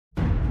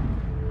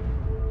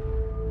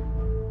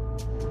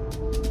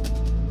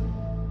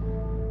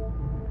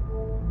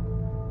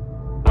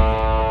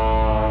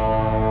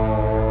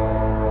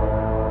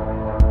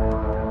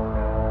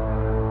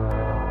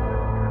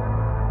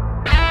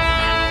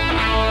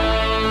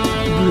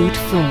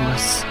brute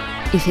force.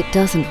 If it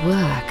doesn't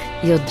work,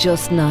 you're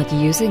just not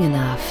using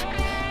enough.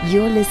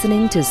 You're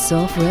listening to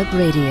SOFREP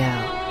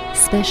Radio.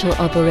 Special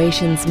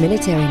Operations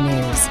Military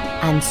News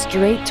and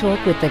straight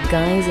talk with the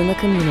guys in the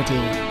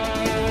community.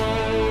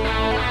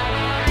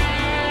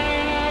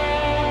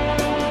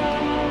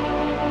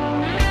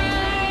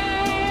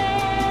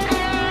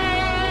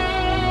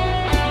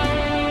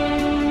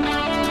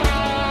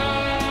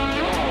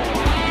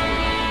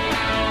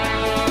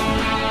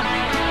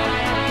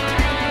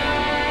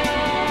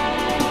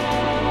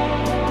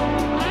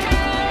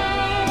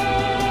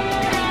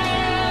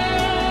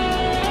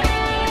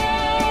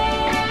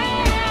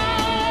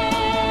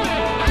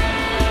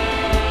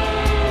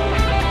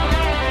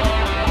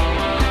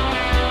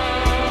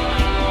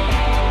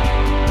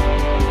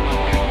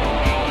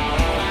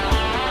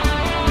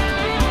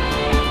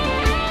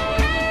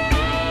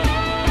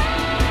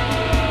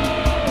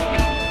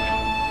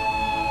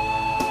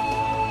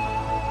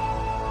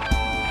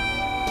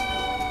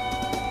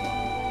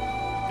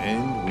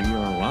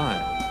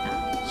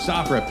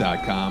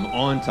 SOFREP.com,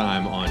 on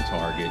time, on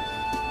target.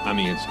 I'm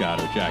Ian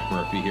Scotto, Jack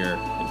Murphy here,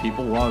 and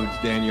people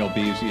loved Danielle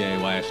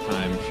Bezier last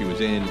time she was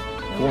in.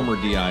 Former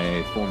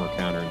DIA, former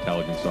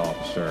counterintelligence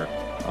officer,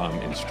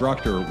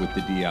 instructor with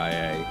the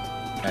DIA,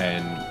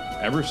 and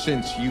ever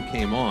since you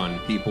came on,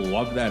 people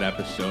loved that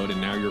episode, and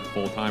now you're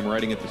full-time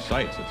writing at the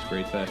site, so it's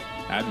great to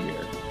have you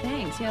here.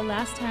 Thanks. Yeah,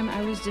 last time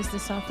I was just a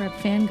SOFREP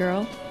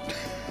fangirl.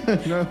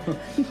 No,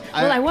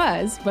 I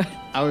was, but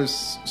I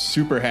was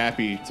super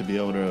happy to be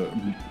able to,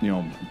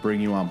 bring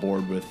you on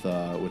board with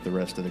the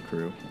rest of the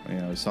crew.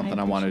 It's something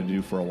I wanted to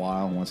do for a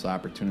while, and once the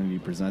opportunity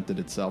presented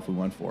itself, we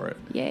went for it.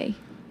 Yay.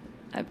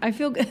 I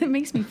feel good. It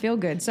makes me feel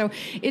good. So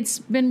it's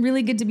been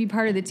really good to be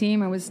part of the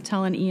team. I was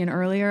telling Ian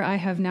earlier, I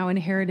have now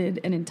inherited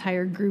an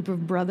entire group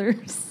of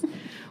brothers,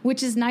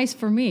 which is nice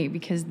for me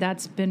because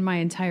that's been my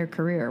entire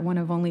career, one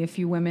of only a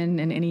few women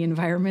in any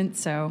environment.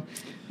 So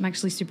I'm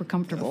actually super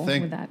comfortable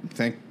with that.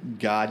 Thank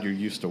God you're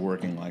used to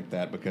working like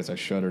that, because I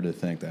shudder to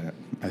think that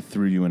I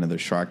threw you into the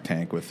Shark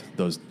Tank with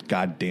those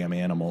goddamn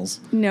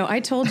animals. No, I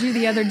told you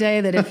the other day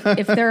that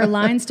if there are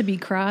lines to be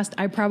crossed,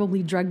 I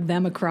probably drug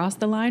them across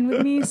the line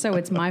with me, so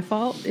it's my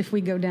fault if we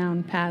go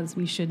down paths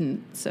we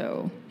shouldn't,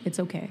 so it's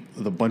okay.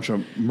 The bunch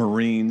of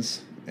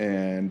Marines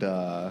and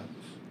a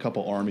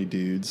couple Army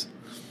dudes.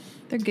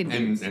 They're good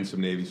dudes. And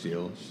some Navy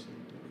SEALs.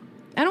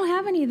 I don't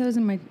have any of those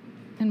in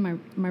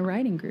my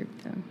writing group,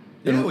 though.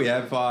 Yeah, we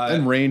have...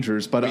 and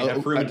Rangers, but... We have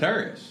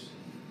Frumentarius.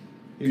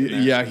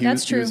 Yeah, he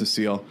That's was a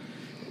SEAL.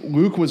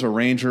 Luke was a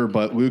Ranger,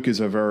 but Luke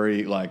is a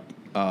very,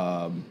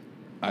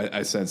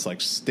 I sense,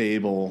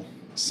 stable,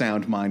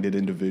 sound-minded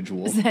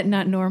individual. Is that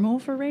not normal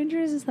for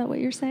Rangers? Is that what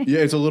you're saying? Yeah,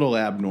 it's a little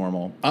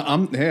abnormal.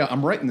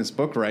 I'm writing this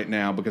book right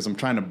now because I'm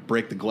trying to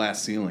break the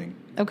glass ceiling.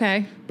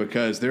 Okay.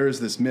 Because there is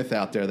this myth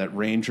out there that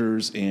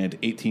Rangers and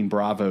 18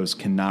 Bravos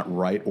cannot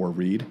write or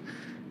read.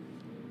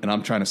 And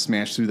I'm trying to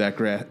smash through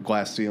that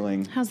glass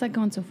ceiling. How's that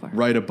going so far?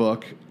 Write a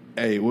book.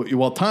 Hey,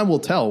 well, time will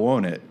tell,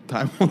 won't it?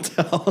 Time will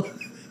tell.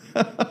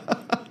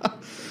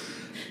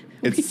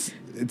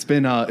 It's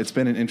been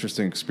an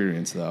interesting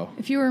experience, though.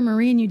 If you were a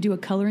Marine, you'd do a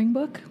coloring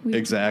book.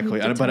 Exactly,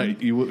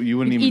 but you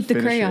wouldn't even eat the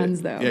finish crayons,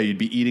 it. though. Yeah, you'd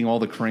be eating all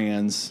the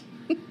crayons,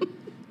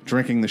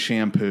 drinking the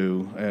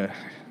shampoo.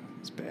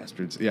 These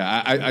bastards.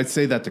 Yeah, I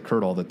say that to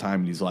Kurt all the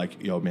time, and he's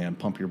like, "Yo, man,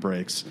 pump your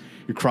brakes.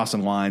 You're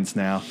crossing lines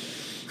now."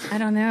 I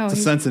don't know. It's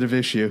a sensitive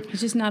issue. He's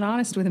just not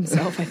honest with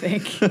himself, I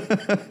think.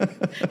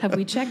 Have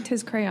we checked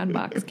his crayon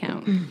box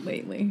count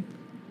lately?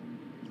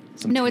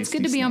 No, it's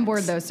good to be on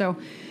board, though. So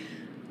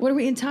what are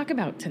we going to talk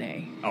about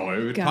today? Oh,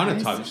 a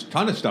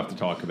ton of stuff to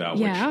talk about.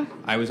 Yeah. Which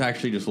I was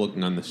actually just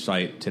looking on the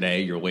site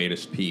today. Your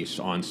latest piece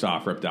on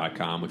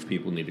SOFREP.com, which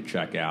people need to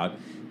check out,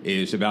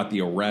 is about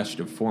the arrest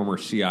of former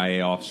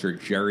CIA officer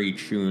Jerry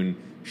Chun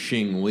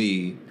Xing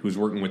Li, who was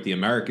working with the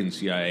American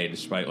CIA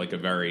despite a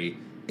very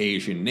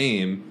Asian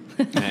name.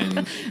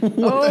 And what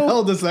the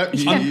hell does that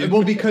mean?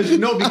 Well, because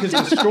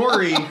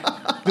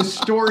the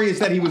story is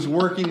that he was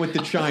working with the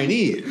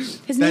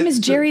Chinese. His name is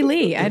Jerry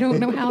Lee. I don't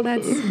know how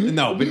that's...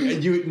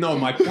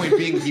 my point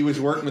being he was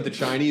working with the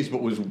Chinese,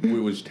 but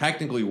was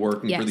technically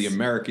working for the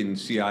American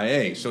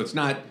CIA. So it's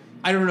not...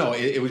 I don't know.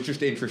 It was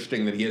just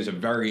interesting that he has a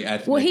very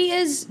ethnic Well, he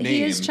is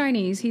name.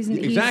 Chinese. He's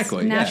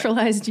exactly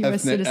naturalized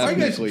U.S. citizen. Are you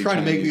guys trying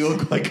to make me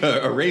look like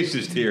a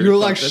racist here?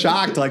 You're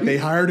shocked, they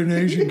hired an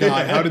Asian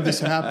guy. How did this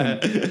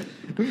happen?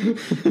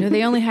 No,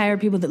 they only hire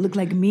people that look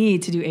like me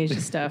to do Asian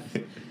stuff.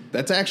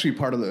 That's actually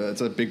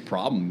that's a big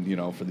problem,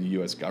 for the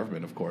U.S.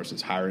 government, of course,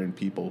 is hiring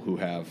people who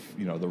have,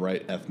 the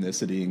right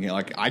ethnicity.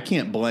 And, I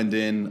can't blend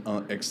in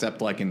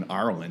except, in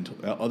Ireland.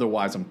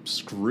 Otherwise, I'm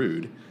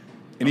screwed.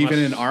 And even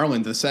in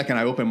Ireland, the second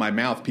I open my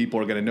mouth, people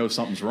are going to know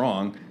something's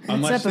wrong.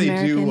 Unless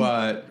they do...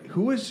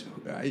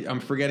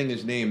 I'm forgetting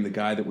his name, the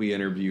guy that we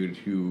interviewed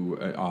who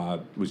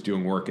was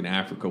doing work in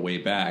Africa way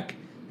back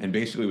and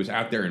basically was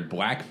out there in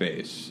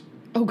blackface.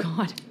 Oh,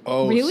 God.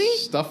 Oh, really?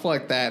 Stuff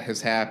like that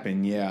has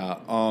happened, yeah.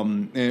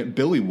 And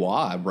Billy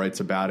Waugh writes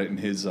about it in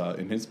his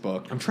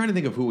book. I'm trying to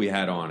think of who we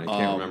had on. I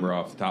can't remember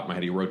off the top of my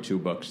head. He wrote 2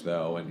 books,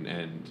 though,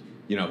 and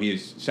he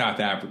is South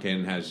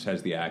African,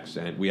 has the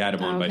accent. We had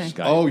him on by Okay.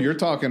 Skype. Oh, you're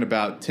talking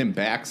about Tim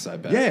Bax, I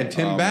bet. Yeah,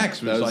 Tim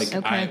Bax was like,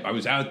 Okay. I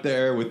was out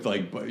there with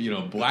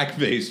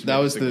blackface. That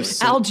was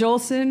basically. Al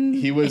Jolson.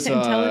 He was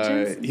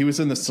intelligence. he was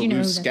in the You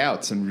know Salute that.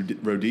 Scouts in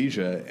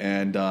Rhodesia,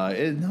 and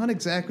not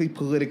exactly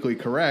politically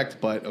correct,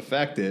 but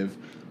effective.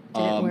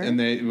 Did it work? And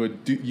they would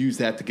use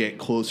that to get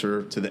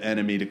closer to the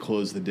enemy to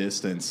close the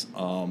distance.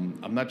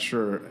 I'm not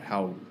sure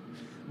how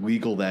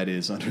legal that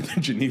is under the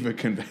Geneva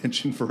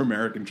Convention for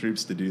American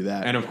troops to do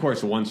that. And of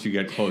course, once you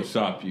get close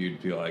up,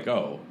 you'd be like,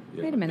 oh,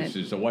 Wait a minute. this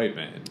is a white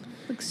man.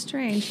 Looks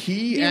strange.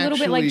 He Be a little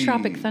bit like actually-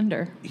 Tropic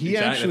Thunder. He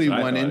Exactly, actually that's what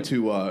I went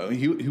thought.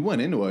 into he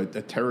went into a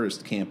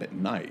terrorist camp at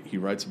night. He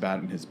writes about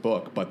it in his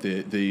book. But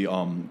the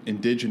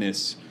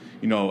indigenous,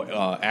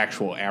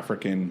 actual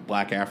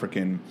Black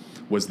African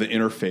was the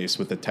interface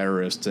with the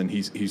terrorists, and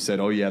he said,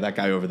 "Oh yeah, that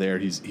guy over there,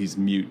 he's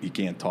mute. He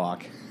can't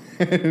talk."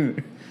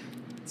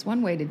 It's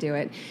one way to do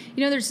it.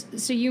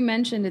 So you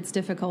mentioned it's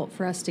difficult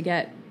for us to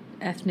get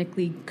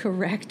ethnically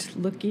correct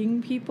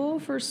looking people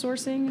for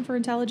sourcing and for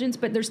intelligence,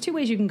 but there's two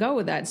ways you can go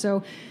with that.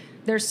 So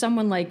there's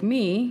someone like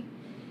me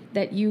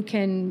that you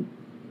can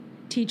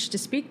teach to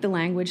speak the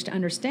language, to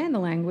understand the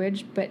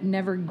language, but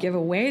never give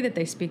away that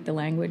they speak the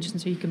language. And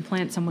so you can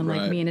plant someone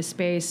like Right. me in a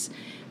space.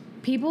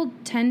 People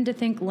tend to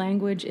think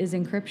language is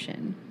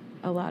encryption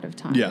a lot of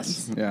times.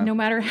 Yes, yeah. No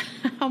matter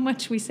how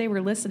much we say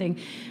we're listening,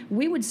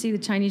 we would see the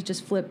Chinese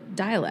just flip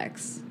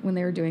dialects when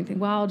they were doing things.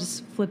 Well, I'll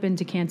just flip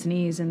into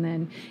Cantonese, and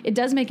then it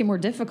does make it more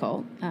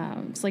difficult.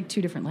 It's like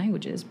two different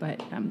languages,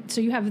 but so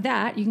you have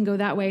that. You can go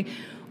that way.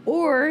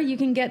 Or you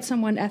can get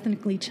someone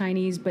ethnically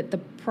Chinese, but the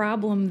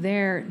problem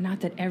there,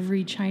 not that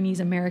every Chinese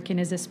American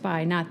is a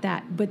spy, not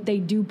that, but they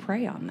do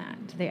prey on that.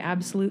 They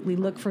absolutely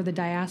look for the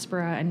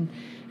diaspora and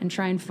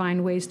try and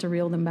find ways to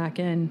reel them back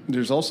in.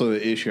 There's also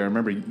the issue. I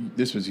remember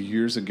this was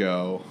years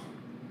ago.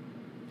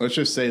 Let's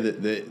just say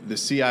that the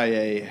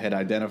CIA had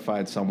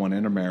identified someone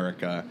in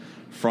America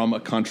from a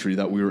country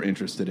that we were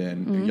interested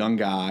in, a young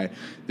guy.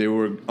 They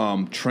were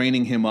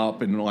training him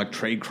up in like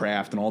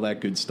tradecraft and all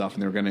that good stuff,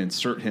 and they were going to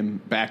insert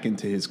him back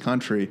into his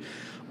country.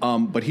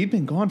 But he'd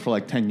been gone for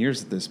like 10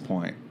 years at this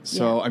point.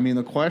 So, Yeah. I mean,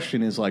 the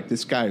question is like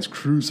this guy is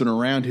cruising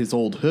around his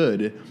old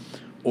hood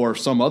or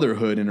some other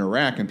hood in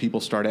Iraq, and people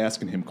start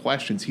asking him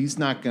questions. He's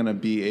not going to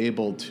be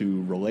able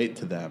to relate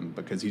to them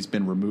because he's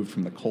been removed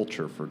from the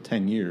culture for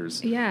 10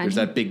 years. Yeah, There's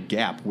and that big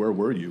gap. Where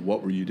were you?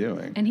 What were you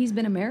doing? And he's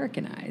been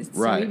Americanized.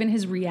 Right. So even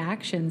his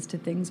reactions to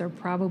things are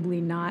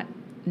probably not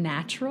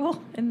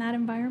natural in that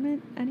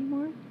environment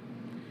anymore.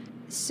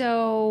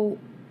 So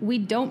we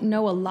don't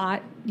know a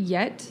lot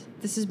yet.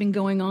 This has been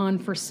going on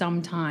for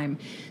some time.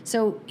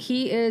 So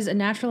he is a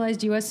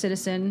naturalized U.S.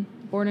 citizen,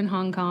 born in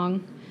Hong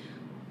Kong,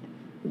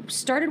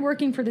 started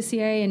working for the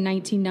CIA in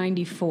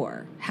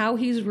 1994. How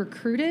he's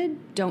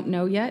recruited, don't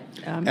know yet.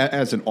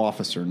 As an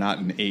officer, not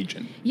an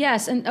agent.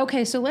 Yes, and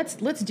okay, so let's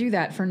do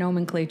that for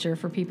nomenclature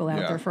for people out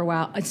Yeah. there for a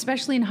while.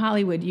 Especially in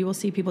Hollywood, you will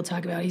see people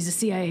talk about he's a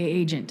CIA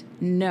agent.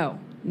 No.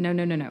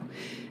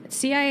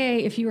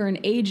 CIA, if you are an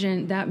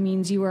agent, that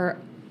means you are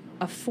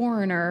a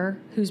foreigner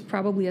who's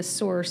probably a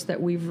source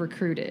that we've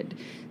recruited.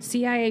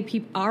 CIA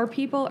people, our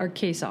people are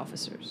case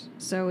officers.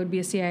 So it would be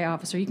a CIA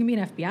officer. You can be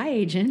an FBI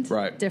agent.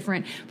 Right.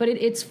 Different. But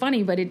it's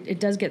funny, but it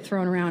does get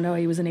thrown around, oh,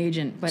 he was an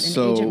agent. But an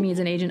So, agent means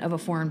an agent of a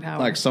foreign power.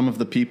 Like some of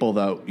the people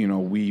that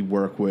we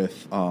work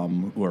with,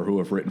 who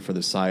have written for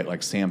the site,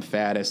 like Sam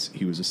Faddis,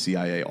 he was a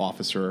CIA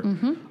officer.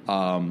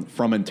 From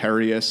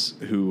Interius,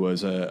 who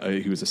was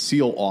he was a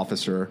SEAL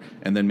officer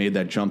and then made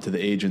that jump to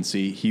the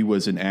agency. He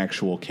was an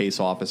actual case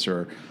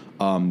officer.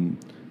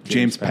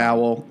 James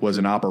Powell was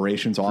an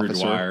operations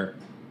officer. Dwyer.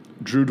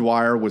 Drew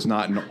Dwyer was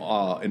not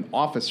an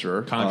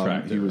officer.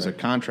 Contractor, he was a right.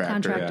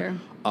 Contractor.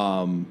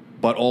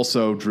 But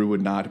also, Drew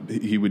would not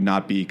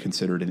be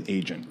considered an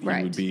agent. He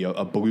Right. would be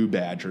a blue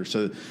badger.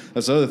 So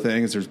that's the other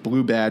thing is there's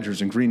blue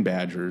badgers and green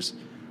badgers.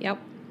 Yep.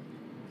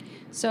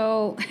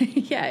 So,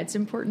 yeah, it's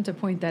important to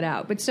point that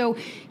out. But so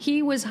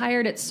he was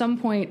hired at some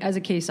point as a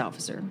case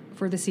officer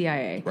for the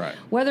CIA. Right.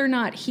 Whether or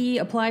not he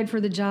applied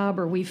for the job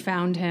or we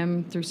found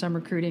him through some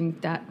recruiting,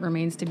 that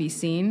remains to be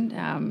seen,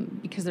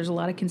 because there's a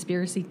lot of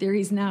conspiracy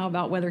theories now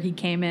about whether he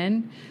came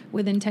in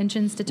with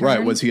intentions to turn.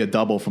 Right. Was he a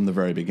double from the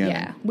very beginning?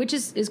 Yeah, which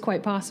is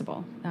quite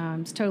possible.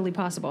 It's totally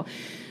possible.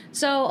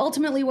 So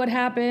ultimately what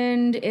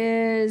happened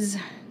is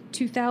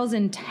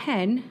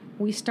 2010,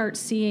 we start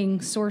seeing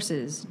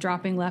sources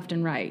dropping left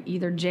and right,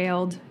 either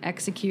jailed,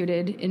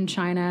 executed in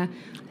China,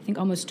 I think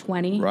almost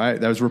 20. Right.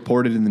 That was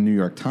reported in the New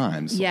York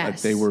Times.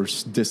 Yes. They were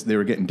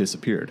getting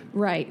disappeared.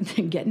 Right,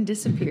 getting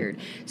disappeared.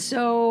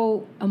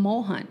 So a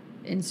mole hunt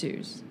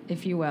ensues,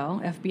 if you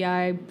will.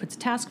 FBI puts a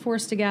task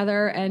force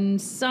together,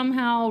 and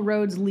somehow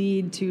roads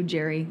lead to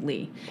Jerry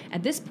Lee.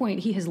 At this point,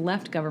 he has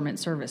left government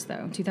service,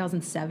 though.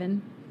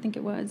 2007, I think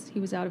it was. He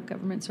was out of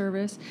government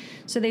service.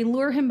 So they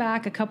lure him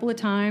back a couple of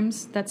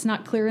times. That's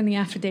not clear in the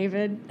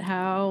affidavit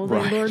how they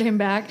Right. lured him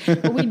back.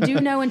 But we do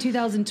know in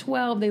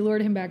 2012 they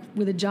lured him back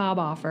with a job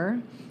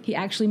offer. He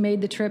actually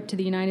made the trip to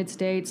the United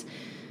States,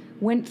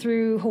 went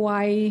through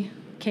Hawaii,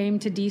 came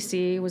to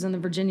D.C., was on the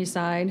Virginia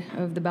side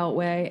of the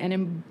Beltway, and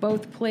in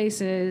both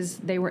places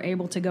they were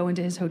able to go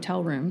into his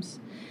hotel rooms,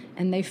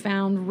 and they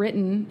found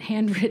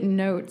handwritten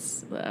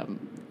notes,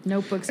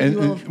 notebooks.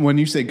 And when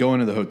you say go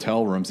into the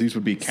hotel rooms, these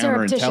would be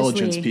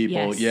counterintelligence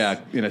people,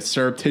 yes. In a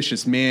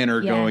surreptitious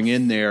manner, going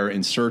in there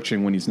and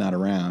searching when he's not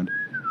around.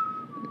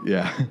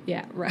 Yeah.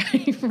 Yeah,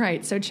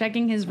 right. So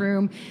checking his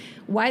room.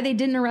 Why they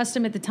didn't arrest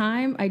him at the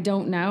time, I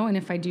don't know. And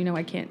if I do know,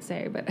 I can't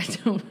say, but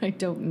I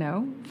don't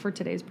know for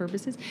today's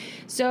purposes.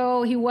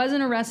 So he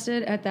wasn't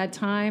arrested at that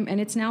time, and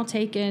it's now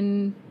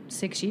taken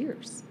 6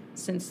 years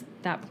since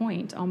that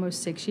point,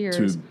 almost 6 years.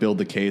 To build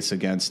the case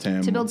against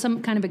him. To build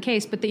some kind of a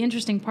case. But the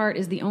interesting part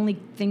is the only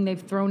thing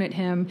they've thrown at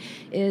him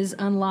is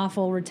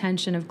unlawful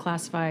retention of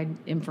classified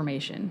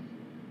information.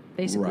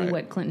 Basically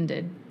what Clinton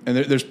did. And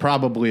there's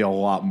probably a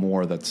lot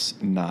more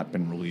that's not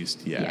been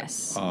released yet.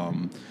 Yes.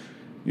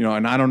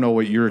 And I don't know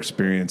what your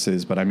experience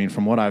is, but I mean,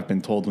 from what I've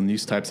been told, when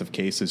these types of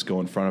cases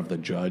go in front of the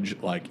judge,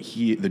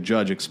 the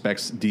judge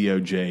expects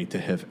DOJ to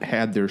have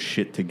had their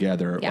shit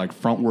together, like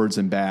frontwards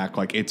and back.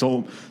 Like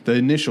the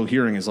initial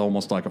hearing is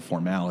almost like a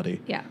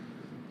formality. Yeah.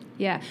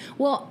 Yeah.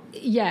 Well,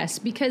 yes,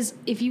 because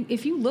if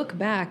you look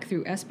back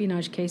through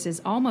espionage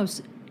cases,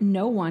 almost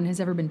no one has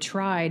ever been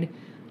tried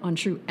on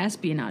true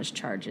espionage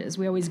charges.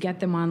 We always get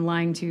them on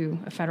lying to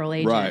a federal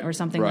agent or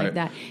something like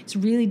that. It's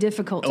really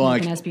difficult to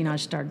make an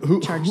espionage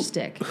charge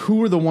stick. Who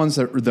were the ones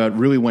that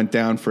really went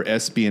down for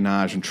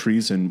espionage and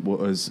treason?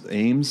 Was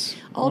Ames?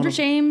 Aldrich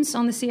Ames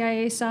on the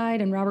CIA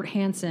side and Robert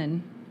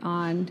Hansen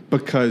on...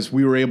 Because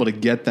we were able to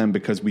get them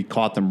because we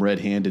caught them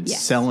red-handed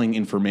selling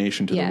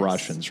information to the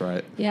Russians,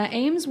 right? Yeah,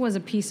 Ames was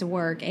a piece of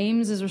work.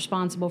 Ames is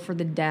responsible for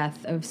the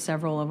death of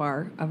several of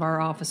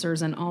our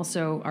officers and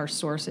also our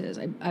sources.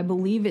 I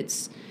believe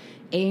it's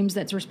Ames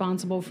that's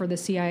responsible for the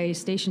CIA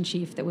station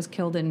chief that was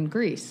killed in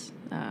Greece.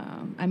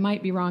 I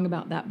might be wrong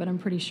about that, but I'm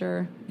pretty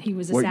sure he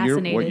was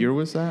assassinated. What year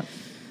was that?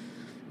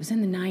 It was in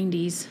the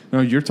 90s.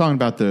 No, you're talking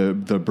about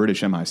the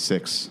British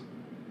MI6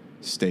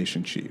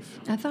 station chief.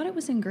 I thought it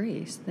was in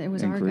Greece. It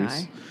was our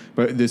guy.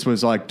 But this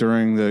was like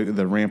during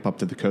the ramp up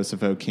to the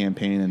Kosovo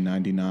campaign in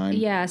 99?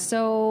 Yeah,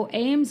 so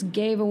Ames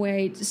gave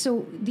away...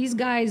 So these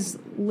guys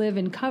live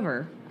in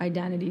cover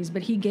identities,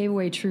 but he gave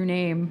away true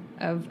name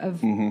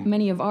of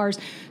many of ours.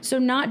 So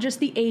not just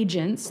the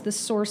agents, the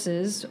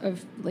sources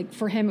of... Like,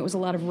 for him, it was a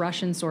lot of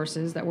Russian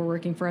sources that were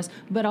working for us,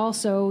 but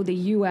also the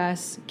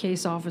U.S.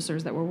 case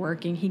officers that were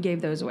working. He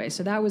gave those away.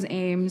 So that was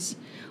Ames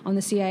on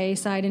the CIA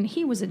side, and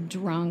he was a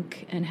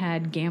drunk and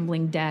had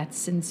gambling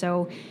debts, and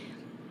so...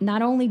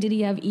 Not only did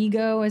he have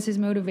ego as his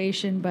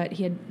motivation, but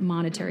he had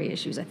monetary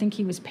issues. I think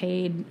he was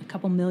paid a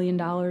couple $1 million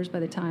by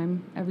the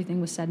time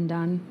everything was said and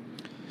done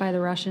by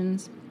the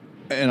Russians.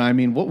 And I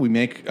mean, what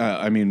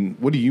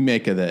do you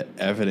make of the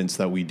evidence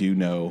that we do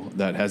know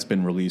that has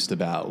been released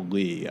about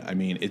Lee? I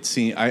mean,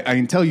 I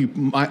can tell you,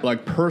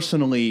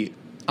 personally,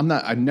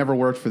 I've never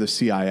worked for the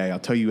CIA. I'll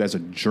tell you, as a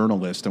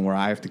journalist and where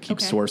I have to keep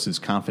sources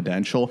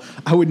confidential,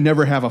 I would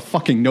never have a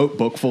fucking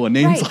notebook full of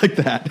names like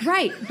that.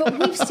 Right. But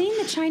we've seen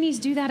the Chinese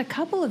do that a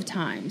couple of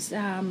times.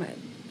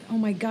 Oh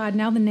my God,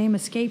 now the name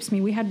escapes me.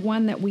 We had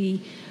one that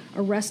we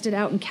arrested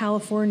out in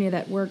California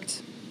that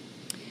worked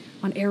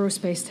on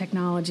aerospace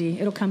technology.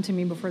 It'll come to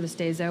me before this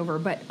day's over.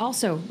 But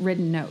also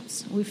written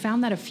notes. We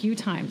found that a few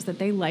times that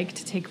they like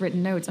to take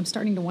written notes. I'm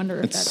starting to wonder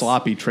if it's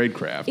sloppy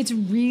tradecraft. It's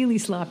really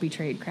sloppy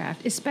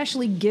tradecraft,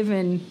 especially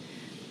given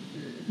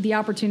the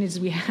opportunities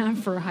we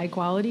have for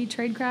high-quality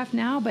tradecraft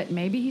now. But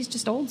maybe he's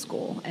just old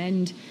school.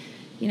 And,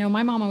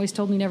 my mom always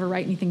told me never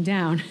write anything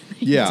down.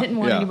 Didn't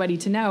want anybody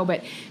to know.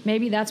 But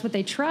maybe that's what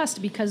they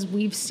trust because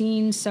we've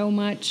seen so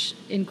much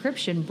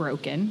encryption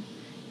broken.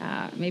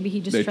 Maybe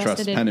he just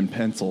trusted pen and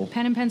pencil.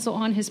 Pen and pencil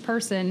on his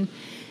person.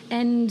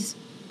 And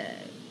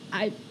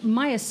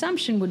my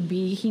assumption would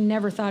be he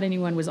never thought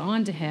anyone was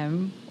on to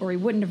him, or he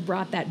wouldn't have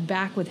brought that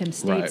back with him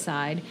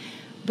stateside. Right.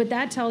 But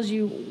that tells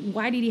you,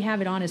 why did he have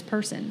it on his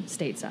person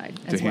stateside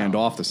as to hand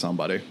off to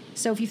somebody?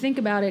 So if you think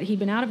about it, he'd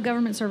been out of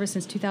government service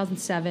since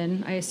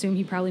 2007. I assume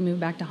he probably moved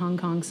back to Hong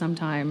Kong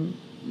sometime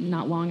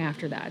not long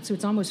after that. So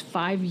it's almost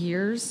 5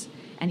 years.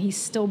 And he's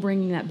still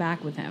bringing that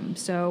back with him.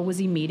 So was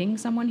he meeting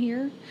someone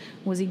here?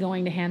 Was he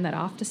going to hand that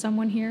off to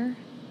someone here?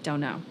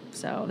 Don't know.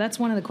 So that's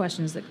one of the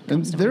questions that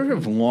comes to mind. There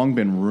have long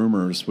been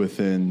rumors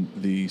within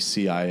the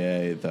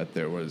CIA that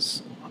there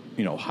was,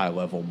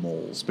 high-level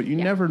moles. But you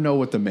never know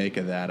what to make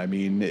of that. I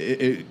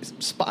mean,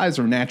 spies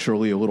are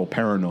naturally a little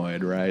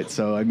paranoid, right?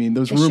 So, I mean,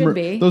 those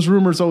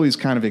rumors always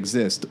kind of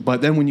exist.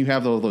 But then when you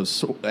have all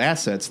those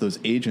assets, those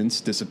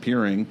agents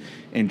disappearing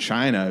in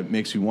China, it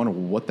makes you wonder,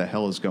 what the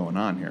hell is going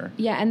on here?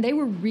 Yeah, and they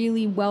were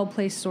really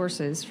well-placed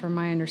sources, from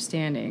my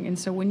understanding. And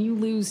so when you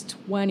lose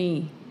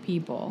 20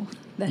 people,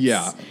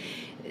 that's...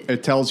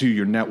 It tells you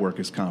your network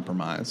is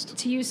compromised.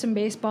 To use some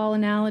baseball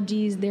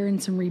analogies, they're in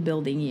some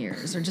rebuilding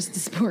years, or just the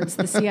sports.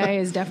 The CIA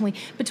is definitely...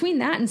 Between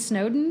that and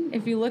Snowden,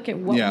 if you look at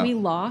what we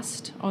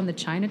lost on the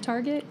China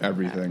target...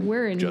 Everything,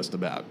 we're in, just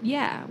about.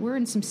 Yeah, we're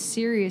in some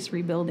serious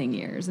rebuilding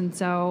years. And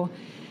so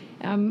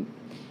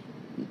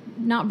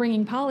not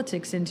bringing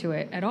politics into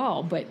it at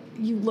all, but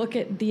you look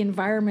at the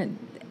environment,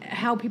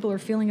 how people are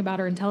feeling about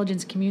our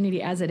intelligence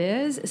community as it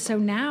is. So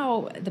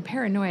now the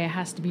paranoia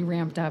has to be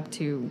ramped up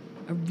to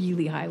a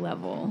really high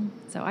level.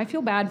 So I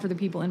feel bad for the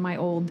people in my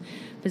old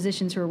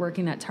positions who are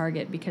working that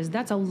target, because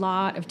that's a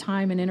lot of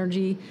time and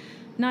energy,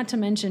 not to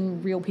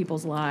mention real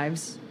people's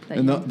lives.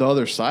 And the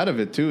other side of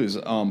it, too, is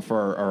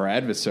for our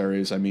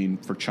adversaries, I mean,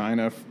 for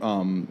China,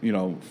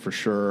 for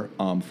sure,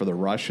 for the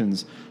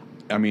Russians,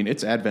 I mean,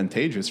 it's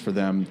advantageous for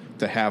them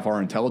to have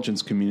our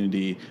intelligence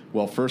community,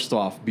 well, first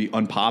off, be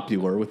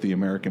unpopular with the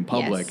American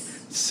public.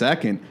 Yes.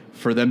 Second,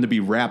 for them to be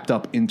wrapped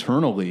up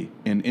internally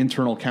in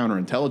internal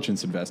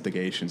counterintelligence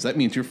investigations. That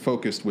means you're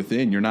focused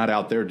within. You're not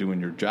out there doing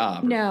your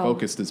job. No.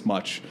 Focused as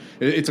much.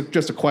 It's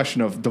just a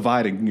question of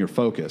dividing your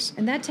focus.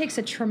 And that takes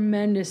a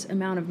tremendous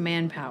amount of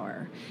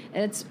manpower.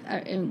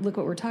 And look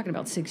what we're talking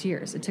about, 6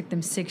 years. It took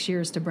them 6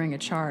 years to bring a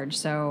charge.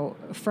 So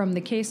from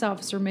the case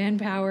officer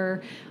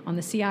manpower on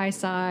the CI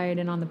side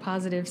and on the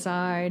positive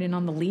side and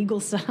on the legal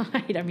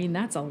side, I mean,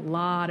 that's a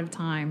lot of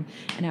time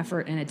and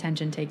effort and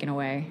attention taken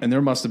away. And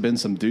there must have been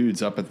some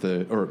dudes up at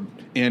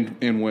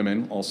and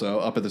women also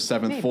up at the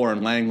 7th floor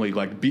in Langley,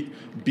 like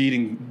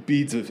beating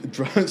beads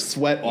of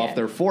sweat off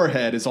their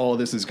forehead as all of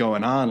this is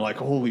going on. Like,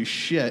 holy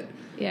shit.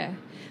 Yeah.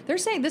 They're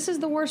saying this is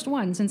the worst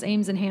one since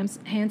Ames and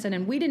Hansen,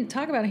 and we didn't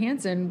talk about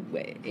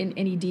Hansen in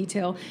any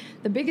detail.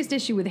 The biggest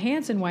issue with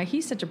Hansen, why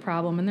he's such a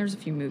problem, and there's a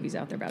few movies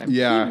out there about him.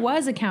 Yeah. He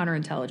was a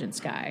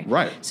counterintelligence guy.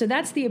 Right. So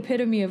that's the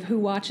epitome of who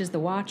watches the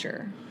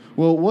watcher.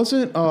 Well, was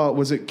it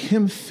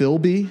Kim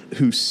Philby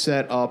who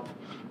set up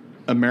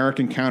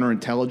American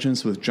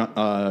counterintelligence with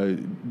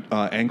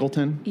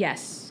Angleton?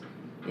 Yes.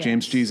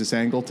 James Jesus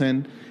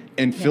Angleton.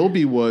 And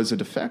Philby was a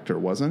defector,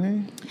 wasn't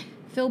he?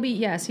 Philby,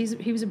 yes, he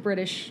was an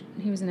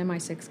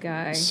MI6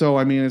 guy. So,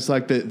 I mean, it's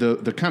like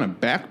the kind of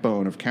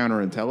backbone of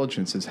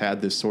counterintelligence has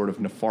had this sort of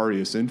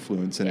nefarious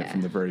influence in it from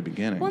the very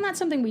beginning. Well, and that's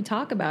something we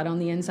talk about on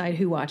the inside,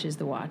 Who Watches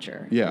the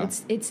Watcher. Yeah.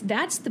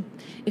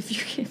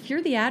 If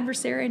you're the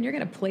adversary and you're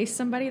going to place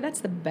somebody, that's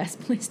the best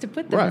place to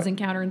put them is in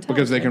counterintelligence.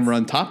 Because they can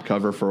run top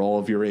cover for all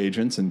of your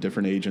agents and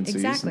different agencies.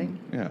 Exactly.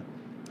 Yeah.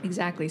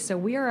 Exactly. So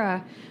we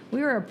are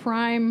a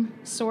prime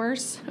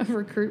source of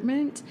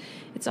recruitment.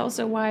 It's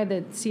also why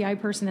the CI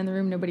person in the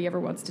room nobody ever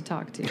wants to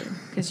talk to,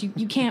 because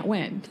you can't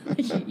win.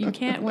 You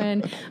can't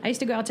win. I used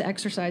to go out to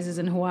exercises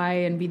in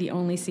Hawaii and be the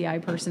only CI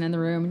person in the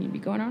room, and you'd be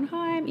going on,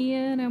 "Hi, I'm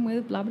Ian. I'm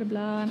with blah blah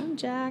blah, and I'm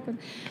Jack. I'm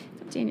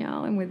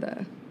Danielle. I'm with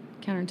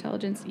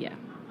counterintelligence." Yeah.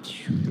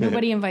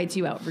 Nobody invites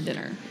you out for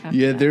dinner.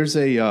 Yeah, there's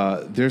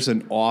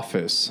an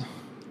office.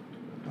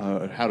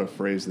 How to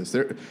phrase this?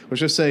 Let's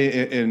just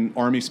say in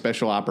Army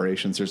Special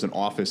Operations, there's an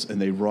office,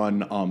 and they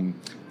run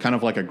kind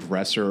of like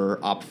aggressor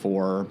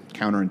OP4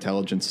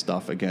 counterintelligence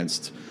stuff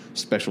against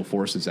Special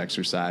Forces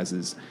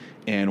exercises.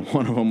 And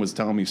one of them was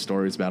telling me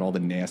stories about all the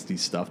nasty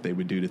stuff they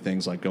would do to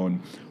things like go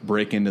and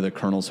break into the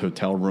colonel's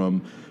hotel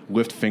room,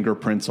 lift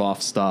fingerprints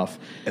off stuff,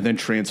 and then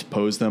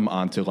transpose them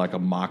onto like a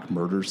mock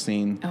murder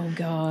scene. Oh,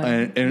 God.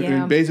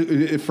 And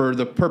basically, for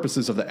the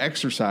purposes of the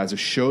exercise, to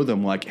show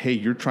them like, hey,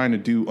 you're trying to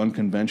do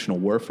unconventional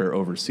warfare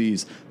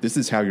overseas. This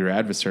is how your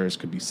adversaries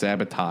could be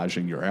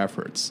sabotaging your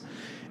efforts.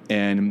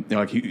 And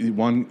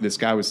this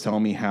guy was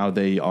telling me how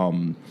they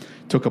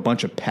took a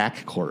bunch of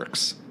PAC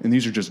clerks, and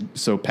these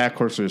are PAC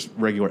clerks are just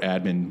regular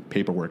admin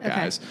paperwork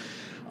guys.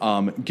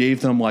 Gave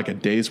them like a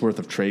day's worth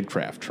of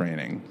tradecraft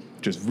training,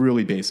 just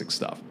really basic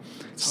stuff.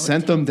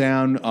 Sent them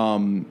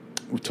down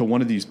to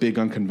one of these big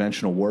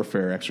unconventional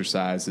warfare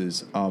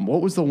exercises.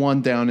 What was the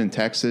one down in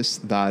Texas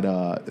that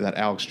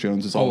Alex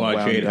Jones is all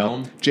about? Jade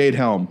Helm. Jade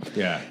Helm.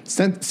 Yeah.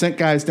 Sent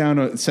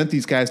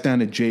these guys down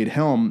to Jade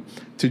Helm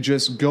to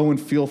just go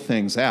and feel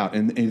things out,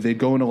 and they'd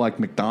go into like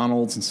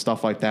McDonald's and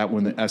stuff like that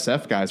when the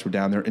SF guys were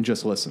down there, and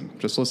just listen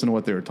to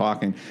what they were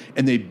talking,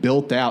 and they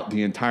built out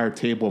the entire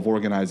table of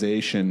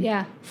organization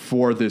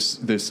for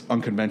this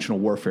unconventional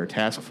warfare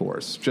task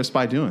force just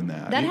by doing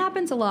that. That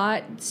happens a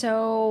lot.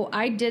 So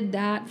I did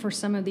that for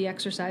some of the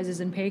exercises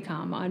in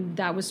PACOM.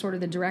 That was sort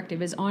of the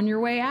directive: is on your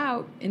way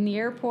out in the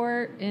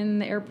airport, in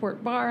the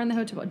airport bar, in the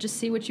hotel bar, just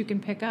see what you can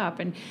pick up.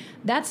 And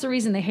that's the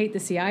reason they hate the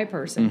CI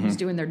person who's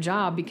doing their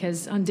job,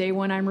 because on day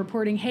one I'm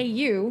reporting,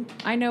 hey,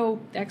 I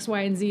know X,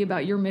 Y, and Z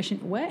about your mission.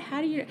 What?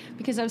 How do you?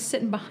 Because I was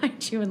sitting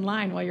behind you in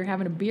line while you're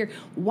having a beer.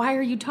 Why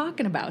are you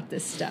talking about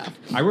this stuff?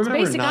 I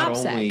remember not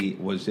only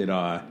was it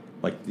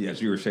like,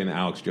 as you were saying, the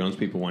Alex Jones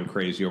people went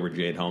crazy over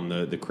Jade Helm.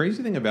 The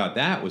crazy thing about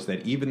that was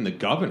that even the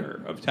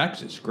governor of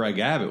Texas, Greg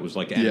Abbott, was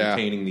like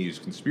entertaining these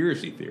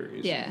conspiracy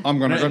theories. Yeah. I'm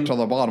going to get to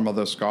the bottom of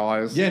this,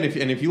 guys. Yeah,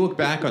 and if you look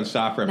back on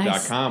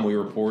SOFREP.com, we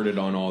reported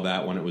on all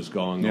that when it was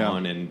going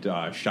on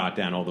and shot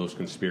down all those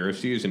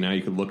conspiracies. And now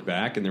you could look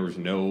back and there was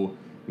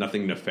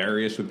nothing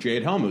nefarious with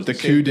Jade Helm. It was the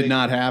coup did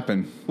not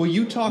happen. Well,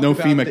 you talked about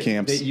FEMA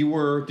camps. That you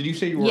were. Did you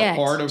say you were a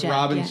part of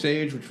Robin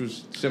Sage, which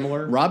was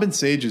similar? Robin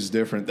Sage is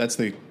different. That's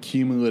the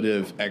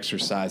cumulative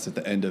exercise at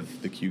the end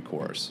of the Q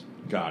course.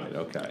 Got it.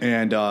 Okay.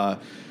 And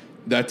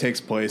that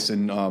takes place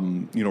in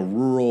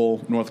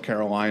rural North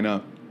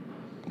Carolina,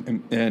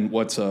 and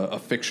what's a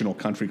fictional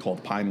country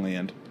called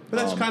Pineland. But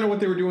that's kind of what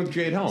they were doing with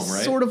Jade Helm,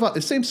 right? Sort of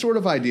the same sort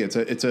of idea.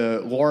 It's a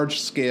large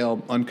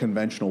scale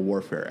unconventional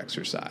warfare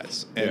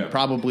exercise, and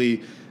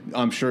probably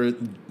I'm sure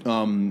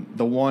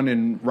the one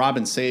in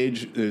Robin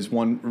Sage is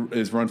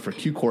run for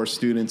Q course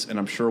students, and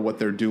I'm sure what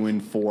they're doing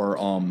for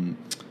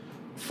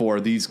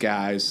these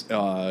guys,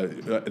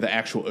 the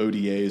actual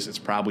ODAs, it's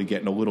probably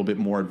getting a little bit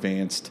more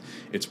advanced.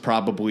 It's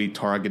probably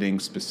targeting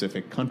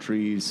specific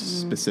countries,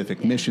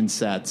 specific mission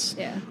sets.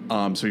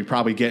 Yeah. So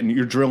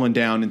you're drilling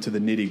down into the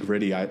nitty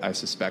gritty, I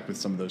suspect, with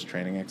some of those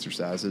training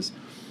exercises.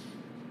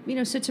 You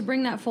know, so to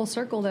bring that full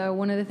circle, though,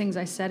 one of the things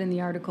I said in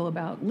the article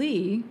about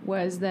Lee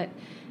was that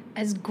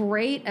as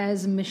great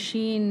as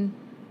machine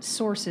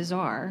sources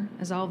are,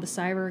 as all the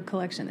cyber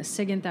collection, the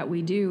SIGINT that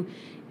we do,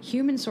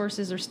 human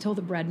sources are still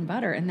the bread and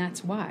butter, and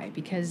that's why,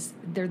 because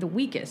they're the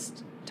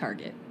weakest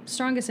target,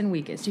 strongest and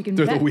weakest.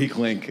 They're the weak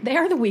link. They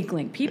are the weak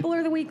link. People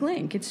are the weak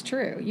link. It's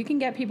true. You can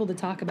get people to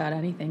talk about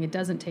anything. It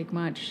doesn't take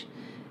much.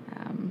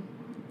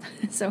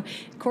 So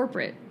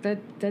corporate,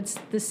 that's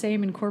the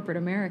same in corporate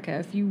America.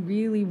 If you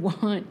really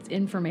want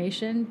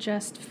information,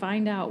 just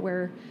find out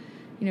where,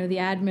 you know, the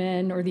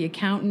admin or the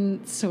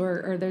accountants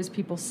or those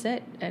people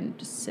sit, and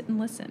just sit and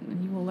listen,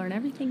 and you will learn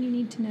everything you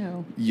need to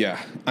know.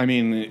 Yeah. I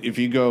mean, if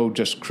you go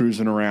just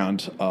cruising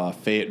around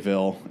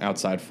Fayetteville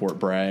outside Fort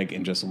Bragg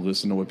and just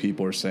listen to what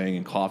people are saying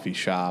in coffee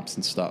shops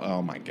and stuff,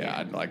 oh my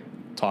God, like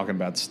talking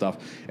about stuff.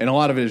 And a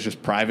lot of it is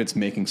just privates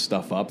making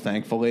stuff up,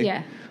 thankfully.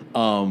 Yeah.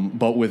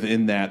 But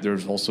within that,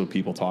 there's also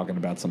people talking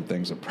about some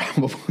things that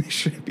probably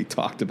shouldn't be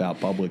talked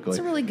about publicly. It's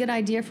a really good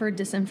idea for a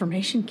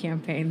disinformation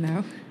campaign,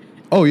 though.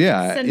 Oh,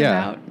 yeah. Send them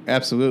out.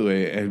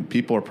 Absolutely. And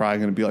people are probably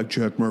going to be like,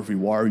 Jack Murphy,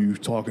 why are you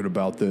talking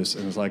about this?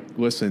 And it's like,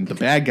 listen, the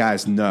bad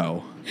guys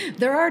know.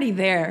 They're already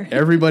there.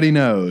 Everybody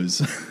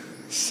knows.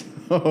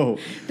 So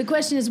the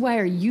question is, why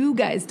are you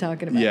guys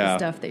talking about the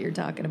stuff that you're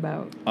talking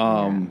about?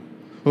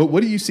 But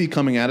what do you see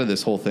coming out of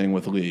this whole thing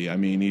with Lee? I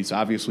mean, he's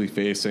obviously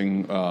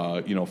facing,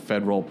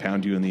 federal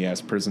pound you in the ass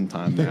prison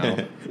time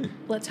now.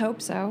 Let's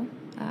hope so.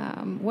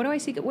 What do I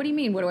see? What do you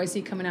mean? What do I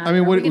see coming out? I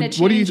mean, what do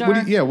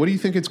you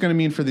think it's going to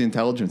mean for the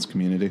intelligence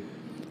community?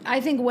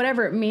 I think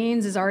whatever it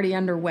means is already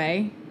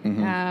underway,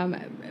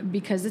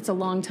 because it's a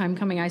long time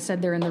coming. I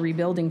said they're in the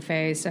rebuilding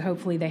phase, so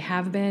hopefully they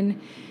have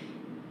been.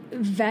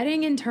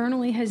 Vetting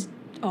internally has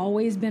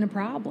always been a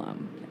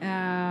problem.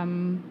 I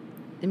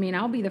mean,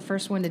 I'll be the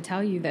first one to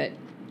tell you that.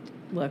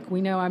 Look,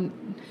 we know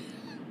I'm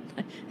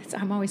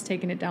always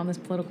taking it down this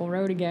political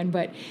road again,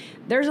 but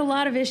there's a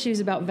lot of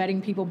issues about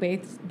vetting people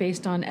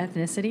based on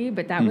ethnicity,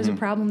 but that was a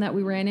problem that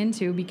we ran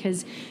into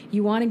because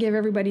you want to give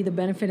everybody the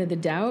benefit of the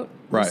doubt.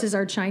 Right. This is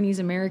our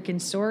Chinese-American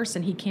source,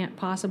 and he can't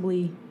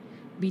possibly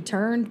be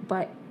turned,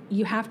 but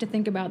you have to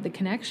think about the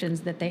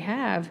connections that they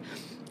have.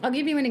 I'll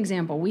give you an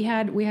example. We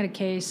had a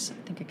case,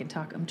 I think I can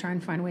talk, I'm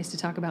trying to find ways to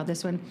talk about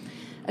this one.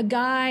 A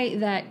guy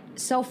that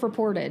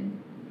self-reported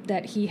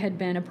that he had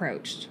been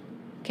approached.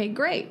 Okay,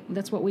 great.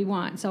 That's what we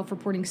want.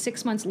 Self-reporting.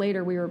 6 months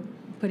later, we were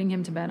putting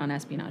him to bed on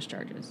espionage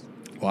charges.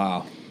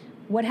 Wow.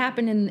 What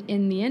happened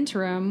in the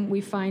interim,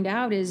 we find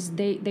out, is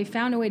they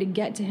found a way to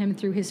get to him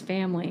through his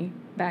family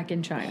back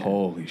in China.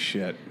 Holy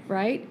shit.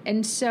 Right?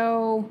 And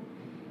so,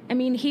 I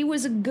mean, he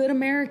was a good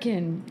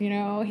American, you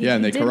know. He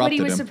and they did what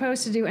he was him.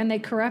 supposed to do, and they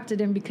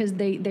corrupted him because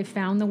they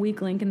found the weak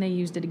link and they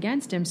used it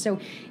against him. So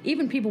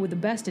even people with the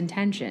best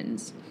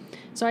intentions.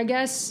 So I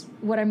guess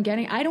what I'm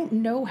getting, I don't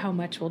know how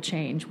much will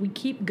change. We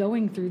keep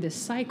going through this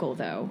cycle,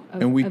 though, of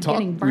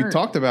getting burnt. We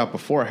talked about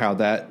before how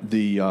that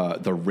the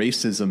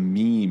racism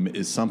meme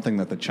is something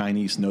that the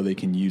Chinese know they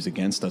can use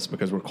against us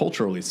because we're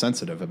culturally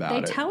sensitive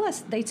about it.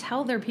 They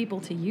tell their people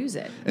to use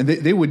it. And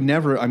they would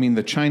never, I mean,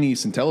 the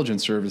Chinese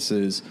intelligence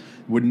services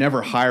would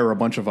never hire a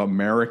bunch of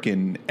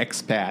American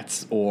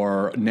expats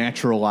or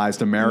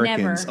naturalized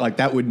Americans. Never. Like,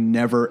 that would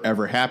never,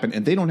 ever happen.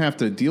 And they don't have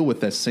to deal with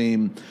the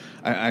same...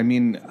 I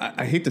mean,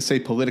 I hate to say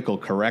political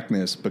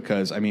correctness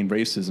because, I mean,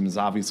 racism is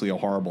obviously a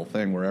horrible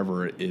thing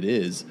wherever it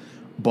is,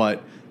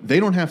 but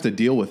they don't have to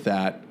deal with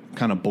that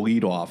kind of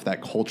bleed off,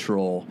 that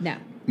cultural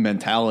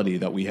mentality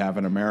that we have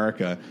in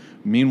America.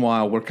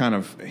 Meanwhile, we're kind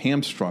of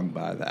hamstrung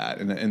by that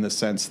in the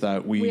sense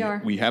that we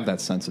have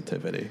that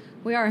sensitivity.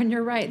 We are, and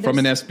you're right. From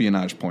an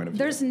espionage point of view.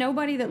 There's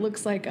nobody that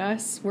looks like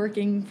us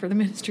working for the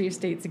Ministry of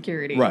State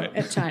Security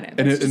at China.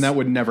 and that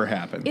would never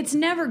happen. It's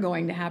never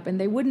going to happen.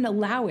 They wouldn't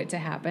allow it to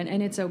happen,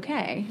 and it's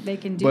okay. They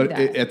can do that.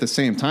 But at the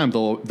same time,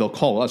 they'll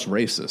call us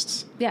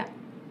racists. Yeah.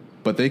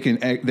 But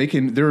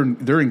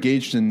they're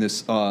engaged in this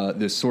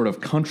sort of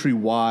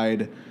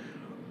countrywide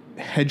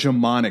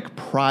hegemonic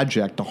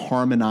project to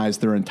harmonize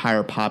their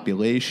entire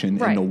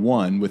population into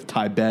one with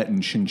Tibet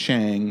and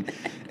Xinjiang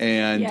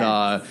and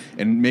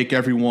and make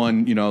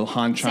everyone,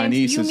 Han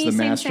Chinese is the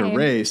master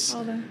race.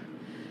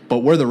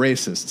 but we're the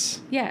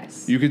racists.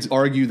 Yes. You could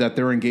argue that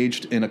they're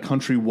engaged in a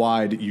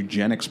countrywide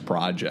eugenics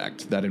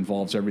project that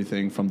involves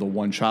everything from the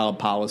one-child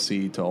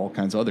policy to all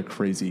kinds of other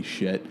crazy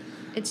shit.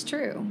 It's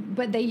true,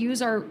 but they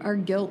use our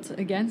guilt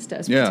against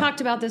us. Yeah. We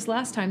talked about this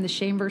last time, the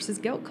shame versus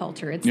guilt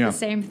culture. It's the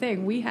same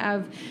thing. We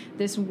have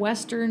this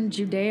Western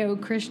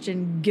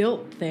Judeo-Christian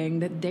guilt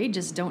thing that they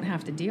just don't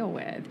have to deal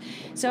with.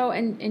 So,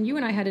 and you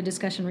and I had a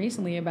discussion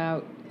recently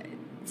about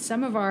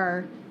some of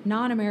our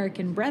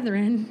non-American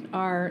brethren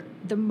are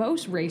the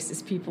most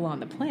racist people on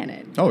the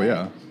planet. Oh,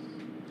 yeah.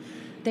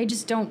 They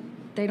just don't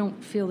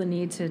feel the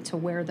need to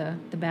wear the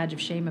badge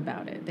of shame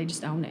about it. They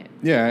just own it.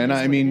 Yeah, and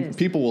I mean,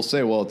 people will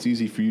say, well, it's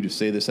easy for you to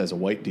say this as a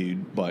white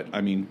dude, but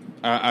I mean,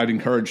 I'd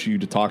encourage you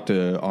to talk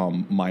to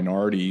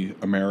minority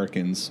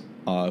Americans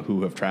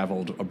who have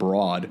traveled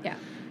abroad. Yeah.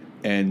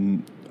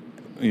 And,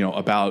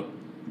 about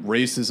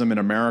racism in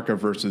America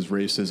versus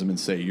racism in,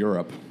 say,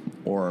 Europe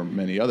or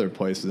many other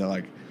places. They're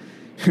like,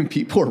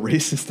 people are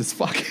racist as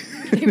fuck.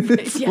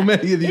 So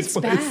many of these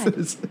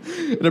places.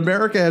 And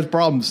America has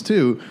problems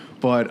too,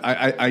 but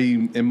I,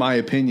 in my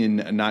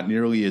opinion, not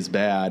nearly as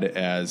bad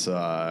as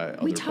other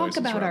we talk places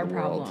about our around the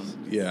world. problems.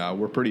 Yeah,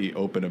 we're pretty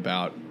open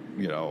about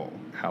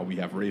how we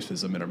have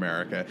racism in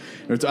America.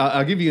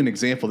 I'll give you an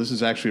example. This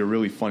is actually a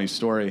really funny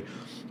story.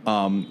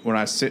 When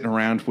I was sitting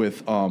around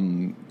with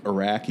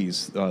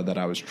Iraqis that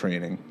I was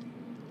training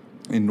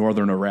in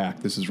northern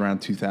Iraq, this is around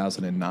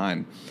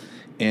 2009,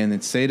 and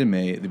they'd say to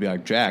me, they'd be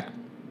like, Jack,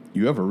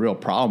 you have a real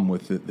problem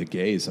with the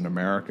gays in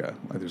America.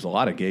 Like, there's a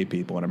lot of gay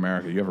people in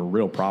America. You have a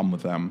real problem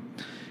with them.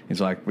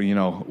 He's like,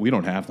 well, we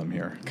don't have them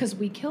here. Because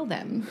we kill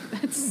them.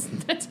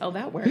 That's how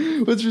that works.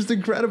 It's just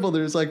incredible.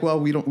 There's like, well,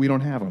 we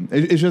don't have them.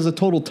 It's just a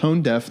total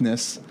tone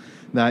deafness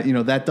that,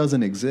 that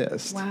doesn't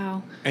exist.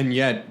 Wow. And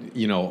yet,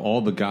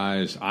 all the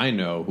guys I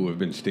know who have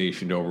been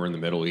stationed over in the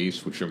Middle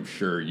East, which I'm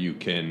sure you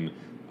can,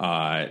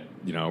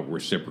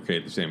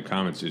 reciprocate the same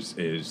comments,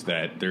 is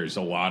that there's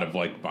a lot of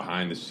like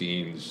behind the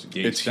scenes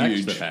gay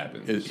sex that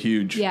happens. It's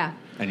huge. Yeah.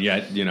 And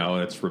yet,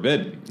 it's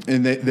forbidden.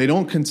 And they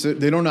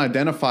don't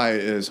identify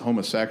as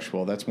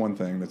homosexual. That's one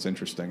thing that's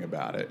interesting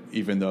about it.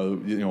 Even though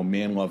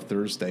Man Love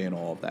Thursday and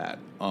all of that.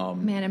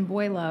 Man and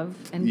boy love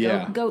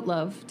and goat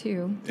love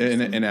too.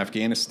 In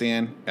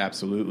Afghanistan,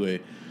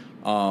 absolutely.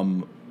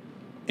 And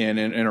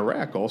in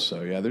Iraq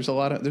also. Yeah, there's a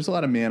lot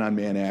of man on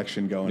man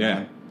action going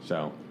on.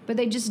 So. But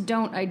they just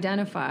don't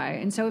identify,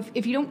 and so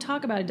if you don't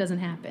talk about it, it doesn't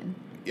happen.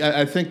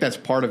 I think that's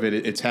part of it.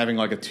 It's having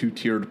like a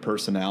two-tiered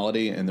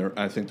personality, and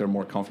I think they're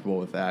more comfortable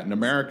with that. In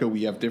America,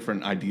 we have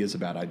different ideas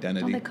about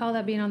identity. Don't they call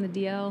that being on the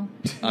DL?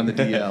 On the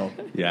DL.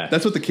 Yeah.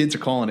 That's what the kids are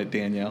calling it,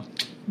 Danielle.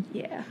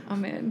 Yeah,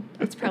 I'm in.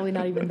 It's probably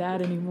not even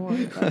that anymore.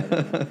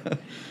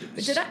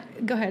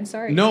 Go ahead,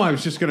 sorry. No, I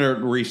was just going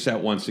to reset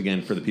once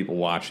again for the people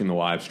watching the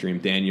live stream.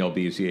 Danielle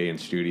Bezier in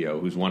studio,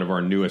 who's one of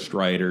our newest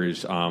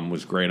writers,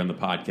 was great on the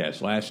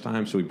podcast last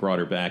time, so we brought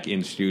her back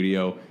in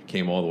studio,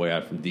 came all the way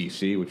out from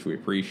D.C., which we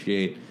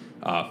appreciate.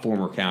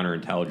 Former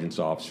counterintelligence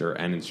officer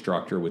and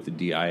instructor with the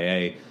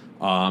DIA.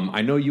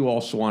 I know you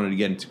also wanted to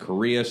get into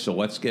Korea, so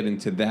let's get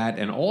into that.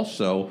 And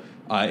also,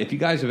 if you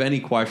guys have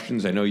any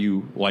questions, I know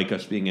you like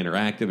us being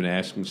interactive and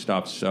asking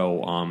stuff,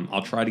 so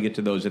I'll try to get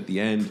to those at the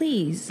end.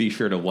 Please. Be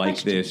sure to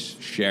like this,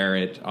 share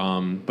it.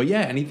 But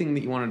yeah, anything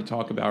that you wanted to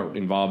talk about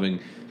involving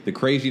the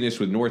craziness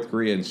with North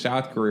Korea and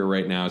South Korea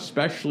right now,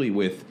 especially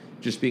with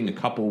just being a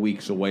couple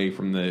weeks away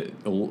from the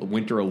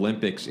Winter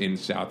Olympics in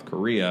South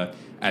Korea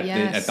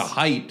at the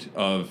height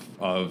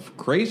of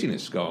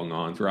craziness going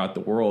on throughout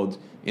the world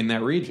in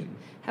that region.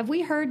 Have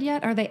we heard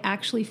yet? Are they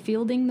actually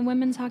fielding the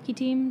women's hockey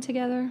team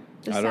together?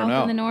 The I South don't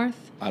know. and the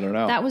North? I don't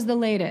know. That was the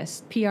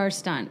latest PR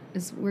stunt.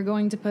 Is we're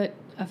going to put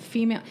a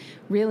female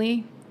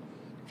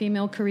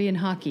Korean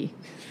hockey.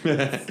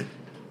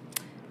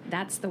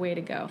 That's the way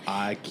to go.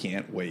 I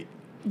can't wait.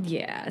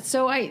 Yeah.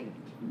 So I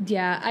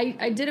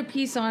did a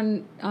piece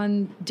on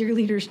Dear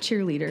Leaders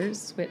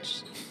Cheerleaders,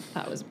 which I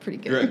thought was pretty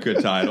good.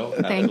 Good title.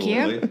 Thank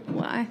Absolutely. you.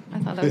 Why? I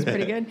thought that was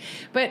pretty good.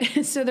 But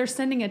so they're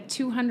sending a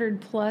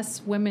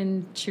 200-plus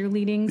women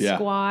cheerleading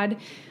squad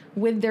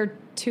with their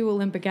 2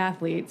 Olympic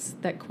athletes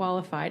that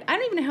qualified. I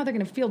don't even know how they're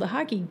going to field a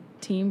hockey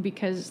team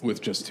because...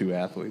 With just 2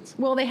 athletes.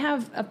 Well, they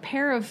have a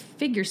pair of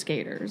figure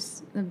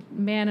skaters, a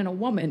man and a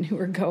woman, who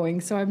are going,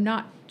 so I'm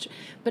not...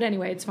 But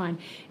anyway, it's fine.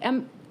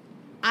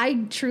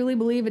 I truly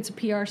believe it's a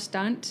PR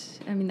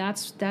stunt. I mean,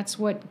 that's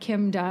what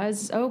Kim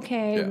does.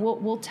 Okay,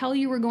 we'll tell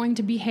you we're going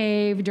to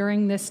behave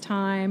during this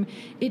time.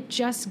 It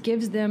just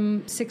gives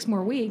them 6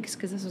 more weeks,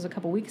 because this was a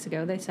couple weeks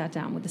ago. They sat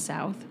down with the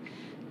South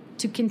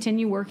to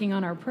continue working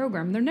on our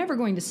program. They're never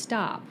going to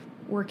stop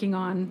working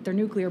on their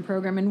nuclear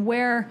program. And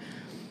where,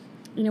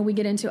 we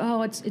get into,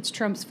 it's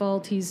Trump's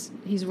fault. He's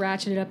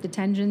ratcheted up the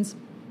tensions.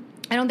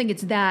 I don't think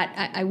it's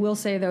that. I will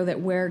say, though, that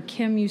where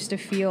Kim used to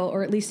feel,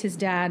 or at least his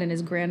dad and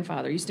his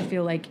grandfather used to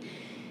feel like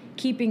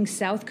keeping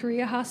South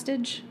Korea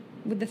hostage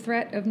with the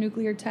threat of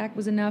nuclear attack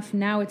was enough,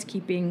 now it's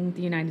keeping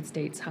the United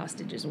States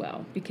hostage as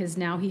well, because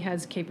now he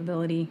has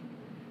capability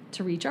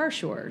to reach our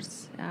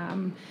shores.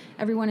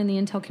 Everyone in the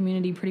intel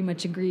community pretty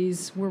much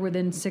agrees we're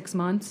within 6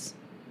 months,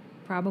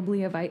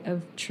 probably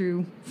of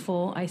true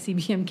full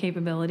ICBM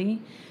capability.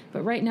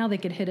 But right now they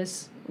could hit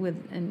us with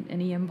an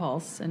EM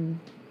pulse, and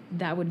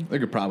that would... They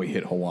could probably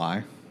hit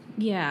Hawaii.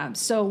 Yeah,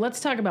 so let's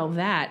talk about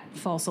that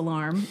false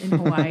alarm in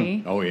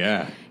Hawaii. Oh,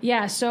 yeah.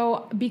 Yeah,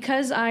 so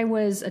because I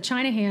was a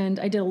China hand,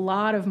 I did a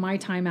lot of my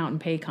time out in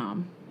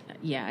PACOM.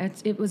 Yeah,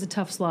 it was a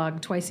tough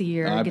slog twice a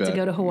year. I get to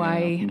go to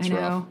Hawaii. Yeah, I know.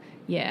 rough.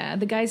 Yeah,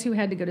 the guys who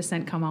had to go to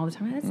CENTCOM all the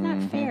time, that's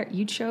not fair.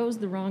 You chose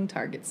the wrong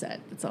target set.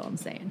 That's all I'm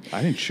saying.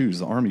 I didn't choose.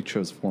 The Army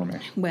chose for me.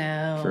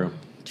 Well,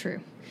 true.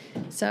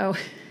 So...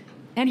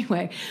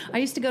 Anyway, I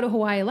used to go to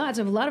Hawaii a lot,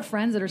 so I have a lot of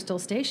friends that are still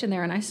stationed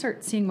there, and I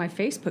start seeing my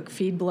Facebook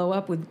feed blow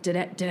up with, did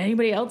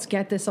anybody else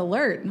get this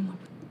alert? And I'm like,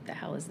 what the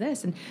hell is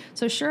this? And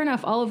so sure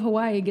enough, all of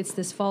Hawaii gets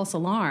this false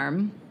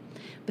alarm.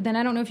 But then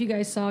I don't know if you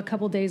guys saw a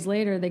couple days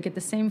later, they get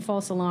the same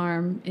false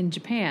alarm in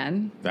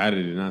Japan. That I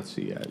did not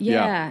see yet.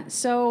 Yeah.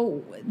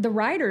 So the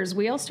writers,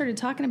 we all started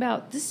talking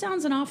about, this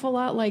sounds an awful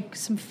lot like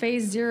some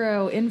Phase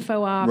Zero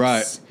info ops.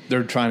 Right.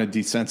 They're trying to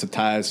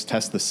desensitize,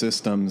 test the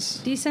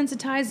systems.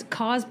 Desensitize,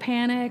 cause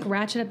panic,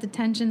 ratchet up the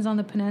tensions on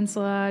the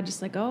peninsula.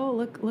 Just like,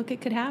 oh, look,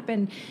 it could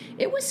happen.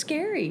 It was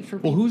scary for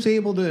people. Well, who's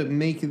able to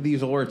make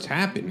these alerts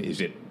happen?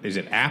 Is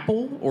it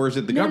Apple or is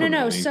it the government? No.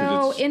 I mean, 'cause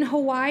So it's- in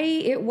Hawaii,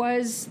 it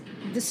was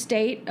the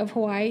state of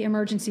Hawaii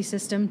emergency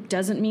system.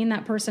 Doesn't mean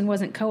that person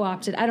wasn't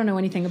co-opted. I don't know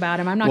anything about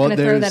him. I'm not going to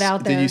throw that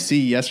out there. Did you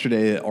see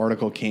yesterday an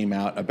article came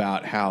out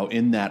about how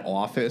in that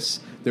office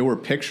there were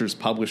pictures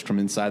published from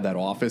inside that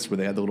office where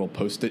they had the little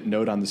Post-it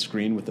note on the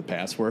screen with the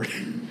password?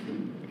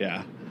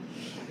 Yeah.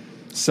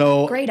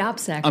 So Great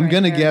OPSEC. I'm right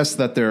going to there. guess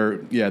that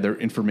their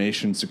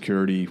information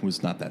security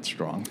was not that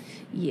strong.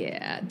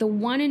 Yeah. The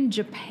one in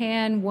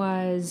Japan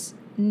was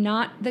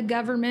not the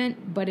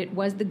government, but it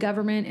was the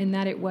government in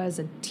that it was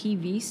a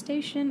TV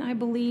station, I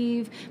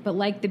believe. But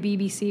like the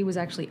BBC was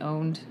actually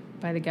owned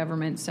by the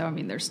government. So, I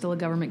mean, there's still a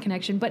government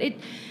connection. But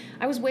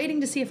I was waiting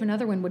to see if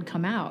another one would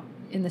come out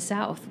in the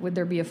South. Would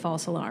there be a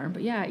false alarm?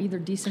 But yeah, either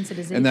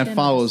desensitization. And that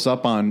follows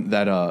up on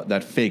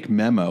that fake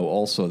memo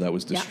also that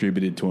was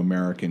distributed to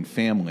American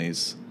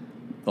families.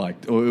 Like,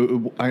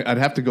 I'd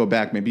have to go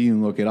back. Maybe you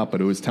can look it up. But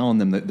it was telling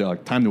them that they're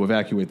like, time to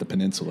evacuate the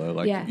peninsula.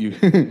 Like, yeah. you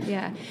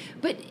Yeah.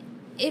 But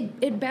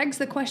it begs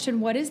the question,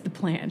 what is the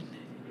plan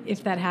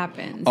if that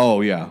happens?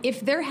 Oh, yeah.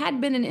 If there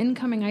had been an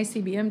incoming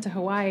ICBM to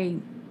Hawaii,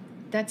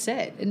 that's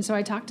it. And so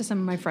I talked to some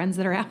of my friends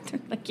that are out there.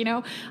 Like,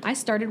 I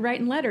started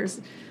writing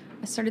letters.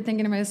 I started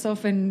thinking to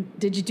myself, and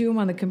did you do them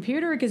on the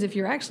computer? Because if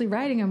you're actually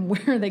writing them,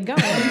 where are they going?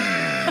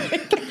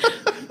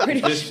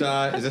 Is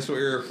this what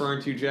you're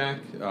referring to, Jack?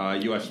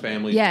 U.S.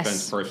 families, Yes.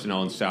 defense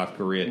personnel in South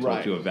Korea told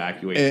Right. to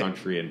evacuate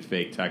country and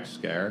fake text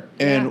scare.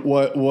 And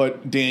Yeah.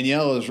 what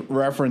Danielle is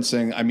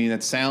referencing, I mean,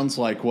 it sounds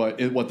like what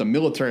the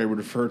military would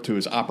refer to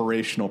as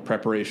operational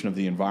preparation of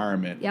the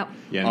environment. Yep.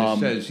 Yeah, and it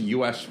says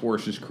U.S.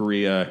 Forces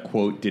Korea,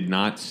 quote, did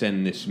not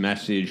send this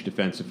message,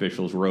 defense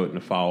officials wrote in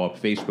a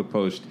follow-up Facebook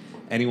post.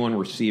 Anyone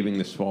receiving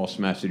this false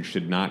message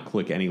should not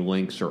click any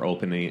links or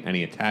open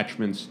any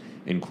attachments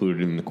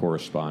included in the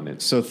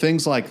correspondence. So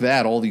things like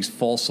that, all these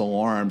false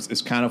alarms,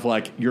 is kind of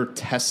like you're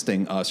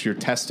testing us. You're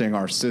testing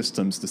our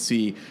systems to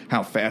see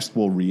how fast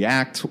we'll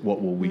react.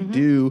 What will we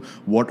do?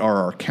 What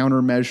are our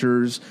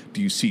countermeasures?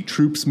 Do you see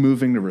troops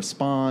moving to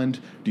respond?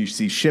 Do you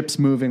see ships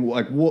moving?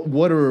 Like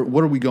what are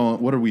we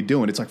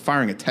doing? It's like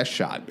firing a test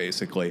shot,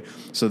 basically,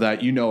 so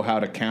that you know how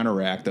to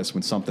counteract us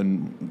when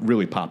something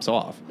really pops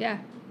off. Yeah.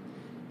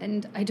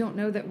 And I don't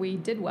know that we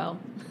did well.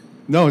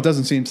 No, it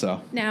doesn't seem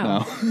so.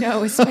 No,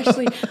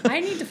 especially, I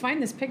need to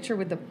find this picture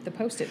with the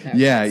Post-it note.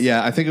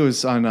 Yeah. I think it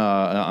was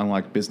on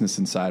like Business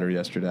Insider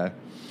yesterday.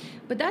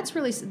 But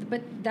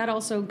that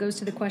also goes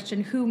to the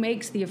question, who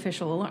makes the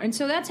official alarm? And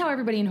so that's how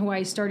everybody in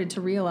Hawaii started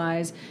to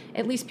realize,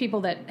 at least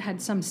people that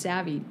had some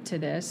savvy to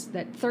this,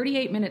 that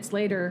 38 minutes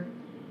later,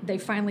 they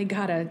finally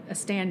got a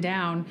stand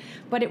down,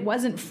 but it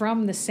wasn't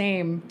from the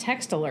same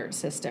text alert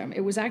system.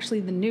 It was actually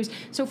the news.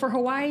 So for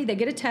Hawaii, they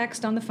get a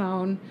text on the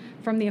phone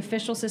from the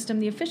official system.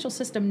 The official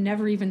system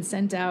never even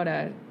sent out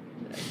a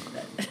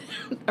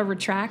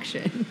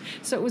retraction.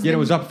 So it was Yeah, it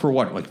was up for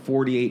what, like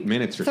 48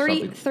 minutes or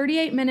something?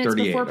 38 minutes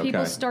 38, before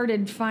people okay.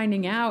 started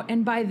finding out.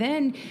 And by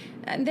then,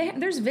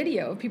 there's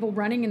video of people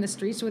running in the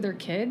streets with their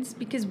kids,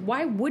 because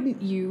why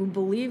wouldn't you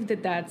believe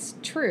that that's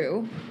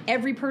true?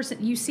 Every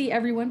person, you see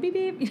everyone beep,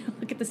 beep,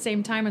 look at the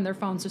same time on their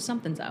phone, so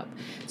something's up.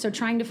 So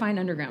trying to find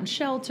underground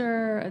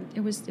shelter,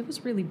 it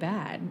was really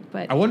bad.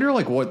 But I wonder,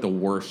 like, what the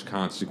worst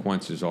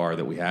consequences are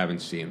that we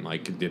haven't seen.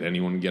 Like, did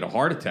anyone get a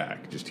heart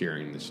attack just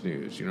hearing this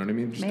news? You know what I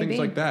mean? Just Maybe. things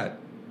like that.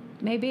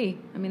 maybe.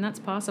 I mean, that's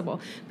possible.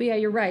 But yeah,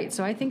 you're right.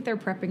 So I think they're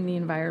prepping the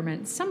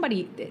environment.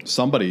 Somebody is.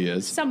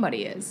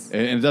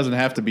 And it doesn't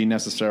have to be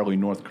necessarily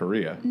North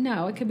Korea.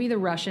 No, it could be the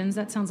Russians.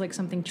 That sounds like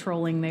something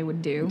trolling they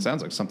would do. It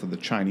sounds like something the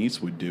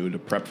Chinese would do to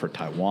prep for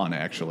Taiwan,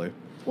 actually.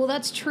 Well,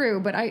 that's true,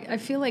 but I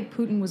feel like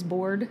Putin was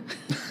bored.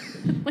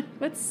 Like,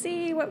 let's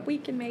see what we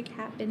can make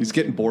happen. He's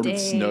getting bored with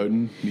today.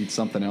 Snowden. Needs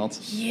something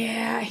else.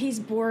 Yeah, he's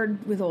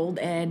bored with old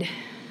Ed.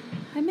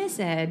 I miss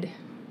Ed.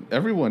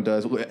 Everyone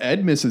does.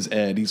 Ed misses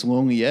Ed. He's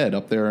lonely Ed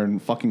up there in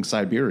fucking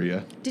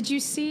Siberia. Did you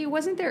see?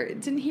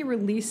 Didn't he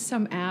release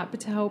some app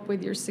to help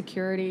with your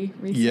security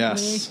recently?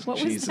 Yes. What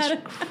Jesus was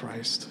that?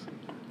 Christ.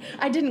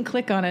 I didn't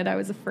click on it. I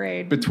was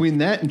afraid. Between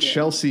that and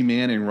Chelsea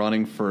Manning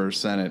running for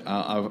Senate,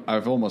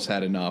 I've almost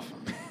had enough.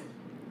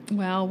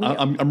 Well,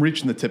 I'm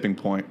reaching the tipping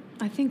point.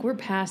 I think we're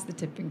past the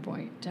tipping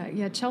point.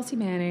 Yeah, Chelsea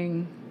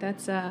Manning.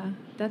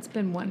 That's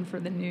been one for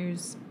the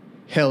news.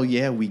 Hell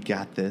yeah, we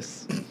got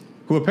this.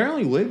 Who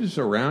apparently lives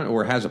around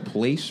or has a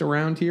place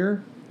around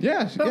here.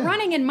 Yeah, But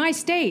running in my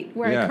state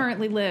where Yeah. I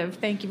currently live.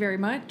 Thank you very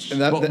much. And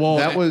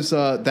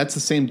that's the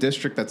same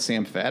district that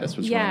Sam Faddis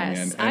was running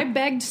in. Yes, I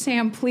begged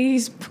Sam,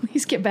 please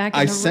get back in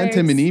I the sent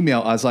him an race.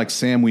 email. I was like,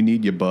 Sam, we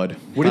need you, bud.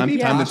 Would it be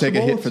time to possible take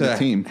a hit for the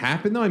team?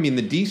 Happen though? I mean,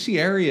 the DC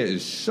area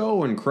is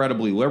so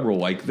incredibly liberal.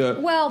 Like the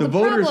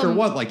voters problem- are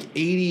what, like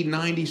 80,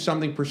 90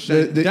 something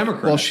percent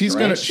Democrats. Well, she's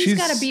right? She's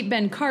got to beat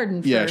Ben Cardin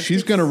first. Yeah, she's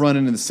It's- going to run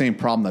into the same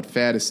problem that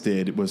Faddis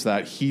did. Was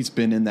that he's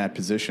been in that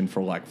position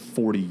for like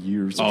 40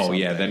 years. Or Oh something.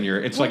 yeah, then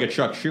it's like a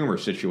Chuck Schumer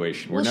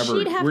situation. We're Well,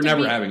 she'd have never to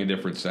beat- having a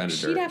different senator.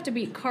 She'd have to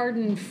beat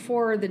Cardin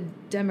for the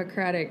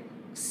Democratic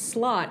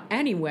slot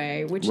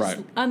anyway, which Right.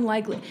 is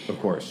unlikely. Of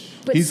course.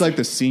 But He's like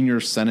the senior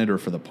senator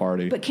for the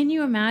party. But can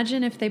you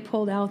imagine if they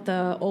pulled out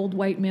the old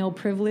white male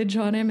privilege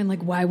on him and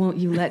like, why won't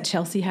you let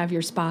Chelsea have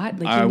your spot?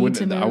 Like, I you need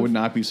to move. would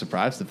not be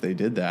surprised if they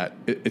did that.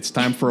 It's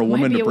time for a Might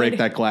woman be to a way break to-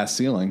 that glass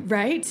ceiling.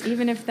 Right?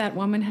 Even if that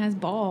woman has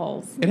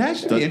balls. It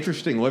has to be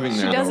interesting living She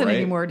there. doesn't though, right?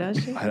 anymore,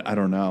 does she? I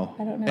don't know.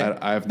 I don't know.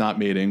 I have not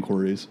made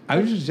inquiries. I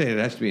was just saying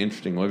it has to be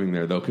interesting living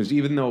there, though, because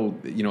even though,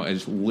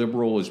 as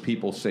liberal as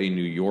people say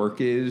New York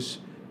is,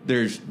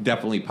 there's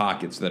definitely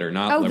pockets that are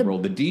not Oh, liberal.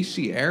 The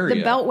D.C. area.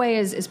 The Beltway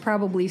is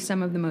probably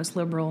some of the most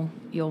liberal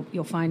you'll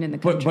find in the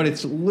country. But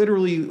it's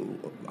literally,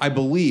 I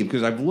believe,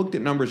 because I've looked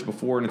at numbers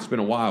before and it's been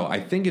a while, I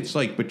think it's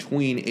like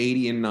between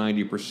 80 and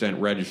 90%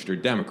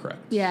 registered Democrats.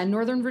 Yeah,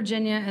 Northern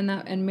Virginia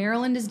and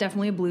Maryland is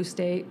definitely a blue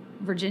state.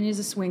 Virginia's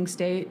a swing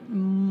state.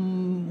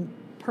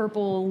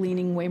 Purple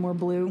leaning way more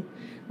blue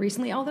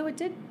recently, although it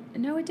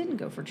didn't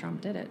go for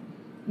Trump, did it?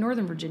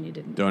 Northern Virginia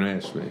didn't. Don't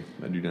ask me.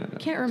 I do not know.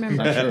 Can't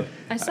remember. Sure.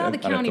 I saw the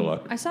I'd have to county.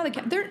 look. I saw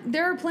the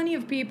there are plenty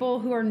of people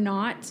who are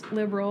not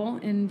liberal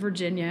in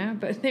Virginia,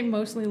 but they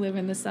mostly live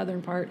in the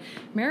southern part.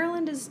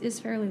 Maryland is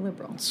fairly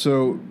liberal.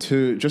 So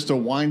to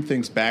wind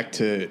things back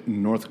to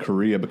North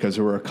Korea, because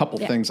there were a couple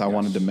Yeah. things I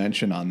wanted to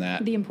mention on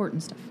that. The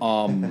important stuff.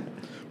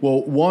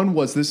 Well, one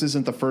was this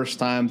isn't the first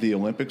time the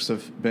Olympics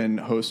have been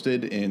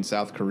hosted in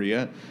South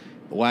Korea.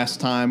 Last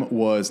time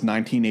was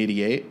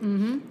 1988,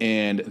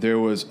 and there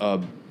was a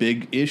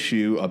big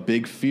issue, a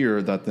big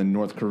fear that the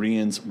North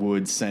Koreans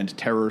would send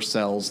terror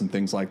cells and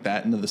things like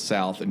that into the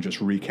South and just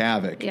wreak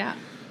havoc. Yeah.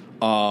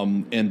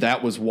 And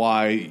that was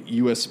why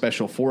U.S.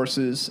 Special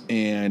Forces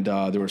and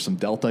there were some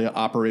Delta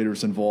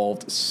operators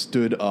involved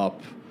stood up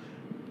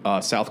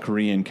South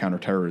Korean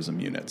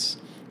counterterrorism units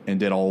and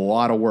did a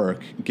lot of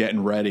work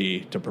getting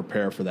ready to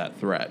prepare for that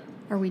threat.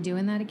 Are we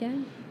doing that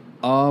again?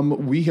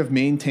 We have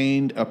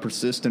maintained a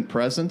persistent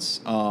presence,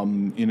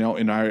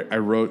 and I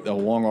wrote a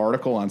long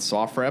article on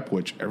SOFREP,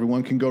 which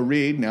everyone can go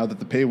read now that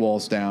the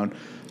paywall's down,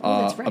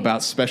 that's right.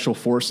 about Special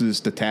Forces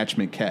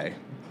Detachment K,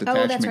 that's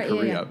Detachment right, yeah,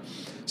 Korea. yeah.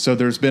 So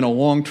there's been a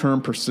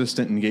long-term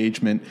persistent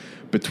engagement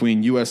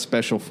between U.S.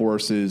 Special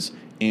Forces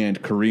and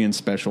Korean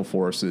Special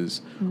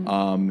Forces,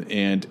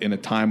 and in a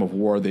time of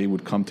war, they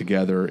would come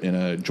together in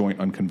a joint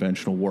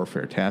unconventional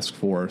warfare task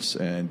force,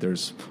 and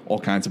there's all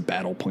kinds of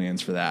battle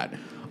plans for that.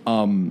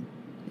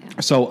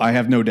 So I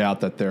have no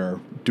doubt that they're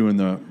doing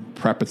the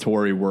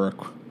preparatory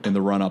work in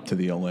the run-up to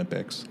the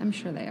Olympics. I'm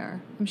sure they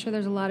are. I'm sure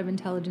there's a lot of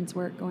intelligence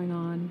work going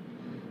on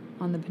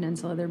the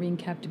peninsula. They're being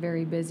kept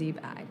very busy.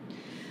 But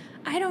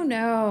I don't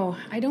know.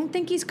 I don't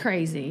think he's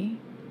crazy.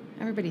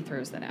 Everybody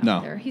throws that out No.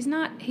 there. He's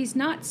not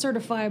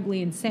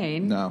certifiably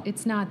insane. No.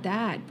 It's not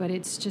that, but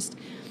it's just,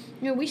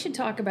 we should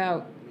talk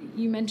about,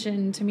 you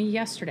mentioned to me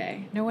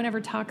yesterday, no one ever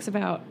talks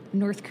about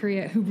North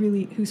Korea,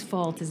 whose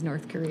fault is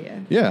North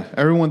Korea. Yeah,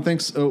 everyone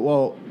thinks,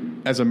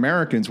 as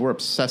Americans, we're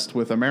obsessed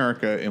with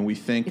America, and we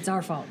think It's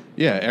our fault.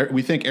 Yeah,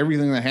 we think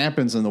everything that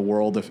happens in the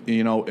world, if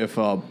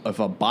a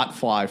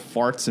botfly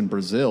farts in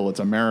Brazil, it's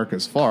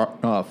America's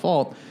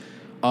fault.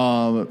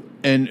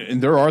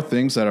 And there are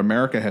things that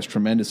America has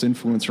tremendous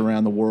influence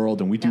around the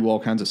world, and we do all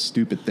kinds of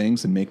stupid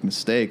things and make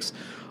mistakes.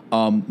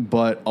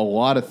 But a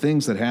lot of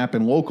things that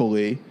happen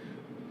locally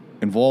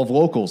involve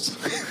locals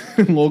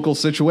and local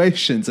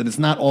situations, and it's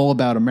not all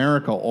about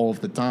America all of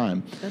the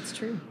time. That's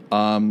true.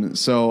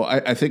 So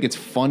I think it's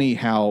funny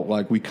how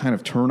we kind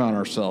of turn on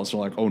ourselves. We're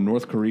like, oh,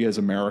 North Korea is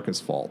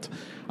America's fault.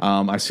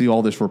 I see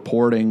all this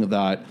reporting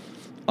that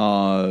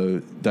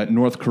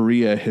North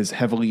Korea has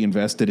heavily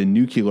invested in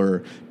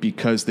nuclear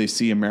because they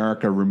see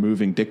America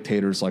removing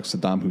dictators like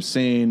Saddam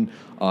Hussein,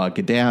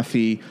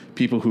 Gaddafi,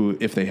 people who,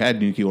 if they had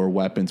nuclear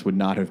weapons, would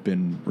not have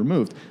been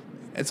removed.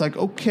 it's like,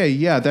 okay,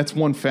 yeah, that's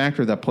one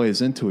factor that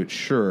plays into it,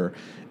 sure.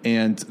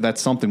 And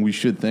that's something we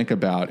should think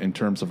about in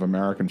terms of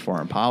American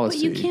foreign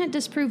policy. But you can't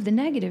disprove the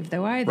negative,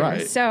 though, either.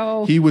 Right.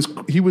 So he was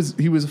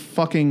a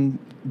fucking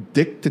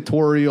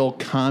dictatorial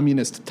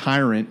communist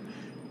tyrant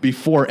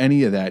before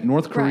any of that.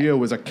 North Korea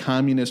was a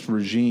communist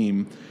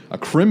regime, a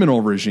criminal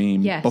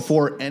regime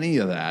before any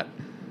of that.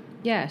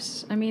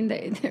 Yes. I mean,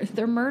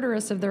 they're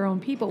murderous of their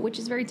own people, which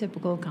is very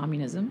typical of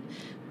communism.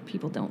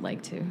 People don't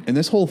like to. And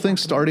this whole thing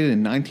started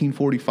in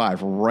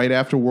 1945, right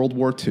after World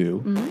War II.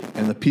 Mm-hmm.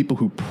 And the people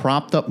who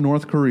propped up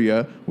North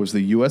Korea was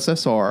the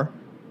USSR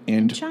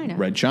and China.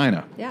 Red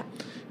China. Yeah.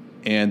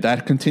 And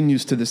that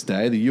continues to this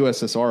day. The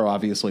USSR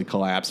obviously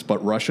collapsed,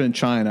 but Russia and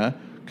China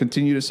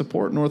continue to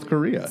support North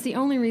Korea. It's the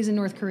only reason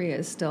North Korea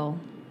is still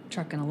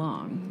trucking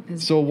along.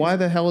 So why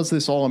the hell is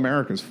this all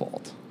America's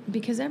fault?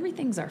 Because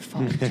everything's our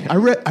fault.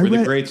 We're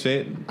the great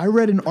Satan. I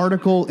read an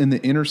article in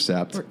The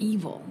Intercept. We're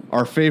evil.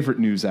 Our favorite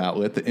news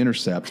outlet, The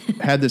Intercept,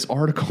 had this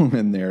article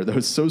in there that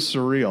was so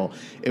surreal.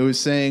 It was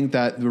saying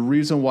that the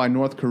reason why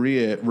North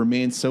Korea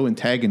remains so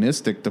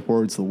antagonistic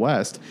towards the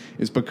West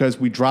is because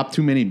we dropped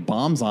too many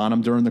bombs on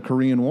them during the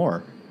Korean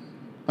War.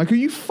 Like, are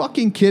you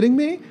fucking kidding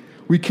me?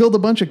 We killed a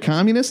bunch of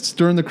communists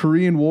during the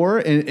Korean War,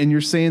 and you're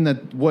saying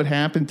that what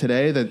happened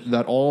today,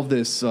 that all of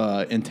this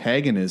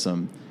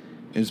antagonism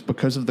is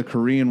because of the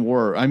Korean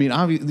War. I mean,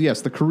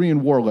 yes, the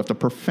Korean War left a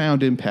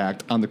profound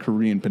impact on the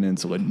Korean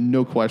Peninsula.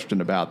 No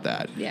question about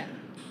that. Yeah.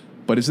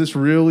 But is this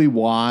really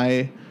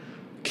why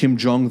Kim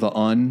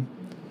Jong-un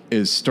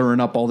is stirring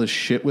up all this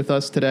shit with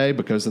us today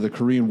because of the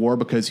Korean War?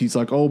 Because he's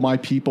like, oh, my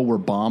people were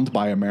bombed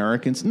by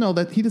Americans. No,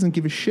 that he doesn't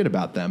give a shit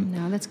about them.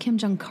 No, that's Kim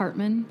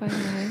Jong-Cartman, by the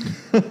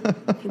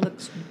way. He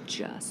looks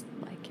just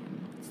like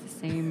him. It's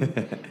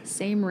the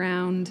same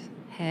round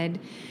head.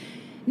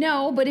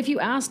 No, but if you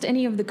asked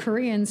any of the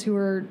Koreans who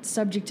are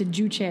subject to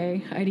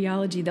Juche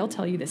ideology, they'll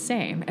tell you the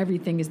same.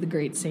 Everything is the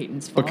great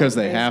Satan's fault. Because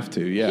they have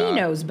to, yeah. He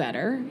knows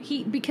better.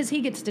 Because he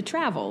gets to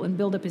travel and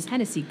build up his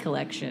Hennessy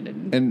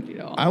collection. And you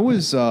know. I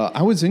was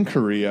in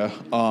Korea,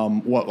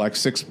 more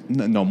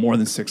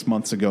than 6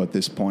 months ago at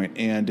this point,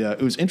 and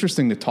it was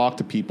interesting to talk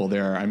to people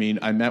there. I mean,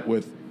 I met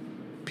with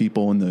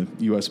people in the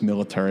U.S.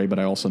 military, but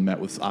I also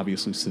met with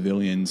obviously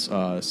civilians,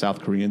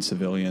 South Korean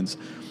civilians.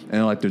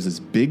 And like, there's this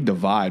big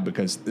divide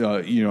because,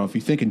 if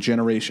you think in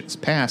generations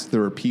past,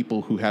 there are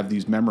people who have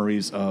these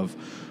memories of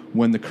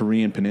when the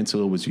Korean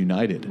Peninsula was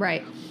united.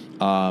 Right.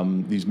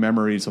 These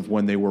memories of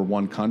when they were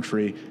one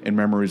country, and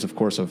memories, of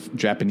course, of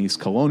Japanese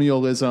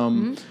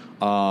colonialism,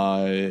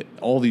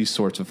 all these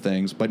sorts of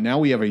things. But now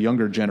we have a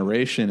younger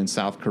generation in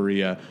South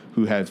Korea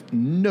who have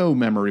no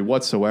memory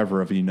whatsoever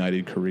of a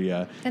united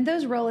Korea. And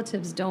those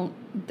relatives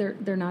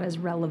they're not as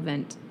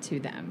relevant to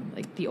them.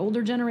 Like the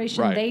older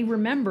generation, they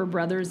remember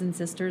brothers and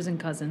sisters and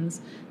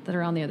cousins that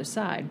are on the other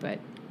side.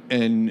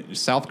 And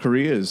South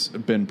Korea has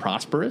been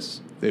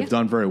prosperous. They've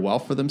done very well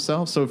for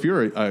themselves. So if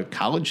you're a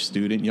college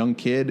student, young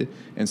kid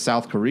in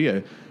South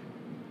Korea,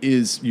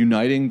 is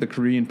uniting the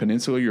Korean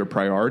Peninsula your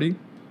priority?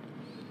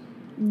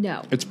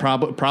 No. It's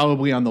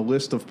probably on the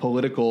list of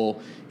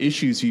political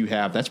issues you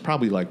have. That's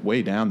probably like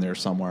way down there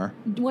somewhere.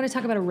 You want to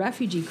talk about a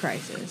refugee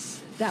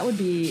crisis? That would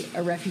be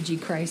a refugee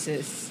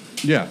crisis.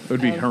 Yeah, it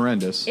would be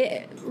horrendous.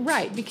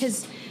 Right,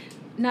 because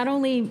not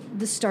only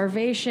the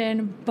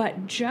starvation,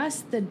 but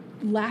just the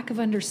lack of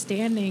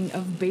understanding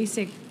of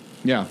basic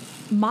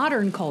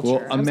modern culture.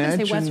 Well, I was going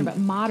to say Western, but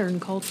modern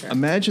culture.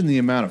 Imagine the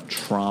amount of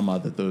trauma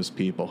that those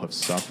people have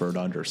suffered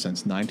under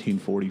since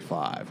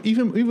 1945,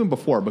 even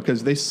before,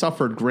 because they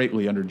suffered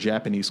greatly under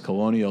Japanese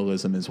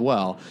colonialism as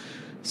well.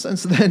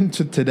 Since then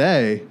to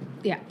today,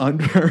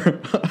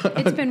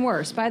 it's been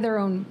worse by their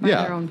own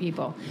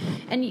people.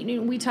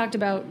 And we talked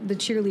about the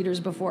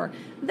cheerleaders before.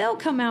 They'll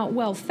come out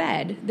well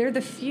fed. They're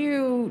the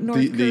few North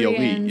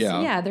Koreans. The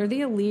elite, they're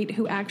the elite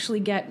who actually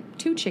get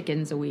 2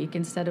 chickens a week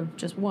instead of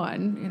just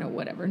 1.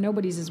 Whatever.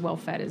 Nobody's as well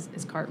fed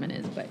as Cartman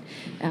is,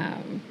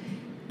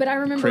 but I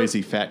remember...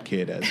 Crazy fat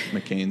kid, as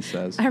McCain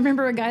says. I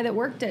remember a guy that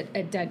worked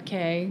at Dead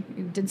K,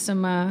 did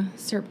some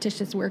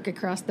surreptitious work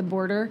across the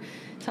border,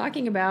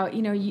 talking about,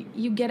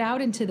 you get out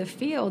into the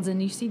fields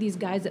and you see these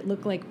guys that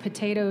look like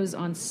potatoes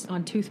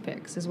on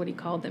toothpicks, is what he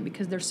called them,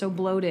 because they're so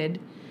bloated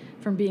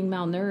from being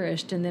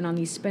malnourished, and then on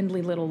these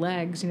spindly little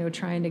legs,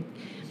 trying to...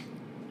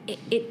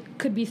 It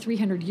could be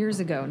 300 years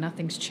ago.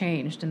 Nothing's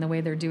changed in the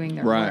way they're doing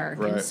their work.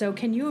 Right. And so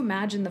can you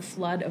imagine the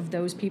flood of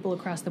those people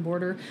across the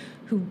border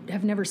who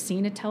have never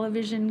seen a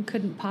television,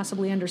 couldn't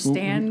possibly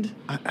understand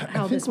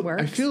how this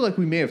works? I feel like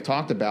we may have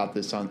talked about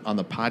this on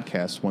the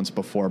podcast once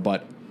before,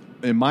 but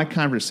in my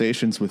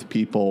conversations with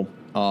people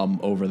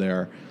over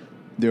there,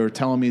 they were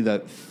telling me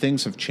that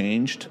things have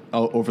changed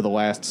over the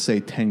last, say,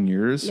 10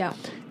 years. Yeah.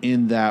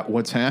 in that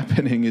what's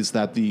happening is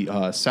that the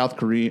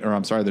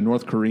the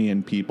North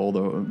Korean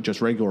people,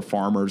 just regular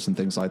farmers and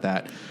things like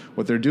that,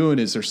 what they're doing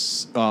is they're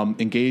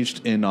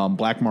engaged in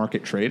black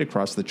market trade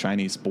across the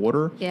Chinese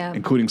border,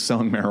 including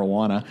selling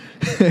marijuana,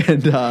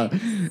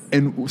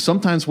 and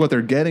sometimes what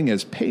they're getting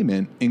as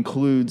payment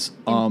includes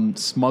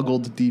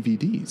smuggled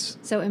DVDs.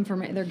 So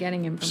they're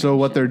getting information. So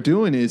what they're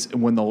doing is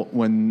when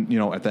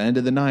at the end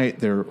of the night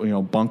they're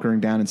bunkering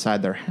down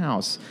inside their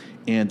house.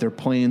 And they're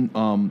playing.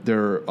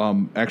 They're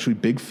actually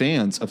big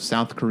fans of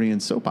South Korean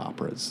soap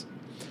operas,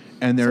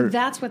 and so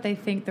that's what they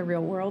think the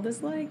real world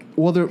is like.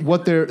 Well,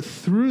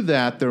 through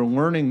that they're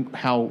learning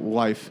how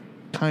life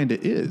kind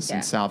of is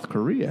in South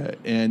Korea,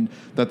 and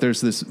that there's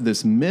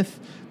this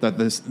myth that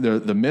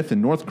the myth in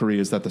North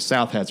Korea is that the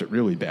South has it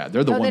really bad.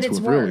 They're the ones who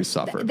have really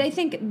suffered. They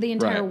think the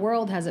entire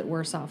world has it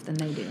worse off than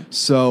they do.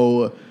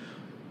 So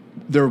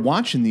they're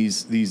watching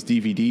these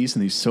DVDs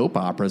and these soap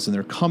operas, and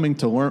they're coming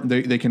to learn.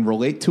 They can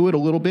relate to it a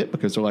little bit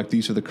because they're like,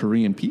 these are the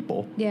Korean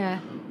people. Yeah.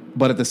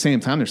 But at the same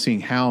time, they're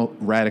seeing how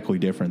radically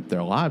different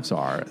their lives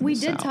are. We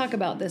did talk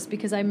about this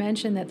because I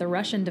mentioned that the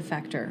Russian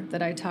defector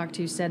that I talked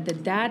to said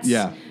that that's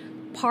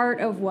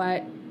part of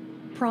what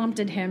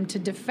prompted him to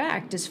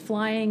defect, is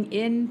flying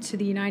into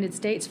the United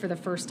States for the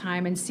first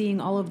time and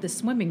seeing all of the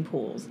swimming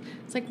pools.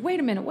 It's like, wait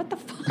a minute, what the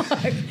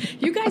fuck?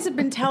 You guys have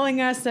been telling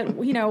us that,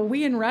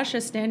 we in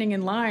Russia standing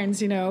in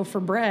lines,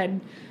 for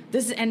bread.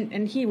 This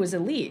and he was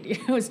elite.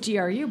 It was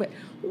GRU, but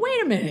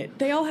wait a minute,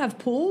 they all have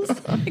pools?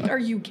 Like, are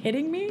you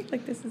kidding me?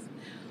 Like, this is...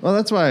 Well,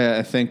 that's why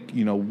I think,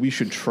 we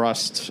should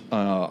trust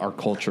our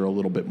culture a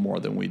little bit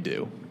more than we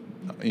do.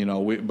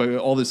 But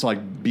all this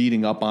like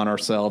beating up on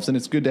ourselves, and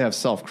it's good to have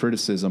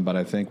self-criticism, but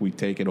I think we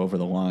take it over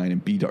the line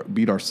and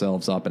beat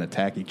ourselves up and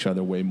attack each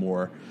other way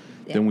more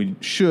than we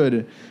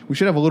should. We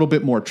should have a little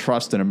bit more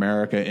trust in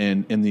America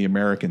and in the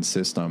American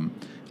system.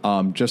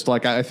 Just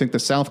like I think the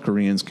South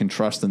Koreans can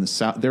trust in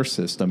their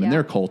system and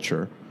their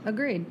culture.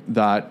 Agreed.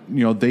 That,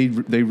 they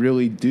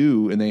really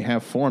do, and they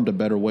have formed a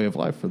better way of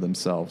life for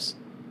themselves.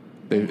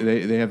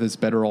 They have this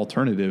better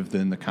alternative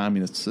than the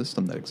communist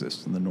system that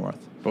exists in the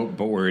North. But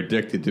we're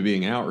addicted to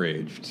being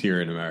outraged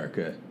here in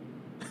America.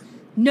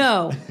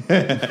 No.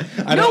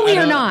 No, we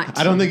are not.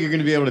 I don't think you're going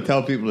to be able to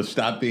tell people to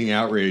stop being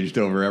outraged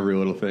over every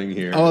little thing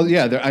here. Oh,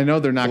 yeah. I know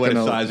they're not going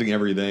to... Politicizing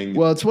everything.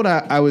 Well, it's what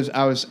I was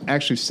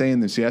actually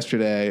saying this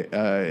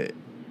yesterday.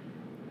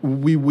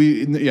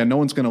 No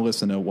one's going to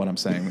listen to what I'm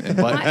saying.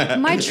 But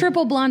my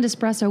triple blonde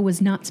espresso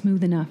was not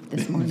smooth enough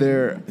this morning.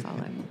 That's all I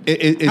want.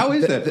 How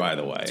is that, by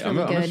the way? I'm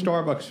a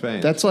Starbucks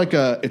fan. That's like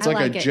a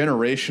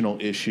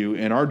generational issue,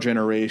 and our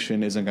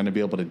generation isn't going to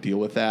be able to deal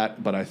with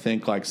that. But I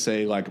think, like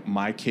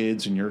my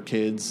kids and your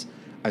kids,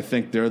 I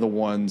think they're the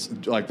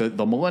ones, like the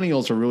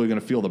millennials are really going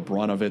to feel the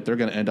brunt of it. They're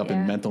going to end up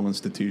in mental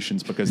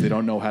institutions because they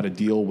don't know how to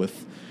deal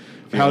with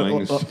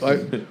feelings.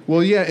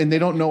 And they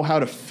don't know how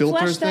to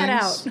filter Flesh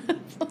things. That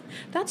out.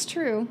 That's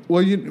true.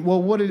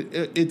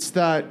 It's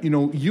that,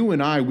 you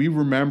and I, we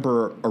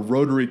remember a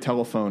rotary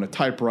telephone, a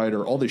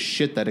typewriter, all this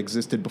shit that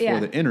existed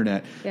before the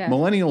internet. Yeah.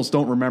 Millennials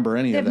don't remember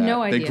any of that.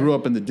 No idea. They grew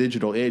up in the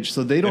digital age,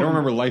 so they don't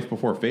remember life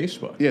before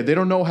Facebook. Yeah, they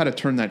don't know how to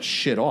turn that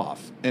shit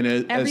off. And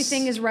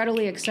everything is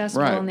readily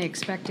accessible, and they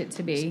expect it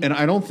to be. And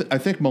I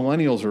think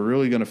millennials are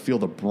really going to feel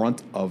the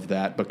brunt of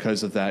that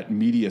because of that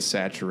media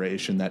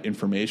saturation, that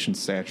information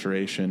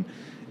saturation.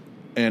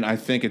 And I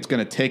think it's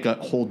going to take a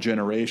whole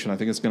generation. I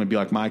think it's going to be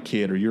like my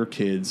kid or your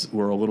kids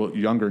who are a little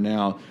younger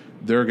now.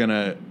 They're going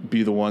to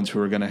be the ones who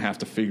are going to have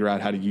to figure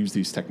out how to use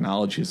these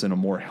technologies in a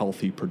more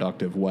healthy,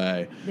 productive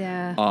way.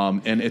 Yeah.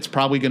 And it's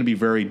probably going to be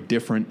very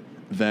different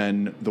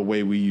than the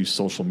way we use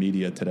social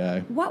media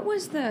today. What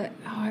was it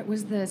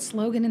was the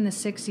slogan in the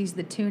 60s,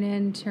 the tune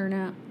in, turn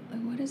out.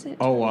 What is it?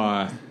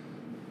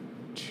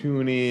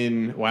 Tune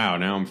in. Wow,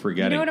 now I'm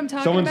forgetting. You know what I'm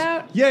talking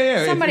about?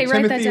 Yeah. Somebody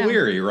write that down. Timothy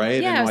Leary,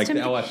 right? Yeah, and like the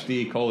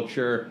LSD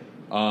culture.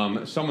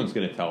 Someone's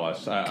going to tell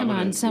us. Come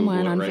on,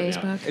 someone on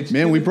Facebook.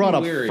 Man, we brought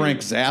up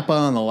Frank Zappa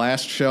on the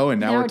last show, and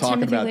now we're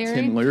talking about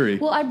Tim Leary.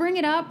 Well, I bring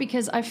it up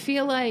because I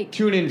feel like...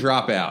 Tune in,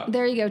 drop out.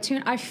 There you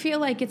go. I feel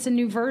like it's a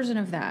new version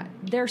of that.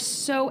 They're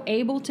so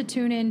able to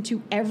tune in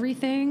to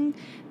everything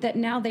that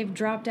now they've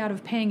dropped out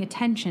of paying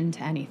attention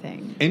to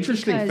anything.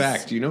 Interesting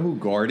fact. Do you know who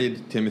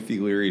guarded Timothy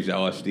Leary's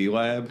LSD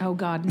lab? Oh,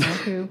 God, no.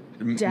 Who?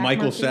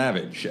 Michael Murphy?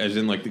 Savage, as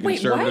in like the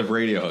conservative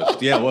radio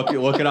host. Yeah,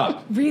 look it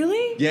up.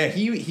 Really? Yeah,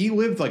 he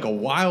lived like a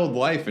wild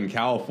life in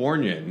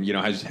California, and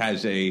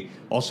has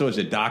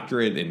a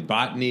doctorate in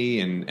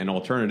botany and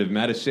alternative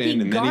medicine,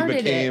 and then he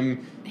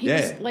became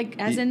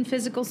in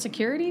physical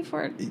security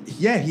for it.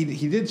 Yeah,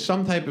 he did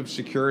some type of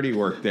security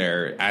work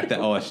there at the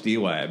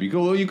LSD lab. You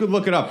could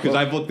look it up because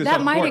I've looked this up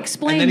before. That might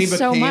explain and then he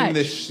so much. became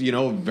this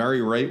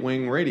very right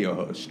wing radio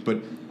host, but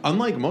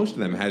unlike most of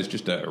them, has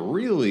just a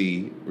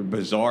really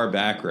bizarre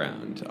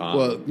background.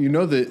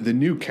 The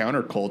new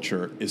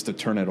counterculture is to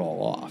turn it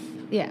all off.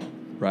 Yeah.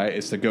 Right?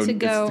 It's to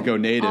go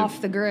native. Off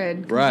the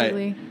grid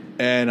completely. Right.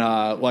 And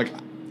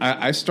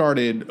I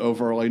started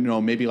over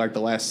maybe like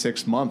the last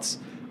 6 months,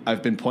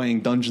 I've been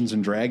playing Dungeons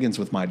and Dragons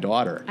with my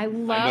daughter. I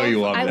know you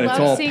love it. I It's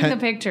love seeing the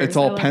pictures. It's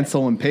all I love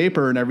pencil and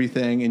paper and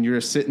everything, and you're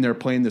just sitting there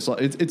playing this.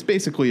 It's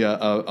basically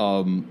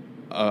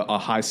a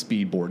high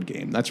speed board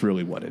game. That's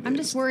really what it is. I'm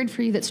just worried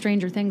for you that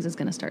Stranger Things is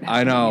going to start I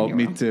happening. know, in your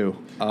me world.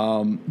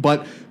 too.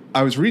 But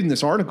I was reading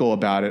this article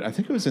about it. I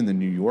think it was in the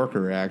New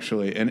Yorker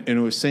actually, and it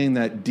was saying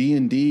that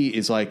D&D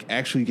is like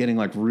actually getting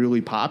like really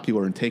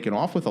popular and taken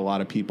off with a lot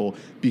of people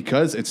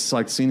because it's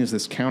like seen as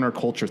this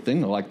counterculture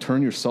thing to like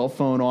turn your cell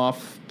phone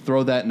off,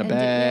 throw that in a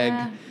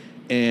bag,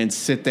 and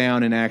sit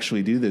down and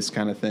actually do this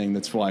kind of thing.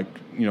 That's like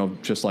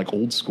just like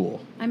old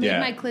school. I made Yeah.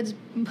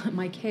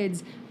 my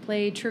kids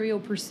play Trivial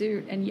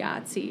Pursuit and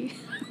Yahtzee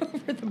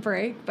over the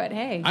break, but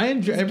hey, I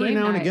enjoy it's every game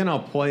now and night. again. I'll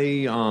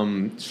play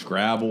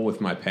Scrabble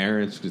with my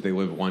parents because they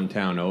live one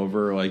town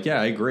over. Like, yeah,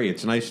 I agree.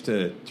 It's nice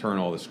to turn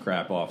all this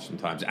crap off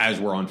sometimes, as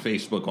we're on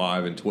Facebook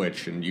Live and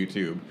Twitch and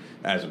YouTube.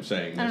 As I'm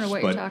saying, I don't this. know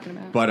what you're talking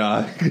about.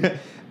 But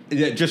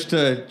yeah, just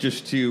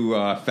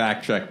to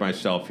fact check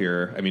myself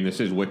here. I mean, this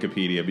is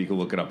Wikipedia, but you can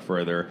look it up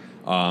further.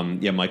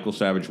 Michael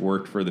Savage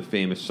worked for the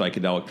famous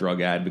psychedelic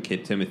drug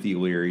advocate Timothy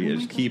Leary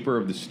as keeper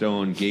of the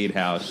Stone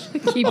Gatehouse.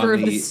 Keeper on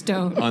of the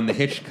Stone. on the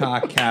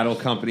Hitchcock Cattle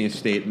Company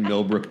estate in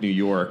Millbrook, New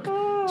York.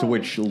 To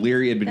which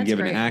Leary had been That's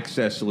given great.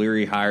 access.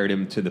 Leary hired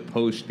him to the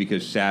post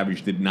because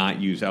Savage did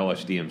not use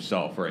LSD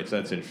himself. Right, so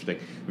that's interesting.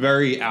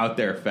 Very out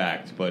there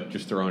fact, but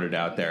just throwing it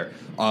out there.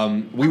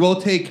 We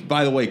will take,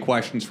 by the way,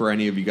 questions for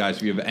any of you guys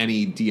if you have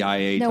any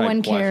DIA No type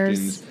one cares.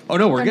 questions. Oh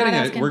no, They're not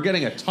asking. we're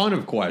getting a ton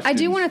of questions. I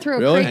do want to throw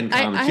Really? a And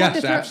quick. comments. I have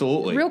Yes, to throw,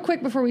 absolutely. Real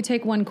quick before we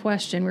take one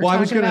question. We're Well, I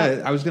was talking gonna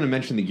about.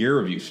 mention the gear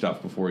review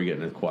stuff before we get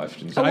into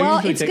questions. Oh, I well,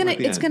 usually it's take them gonna at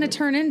the it's end. gonna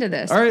turn into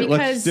this. All right, because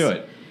let's do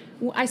it.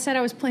 I said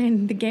I was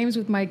playing the games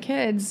with my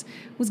kids.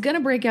 Was gonna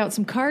break out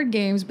some card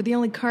games, but the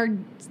only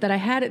cards that I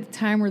had at the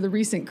time were the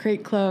recent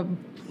Crate Club.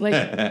 Like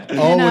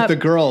with the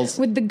girls.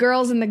 with the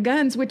girls and the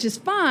guns, which is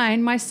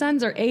fine. My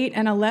sons are 8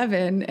 and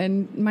 11,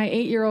 and my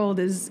 8-year-old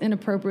is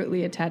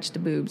inappropriately attached to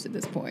boobs at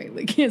this point.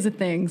 Like he has a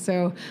thing.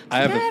 So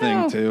I have a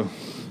thing too.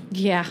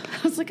 Yeah,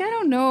 I was like, I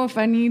don't know if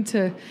I need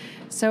to.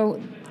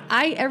 So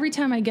every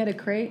time I get a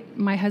crate,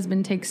 my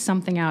husband takes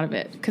something out of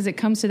it because it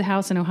comes to the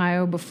house in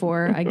Ohio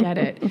before I get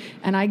it.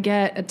 And I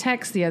get a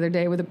text the other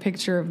day with a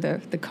picture of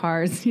the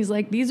cards. He's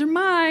like, "These are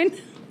mine."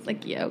 I was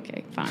like, yeah,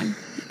 okay, fine.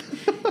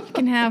 You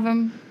can have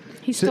them.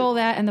 He stole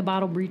that and the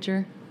bottle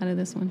breacher out of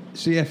this one.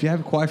 So yeah, if you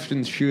have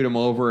questions, shoot them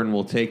over, and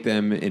we'll take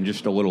them in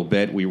just a little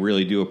bit. We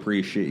really do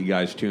appreciate you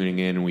guys tuning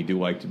in, and we do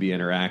like to be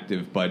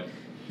interactive. But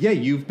yeah,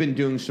 you've been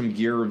doing some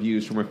gear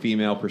reviews from a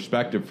female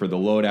perspective for the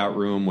Loadout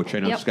Room, which I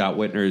know Yep. Scott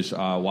Whitner's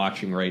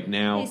watching right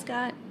now. Hey,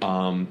 Scott.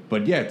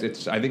 But yeah,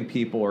 I think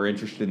people are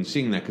interested in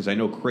seeing that because I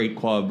know Crate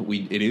Club,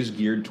 it is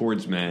geared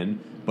towards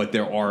men, but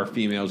there are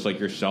females like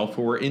yourself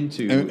who are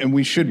into. And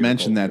we should gear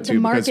mention culture. that The too.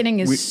 marketing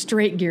because is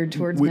straight geared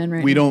towards men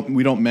right we now.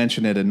 don't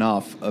mention it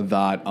enough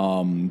that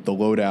the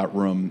Loadout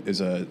Room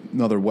is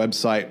another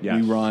website Yes.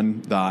 we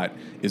run that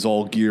is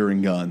all gear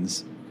and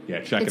guns.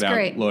 Yeah, check It's it out,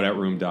 great.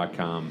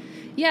 loadoutroom.com.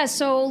 Yeah,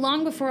 so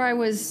long before I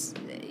was,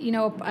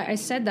 I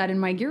said that in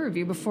my gear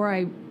review, before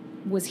I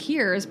was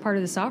here as part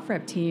of the Soft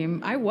Rep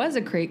team, I was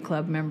a Crate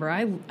Club member.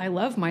 I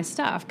love my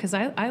stuff because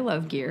I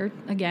love gear.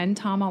 Again,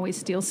 Tom always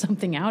steals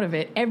something out of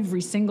it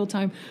every single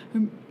time.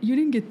 You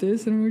didn't get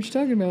this, I don't know what you're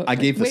talking about. I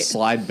gave the Wait,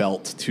 slide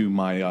belt to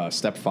my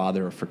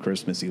stepfather for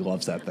Christmas. He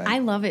loves that thing. I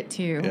love it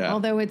too, Yeah.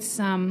 although it's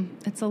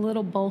a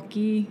little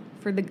bulky.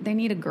 They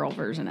need a girl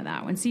version of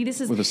that one. See,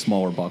 this is with a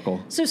smaller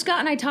buckle. So Scott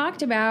and I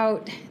talked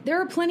about there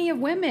are plenty of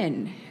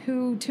women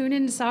who tune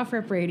into Soft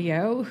Rep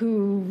Radio,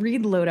 who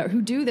read the Loadout,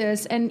 who do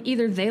this, and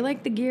either they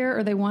like the gear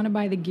or they want to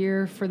buy the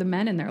gear for the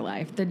men in their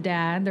life, their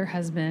dad, their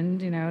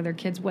husband, their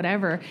kids,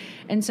 whatever.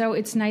 And so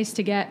it's nice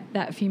to get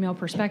that female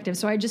perspective.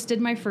 So I just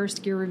did my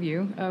first gear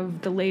review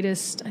of the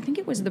latest, I think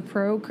it was the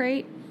Pro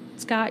Crate.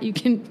 Scott, you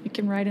can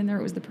write in there.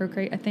 It was the Pro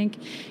Crate, I think.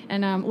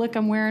 And look,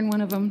 I'm wearing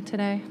one of them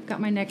today. Got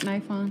my neck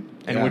knife on.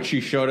 And Yeah. what she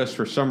showed us,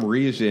 for some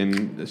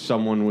reason,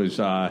 someone was...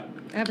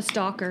 I have a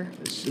stalker.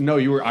 No,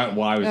 you were. I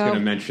was Oh. going to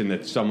mention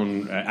that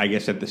someone, I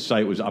guess, at the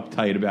site was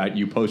uptight about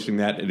you posting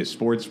that in a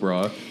sports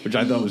bra, which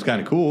I thought was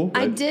kind of cool.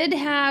 I but- did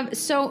have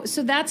so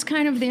that's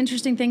kind of the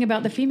interesting thing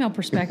about the female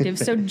perspective.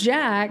 So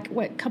Jack,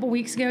 a couple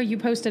weeks ago, you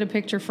posted a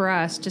picture for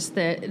us, just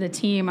the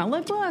team.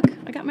 Look,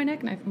 I got my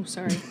neck knife. I'm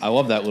sorry. I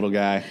love that little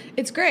guy.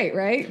 It's great,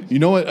 right? You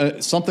know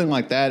what? Something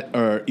like that,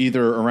 or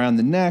either around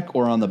the neck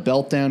or on the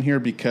belt down here,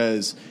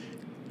 because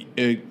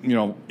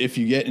if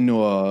you get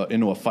into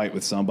a fight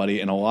with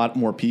somebody, and a lot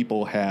more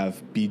people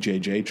have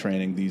BJJ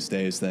training these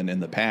days than in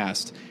the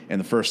past, and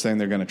the first thing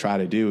they're going to try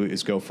to do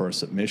is go for a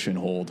submission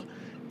hold.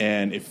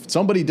 And if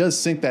somebody does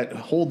sink that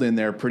hold in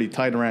there pretty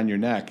tight around your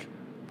neck,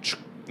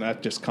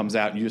 that just comes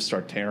out and you just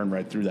start tearing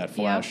right through that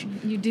flesh.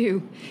 Yep, you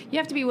do. You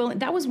have to be willing.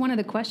 That was one of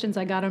the questions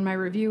I got on my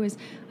review is,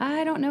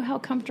 I don't know how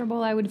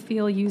comfortable I would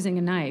feel using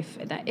a knife.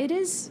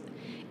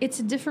 It's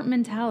a different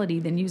mentality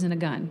than using a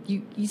gun.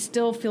 You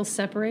still feel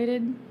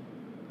separated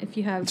if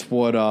you have... It's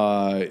what,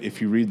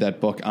 if you read that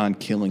book on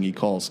killing, he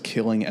calls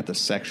killing at the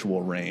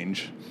sexual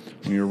range,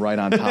 when you're right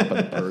on top of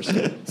the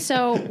person.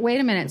 So wait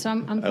a minute. So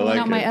I'm pulling like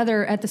out my it.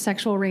 other at the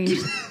sexual range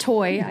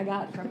toy I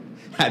got from.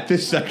 At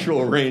this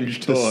sexual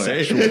range toy.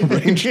 Sexual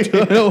range.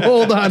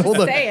 Hold on.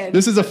 saying.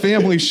 This is a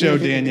family show,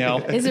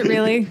 Danielle. Is it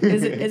really?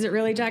 Is it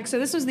really, Jack? So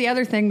this was the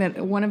other thing that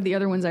one of the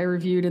other ones I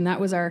reviewed, and that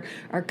was our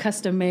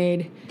custom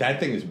made. That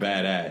thing is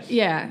badass.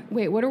 Yeah.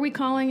 Wait, what are we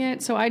calling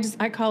it? So I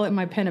call it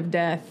my pen of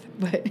death,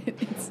 but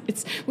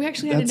it's we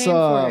actually had That's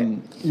a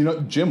name for it. you know,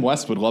 Jim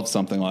West would love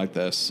something like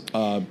this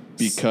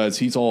because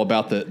he's all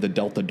about the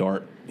Delta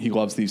Dart. He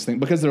loves these things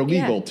because they're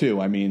legal Yeah. too.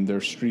 I mean,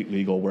 they're street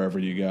legal wherever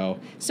you go.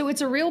 So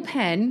it's a real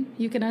pen.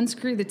 You can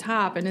unscrew the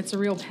top, and it's a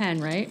real pen,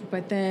 right?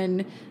 But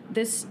then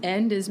this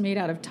end is made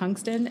out of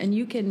tungsten, and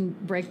you can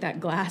break that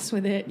glass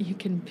with it. You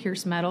can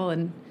pierce metal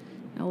and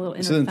a little inner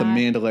This isn't the thigh.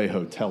 Mandalay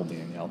Hotel,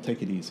 Danielle.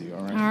 Take it easy,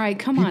 all right? All right,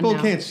 come on People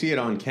now. can't see it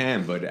on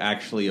cam, but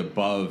actually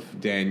above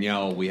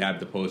Danielle, we have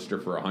the poster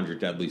for 100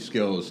 Deadly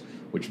Skills,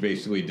 which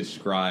basically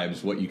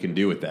describes what you can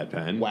do with that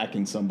pen.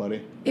 Whacking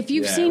somebody. If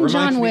you've Yeah, it seen reminds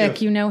John me Wick,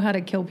 of- you know how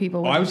to kill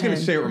people Oh, with I a was going to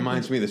pen. say it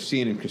reminds me of the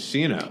scene in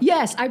Casino.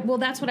 Yes, well,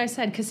 that's what I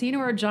said. Casino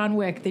or John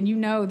Wick, then you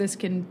know this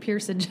can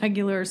pierce a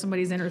jugular or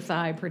somebody's inner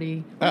thigh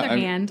pretty, or their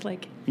hand.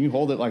 Like, You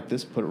hold it like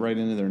this, put it right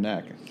into their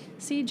neck.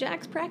 see,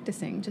 Jack's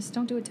practicing. Just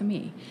don't do it to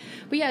me.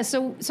 But yeah,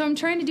 so I'm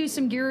trying to do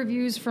some gear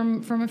reviews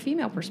from a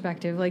female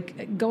perspective.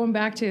 Like going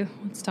back to,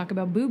 let's talk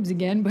about boobs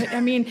again. But I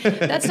mean,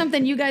 that's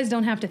something you guys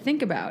don't have to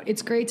think about.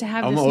 It's great to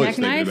have I'm this always neck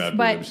thinking knife, about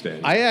but boobs,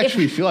 Dan. I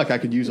actually feel like I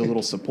could use a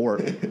little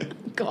support.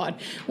 God,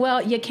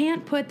 well, you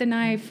can't put the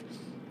knife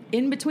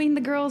in between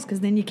the girls because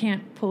then you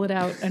can't pull it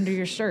out under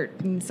your shirt.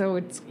 And so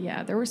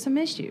there were some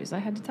issues. I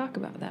had to talk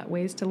about that,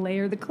 ways to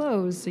layer the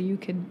clothes so you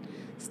could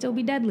still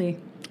be deadly.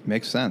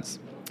 Makes sense.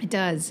 It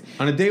does.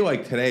 On a day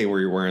like today where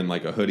you're wearing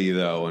like a hoodie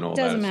though and all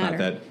Doesn't that, it's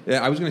matter. not that.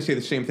 Yeah, I was going to say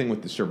the same thing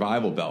with the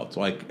survival belts.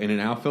 Like in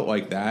an outfit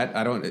like that,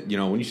 I don't,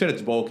 when you said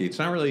it's bulky, it's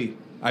not really,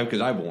 because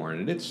I've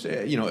worn it. It's,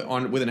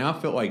 with an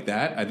outfit like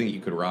that, I think you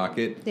could rock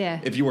it.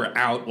 Yeah. If you were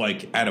out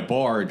like at a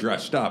bar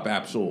dressed up,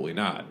 absolutely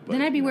not. But,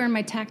 Then I'd be wearing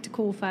my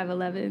tactical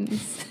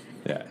 511s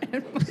Yeah.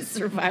 and my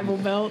survival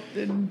belt.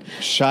 And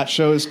Shot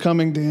show is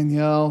coming,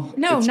 Danielle.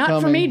 no, It's not for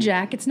coming. me,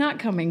 Jack. It's not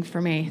coming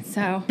for me.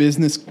 So,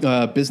 Business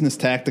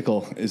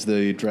tactical is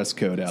the dress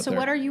code out so there.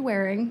 what are you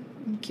wearing?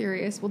 I'm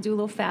curious. We'll do a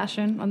little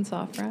fashion on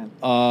Soft Rap.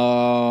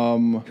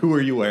 Who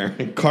are you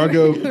wearing?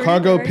 Cargo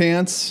wearing?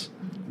 pants,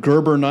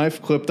 Gerber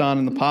knife clipped on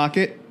in the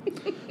pocket.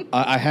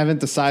 I haven't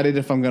decided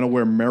if I'm going to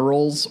wear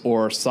Merrell's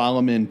or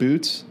Solomon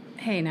boots.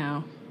 Hey,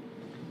 now.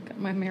 Got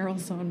my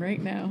Merrell's on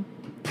right now.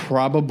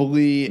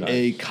 Probably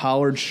a Nice.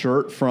 collared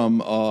shirt from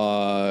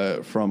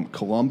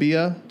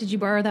Columbia. Did you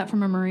borrow that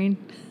from a Marine?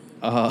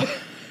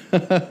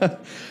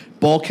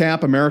 Ball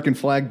cap, American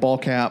flag ball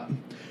cap,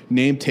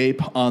 name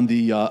tape on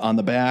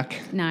the back,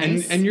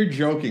 Nice. And you're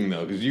joking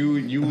though, because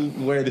you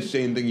wear the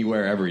same thing you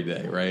wear every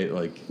day, right?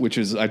 Like, which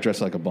is I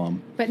dress like a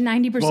bum. But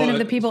 90% Well, of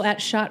the people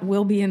at SHOT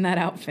will be in that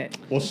outfit.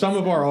 well, some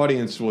of our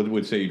audience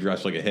would say you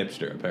dress like a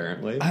hipster.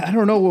 Apparently, I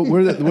don't know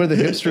where the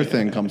hipster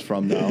thing comes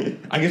from though.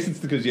 I guess it's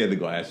because you had the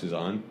glasses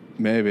on.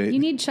 Maybe You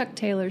need Chuck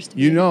Taylors to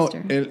be you a know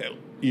hipster.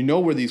 you know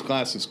where these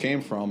glasses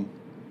came from.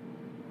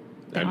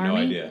 I have no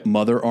Army? idea.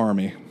 Mother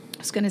Army. I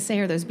was going to say,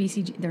 are those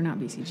BCG? They're not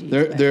BCGs.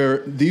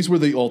 but- These were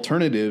the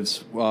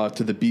alternatives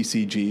to the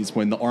BCGs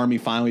when the Army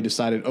finally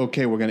decided,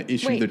 okay, we're going to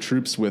issue Wait. the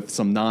troops with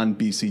some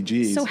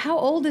non-BCGs. So how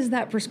old is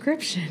that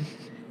prescription?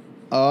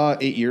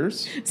 8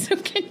 years. So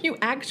can you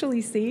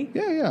actually see?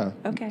 Yeah.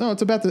 Okay. No,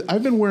 it's about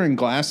I've been wearing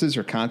glasses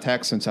or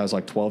contacts since I was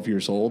like 12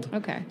 years old.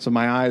 Okay. So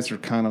my eyes are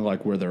kind of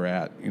like where they're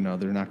at. You know,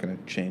 they're not going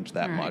to change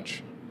that All right.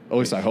 much. At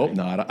least I hope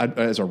not.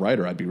 As a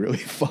writer, I'd be really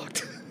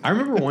fucked. I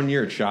remember one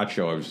year at SHOT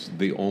Show, I was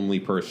the only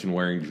person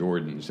wearing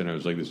Jordans, and I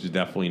was like, "This is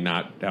definitely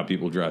not how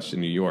people dress in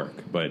New York."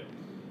 But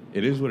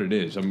it is what it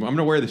is. I'm going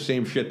to wear the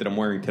same shit that I'm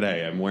wearing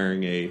today. I'm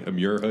wearing a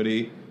Muir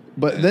hoodie.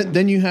 But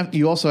then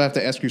you also have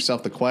to ask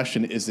yourself the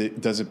question: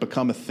 does it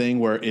become a thing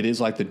where it is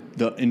like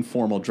the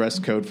informal dress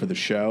code for the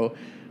show,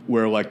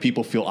 where like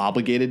people feel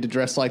obligated to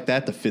dress like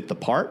that to fit the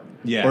part?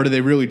 Yeah. Or do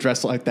they really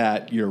dress like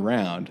that year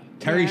round?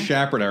 Terry Yeah.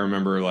 Shepard, I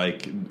remember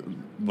like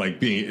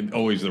being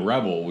always the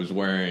rebel, was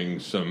wearing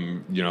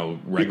some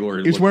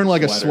regular. He's wearing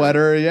like a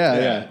sweater.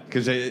 Yeah.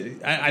 Because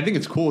I think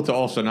it's cool to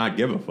also not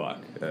give a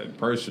fuck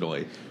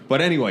personally. But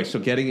anyway, so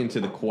getting into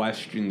the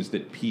questions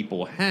that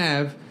people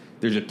have,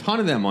 there's a ton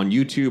of them on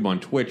YouTube, on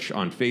Twitch,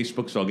 on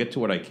Facebook. So I'll get to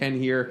what I can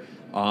here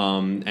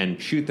and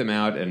shoot them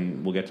out,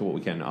 and we'll get to what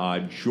we can.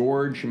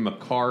 George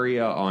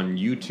Macaria on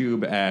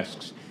YouTube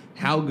asks,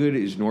 "How good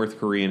is North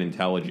Korean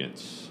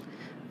intelligence?"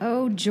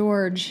 Oh,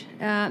 George,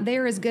 they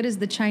are as good as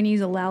the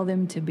Chinese allow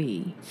them to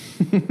be.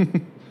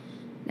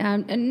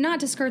 And not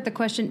to skirt the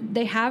question,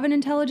 they have an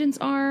intelligence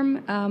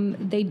arm.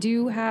 They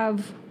do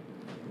have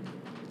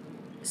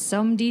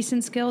some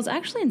decent skills.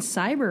 Actually, in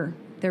cyber,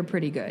 they're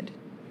pretty good,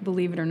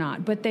 believe it or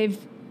not. But they've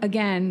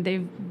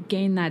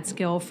gained that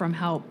skill from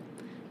help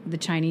the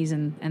Chinese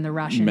and the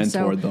Russians.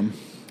 Mentored them.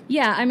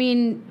 Yeah, I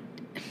mean,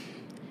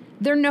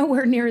 they're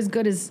nowhere near as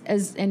good as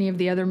any of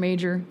the other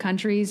major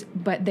countries,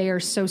 but they are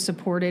so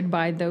supported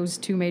by those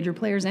two major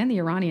players and the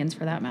Iranians,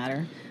 for that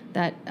matter,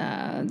 that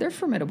they're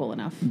formidable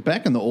enough.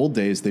 Back in the old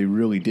days, they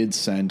really did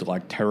send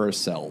like terror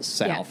cells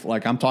south. Yeah.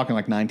 Like I'm talking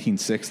like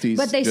 1960s.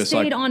 But they just,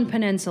 stayed like, on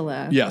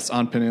Peninsula. Yes,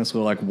 on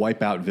Peninsula, like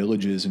wipe out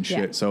villages and shit.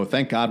 Yeah. So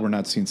thank God we're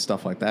not seeing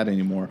stuff like that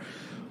anymore.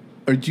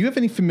 Or do you have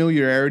any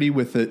familiarity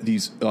with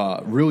these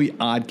really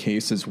odd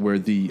cases where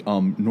the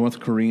North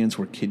Koreans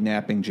were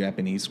kidnapping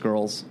Japanese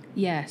girls?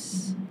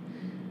 Yes,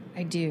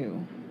 I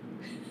do.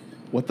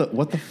 What the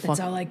fuck? That's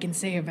all I can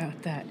say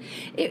about that.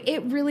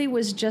 It really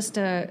was just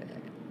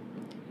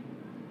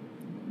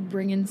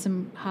bringing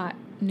some hot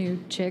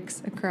new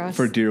chicks across.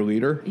 For Dear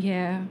Leader?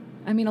 Yeah.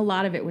 I mean, a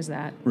lot of it was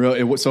that. Really?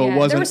 It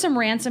wasn't. There were some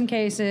ransom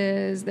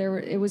cases.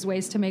 It was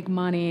ways to make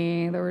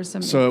money. There were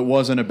some. So it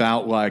wasn't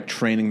about like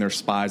training their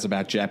spies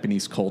about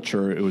Japanese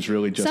culture. It was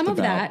really just some about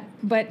of that.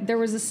 But there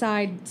was a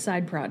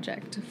side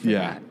project for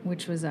that,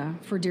 which was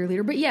for Dear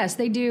Leader. But yes,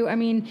 they do. I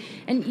mean,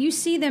 and you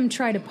see them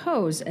try to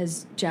pose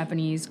as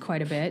Japanese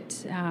quite a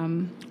bit.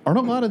 Aren't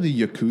a lot of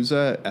the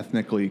Yakuza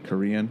ethnically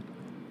Korean?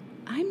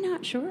 I'm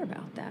not sure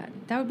about that.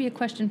 That would be a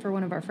question for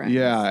one of our friends.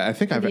 Yeah, I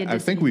think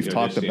we've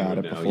talked about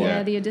it before.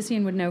 Yeah, the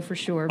Odyssean would know for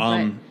sure.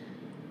 But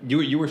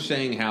you were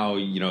saying how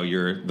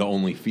you're the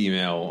only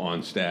female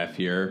on staff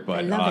here, but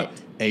I love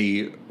it.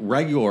 A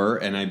regular,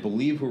 and I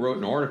believe who wrote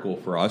an article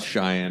for us,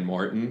 Cheyenne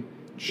Martin.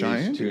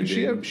 Cheyenne? She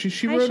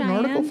She Hi, wrote Cheyenne. an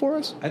article for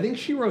us? I think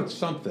she wrote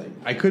something.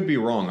 I could be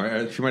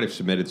wrong. She might have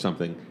submitted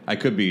something. I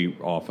could be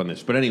off on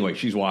this. But anyway,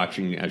 she's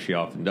watching, as she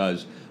often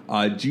does.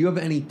 Do you have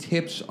any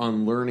tips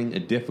on learning a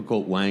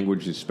difficult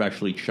language,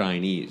 especially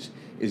Chinese?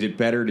 Is it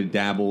better to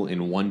dabble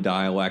in one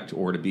dialect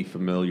or to be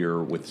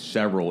familiar with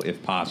several,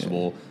 if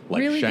possible, like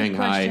Really good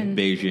Shanghai, question.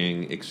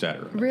 Beijing,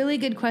 etc.? Really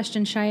good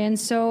question, Cheyenne.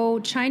 So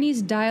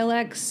Chinese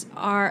dialects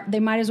they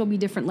might as well be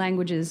different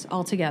languages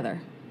altogether.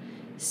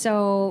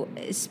 So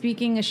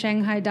speaking a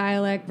Shanghai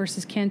dialect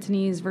versus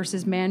Cantonese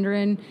versus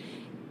Mandarin,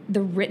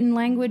 the written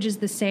language is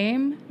the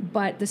same,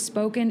 but the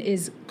spoken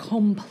is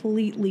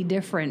completely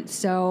different.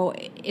 So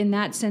in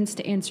that sense,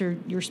 to answer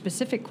your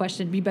specific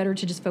question, it'd be better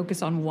to just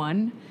focus on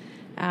one.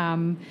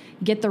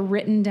 Get the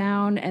written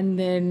down and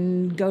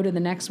then go to the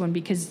next one,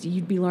 because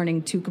you'd be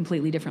learning two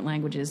completely different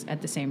languages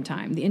at the same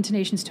time. The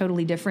intonation's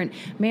totally different.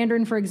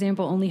 Mandarin, for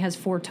example, only has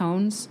 4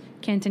 tones.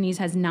 Cantonese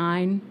has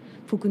 9.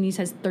 Fukunese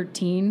has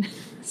 13.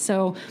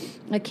 So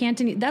a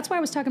Cantonese, that's why I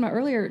was talking about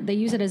earlier, they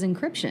use it as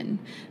encryption.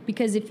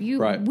 Because if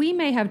we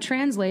may have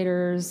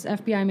translators,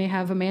 FBI may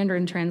have a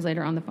Mandarin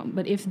translator on the phone,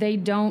 but if they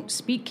don't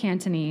speak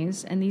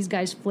Cantonese and these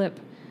guys flip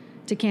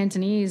to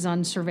Cantonese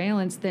on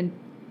surveillance, then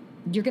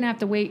you're going to have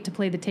to wait to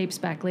play the tapes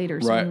back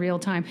later, so in real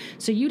time.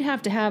 So you'd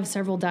have to have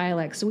several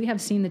dialects. So we have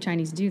seen the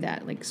Chinese do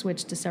that, like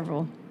switch to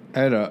several. I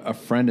had a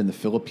friend in the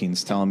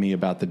Philippines telling me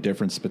about the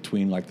difference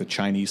between like the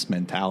Chinese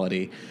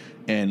mentality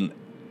and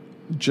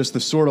just the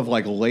sort of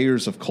like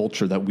layers of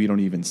culture that we don't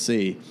even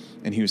see.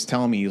 And he was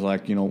telling me,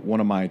 like, one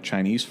of my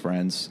Chinese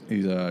friends,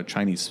 he's a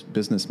Chinese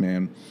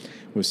businessman,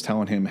 was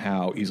telling him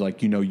how he's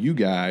like, you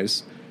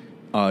guys,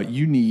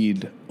 you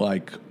need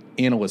like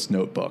analyst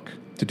notebook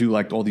to do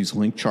like all these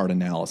link chart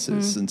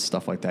analysis and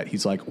stuff like that.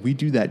 He's like, we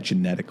do that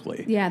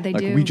genetically. Yeah, they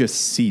like, do. We just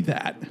see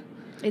that.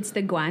 It's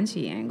the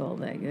Guanxi angle,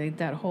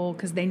 that whole,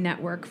 because they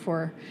network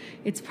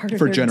it's part of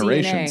for their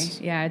generations.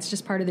 DNA. Yeah, it's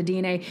just part of the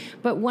DNA.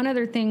 But one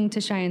other thing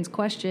to Cheyenne's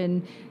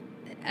question,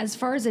 as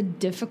far as a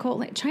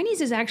difficult, Chinese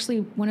is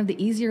actually one of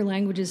the easier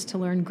languages to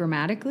learn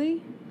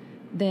grammatically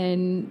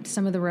than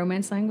some of the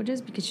Romance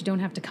languages, because you don't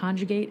have to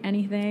conjugate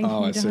anything.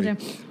 Oh, I see.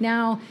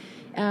 Now,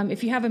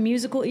 if you have a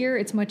musical ear,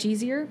 it's much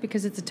easier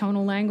because it's a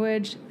tonal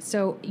language.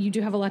 So you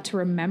do have a lot to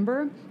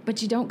remember,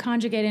 but you don't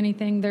conjugate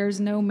anything. There's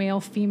no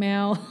male,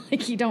 female.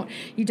 Like you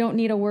don't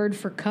need a word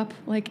for cup.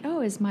 Like,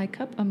 oh, is my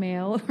cup a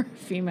male or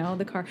female?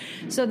 The car.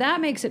 So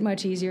that makes it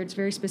much easier. It's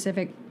very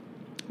specific.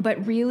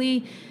 But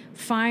really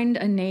find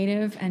a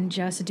native and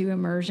just do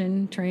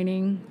immersion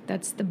training.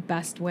 That's the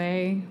best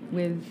way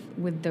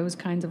with those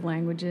kinds of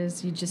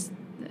languages. You just,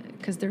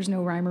 because there's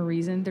no rhyme or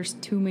reason. There's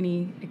too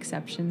many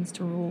exceptions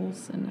to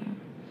rules. And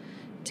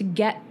to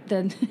get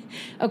the...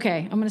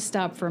 Okay, I'm going to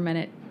stop for a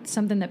minute.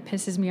 Something that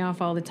pisses me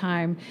off all the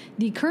time.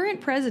 The current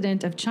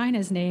president of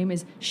China's name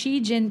is Xi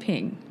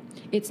Jinping.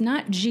 It's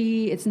not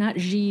Xi, it's not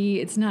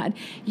Xi, it's not...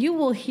 You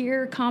will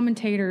hear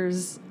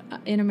commentators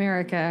in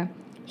America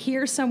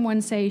hear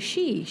someone say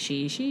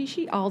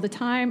she all the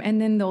time,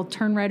 and then they'll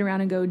turn right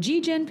around and go,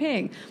 Xi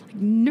Jinping. Like,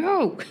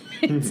 no,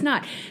 it's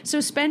not. So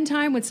spend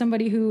time with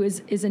somebody who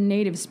is a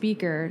native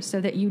speaker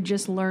so that you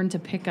just learn to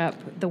pick up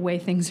the way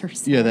things are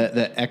said. Yeah,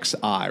 that XI,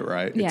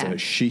 right? Yeah. It's a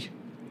she.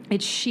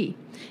 It's she.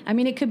 I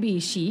mean, it could be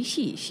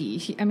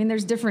she. I mean,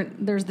 there's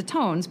the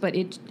tones, but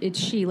it's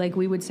she, like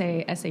we would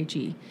say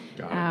SHE.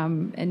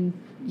 And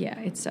yeah,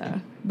 it's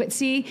but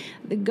see,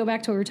 go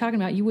back to what we were talking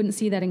about. You wouldn't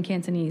see that in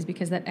Cantonese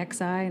because that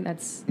XI,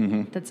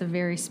 that's a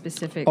very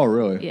specific. Oh,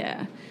 really?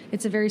 Yeah,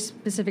 it's a very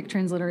specific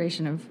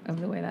transliteration of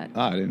the way that.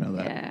 I didn't know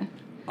that. Yeah.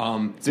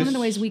 It's one of the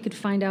ways we could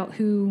find out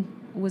who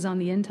was on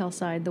the intel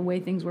side, the way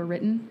things were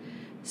written,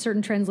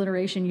 certain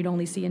transliteration you'd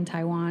only see in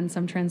Taiwan,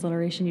 some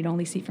transliteration you'd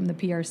only see from the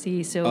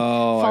PRC. So I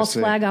false see.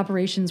 flag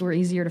operations were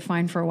easier to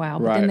find for a while,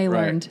 but then they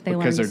learned.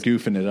 Because they're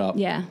goofing it up.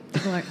 Yeah,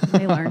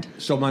 they learned.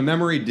 So my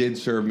memory did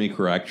serve me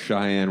correct.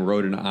 Cheyenne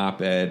wrote an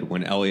op-ed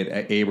when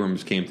Elliot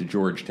Abrams came to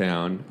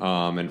Georgetown,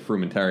 and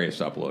Frumentarius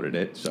uploaded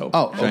it. So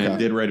Cheyenne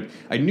did write.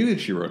 I knew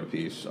that she wrote a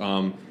piece.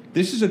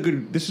 This is a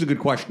good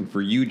question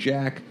for you,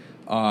 Jack.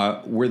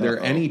 Were there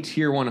any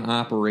Tier 1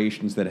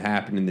 operations that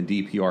happened in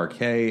the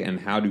DPRK, and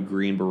how do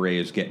Green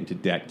Berets get into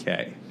Det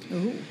K?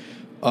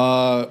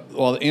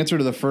 Well, the answer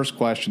to the first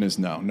question is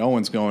no. No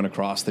one's going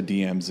across the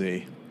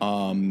DMZ.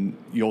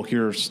 You'll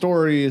hear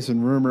stories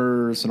and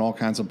rumors and all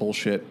kinds of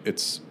bullshit.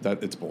 It's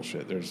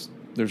bullshit.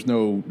 There's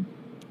no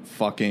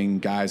fucking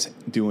guys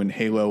doing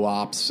Halo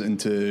ops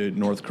into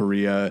North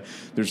Korea.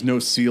 There's no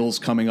SEALs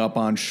coming up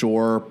on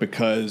shore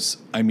because,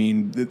 I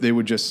mean, they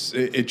would just,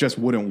 it just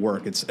wouldn't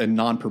work. It's a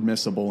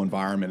non-permissible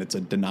environment. It's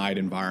a denied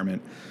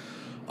environment.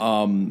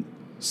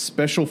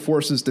 Special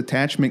Forces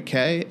Detachment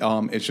K,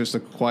 it's just a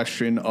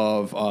question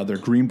of they're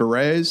Green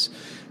Berets.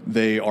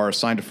 They are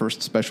assigned to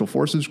 1st Special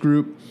Forces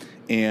Group.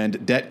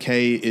 And Det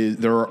K is,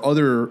 there are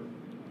other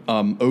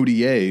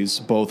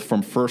ODAs, both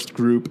from 1st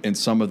Group and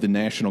some of the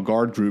National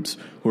Guard groups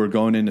who are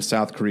going into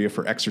South Korea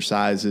for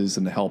exercises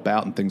and to help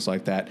out and things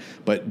like that.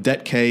 But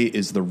Det K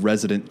is the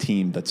resident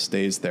team that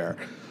stays there.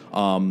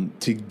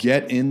 To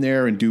get in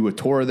there and do a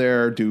tour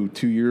there, do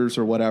 2 years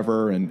or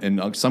whatever,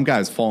 and some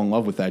guys fall in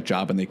love with that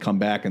job and they come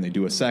back and they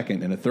do a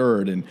second and a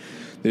third and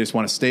they just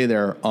want to stay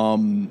there.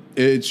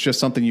 It's just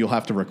something you'll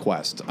have to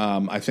request.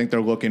 I think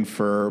they're looking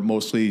for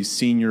mostly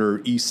senior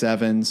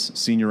E7s,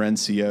 senior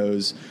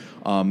NCOs,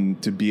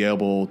 to be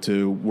able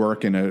to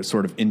work in a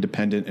sort of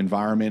independent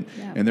environment.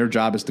 Yeah. And their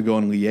job is to go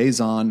in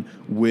liaison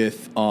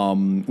with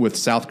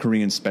South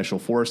Korean special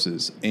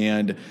forces.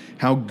 And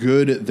how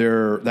good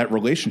that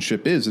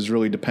relationship is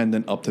really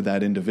dependent up to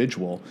that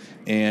individual.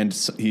 And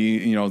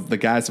the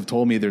guys have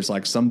told me there's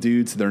like some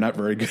dudes, they're not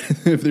very good.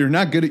 If they're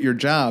not good at your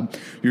job,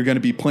 you're going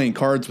to be playing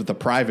cards with the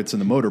privates in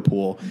the motor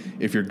pool.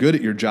 If you're good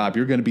at your job,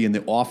 you're going to be in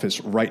the office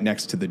right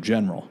next to the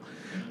general.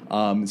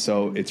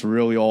 So it's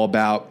really all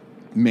about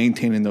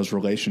maintaining those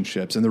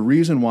relationships. And the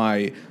reason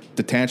why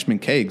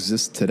Detachment K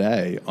exists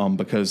today,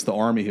 because the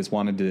Army has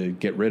wanted to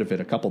get rid of it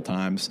a couple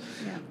times,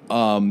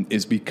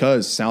 is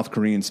because South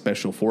Korean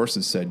Special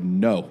Forces said,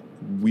 no,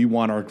 we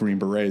want our Green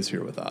Berets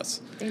here with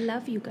us. They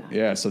love you guys.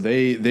 Yeah, so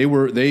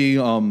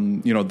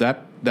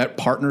that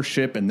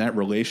partnership and that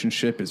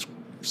relationship is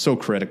so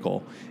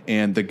critical.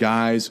 And the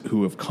guys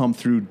who have come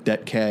through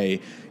Det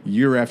K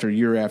year after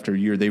year after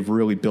year, they've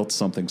really built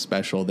something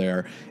special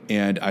there.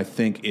 And I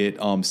think it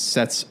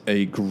sets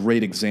a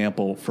great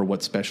example for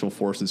what Special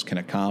Forces can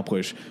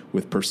accomplish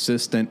with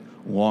persistent,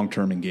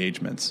 long-term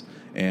engagements.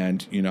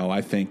 And,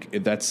 I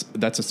think that's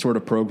a sort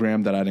of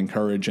program that I'd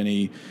encourage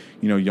any,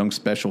 young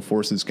Special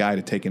Forces guy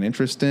to take an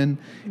interest in.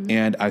 Mm-hmm.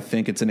 And I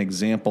think it's an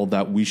example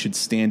that we should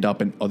stand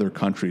up in other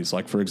countries.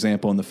 Like, for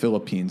example, in the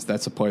Philippines,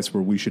 that's a place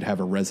where we should have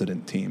a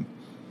resident team.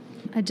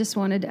 I just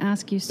wanted to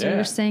ask you, so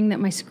you're saying that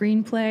my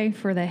screenplay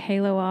for the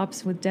Halo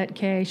Ops with Det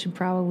K should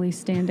probably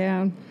stand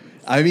down?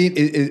 I mean,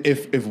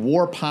 if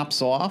war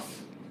pops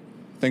off,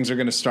 things are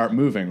going to start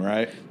moving,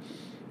 right?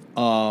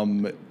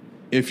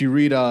 If you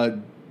read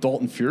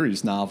Dalton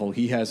Fury's novel,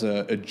 he has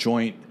a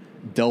joint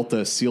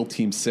Delta SEAL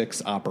Team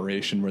 6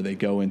 operation where they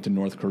go into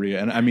North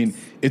Korea. And I mean,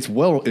 it's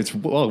well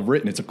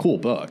written. It's a cool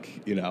book,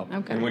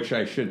 Okay. In which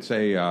I should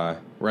say,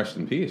 rest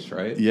in peace,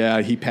 right?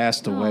 Yeah, he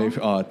passed away,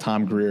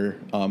 Tom Greer,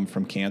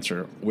 from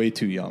cancer, way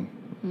too young,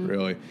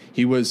 really.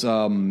 He was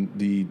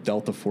the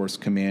Delta Force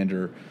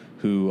commander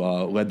who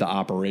led the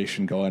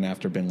operation going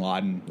after bin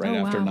Laden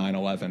after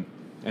 9/11.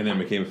 And then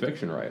became a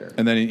fiction writer.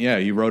 And then,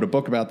 he wrote a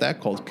book about that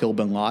called Kill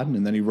Bin Laden,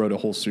 and then he wrote a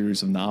whole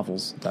series of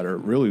novels that are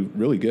really,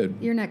 really good.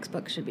 Your next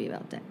book should be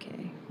about Det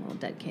K. Well,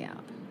 Det K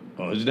Op.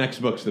 Well, his next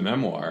book's the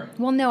memoir.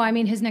 Well, no, I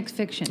mean his next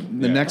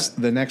fiction.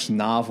 The next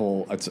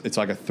novel, it's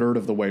like a third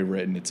of the way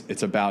written.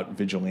 It's about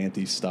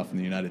vigilante stuff in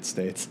the United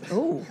States.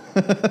 Oh,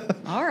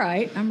 all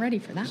right. I'm ready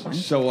for that one.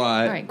 So,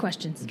 all right,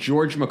 questions.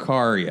 George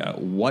Macaria,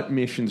 what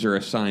missions are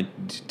assigned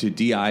to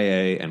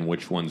DIA and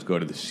which ones go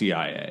to the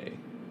CIA?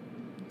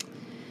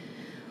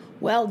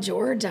 Well,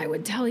 George, I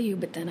would tell you,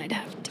 but then I'd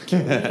have to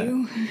kill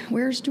you.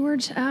 Where's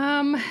George?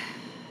 That's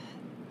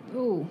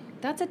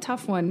a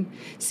tough one.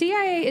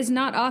 CIA is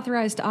not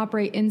authorized to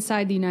operate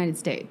inside the United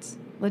States.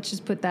 Let's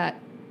just put that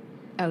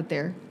out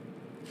there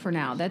for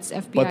now. That's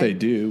FBI. But they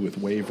do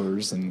with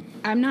waivers and...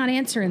 I'm not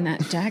answering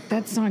that, Jack.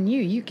 That's on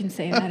you. You can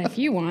say that if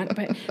you want.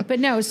 But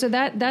no, so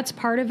that's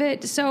part of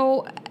it.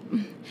 So...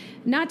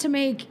 Not to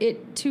make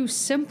it too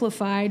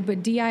simplified,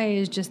 but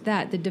DIA is just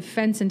that, the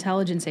Defense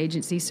Intelligence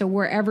Agency. So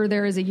wherever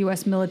there is a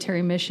U.S.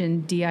 military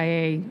mission,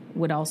 DIA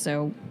would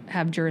also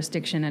have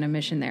jurisdiction and a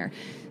mission there.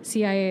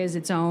 CIA is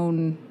its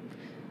own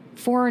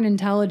foreign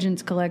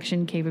intelligence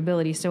collection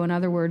capability. So in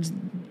other words,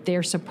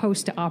 they're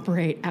supposed to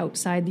operate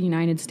outside the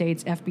United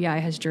States. FBI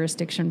has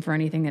jurisdiction for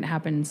anything that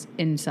happens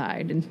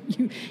inside.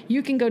 And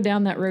you can go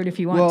down that road if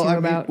you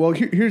want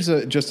to. Here's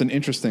just an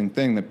interesting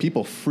thing that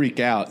people freak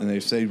out and they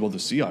say, well, the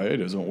CIA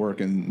doesn't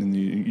work in the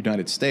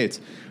United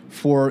States.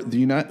 For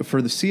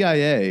the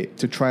CIA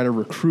to try to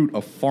recruit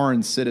a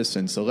foreign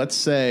citizen, so let's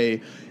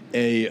say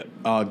a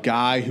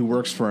guy who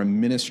works for a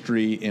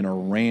ministry in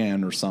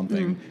Iran or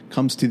something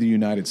comes to the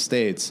United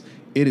States,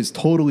 it is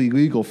totally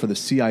legal for the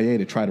CIA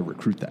to try to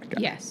recruit that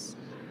guy. Yes.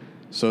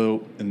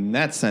 So in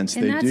that sense,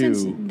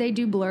 they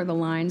do blur the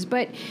lines.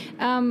 But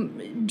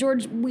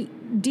George,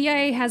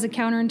 DIA has a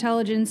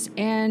counterintelligence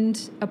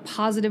and a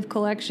positive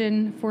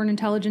collection for an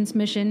intelligence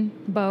mission,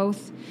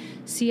 both.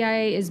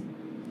 CIA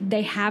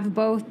they have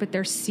both, but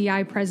their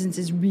CI presence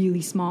is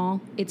really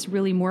small. It's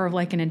really more of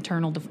like an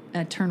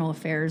internal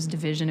affairs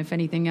division, if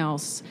anything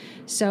else.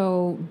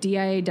 So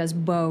DIA does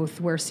both,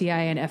 where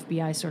CIA and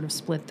FBI sort of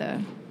split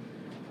the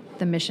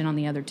mission on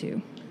the other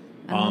two.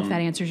 I don't know if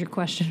that answers your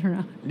question or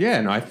not. Yeah,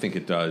 no, I think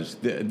it does.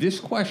 This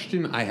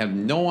question, I have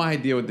no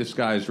idea what this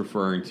guy is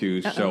referring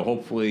to. So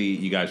hopefully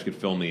you guys could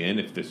fill me in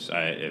if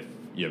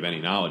you have any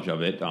knowledge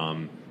of it,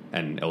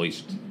 and at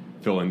least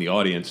fill in the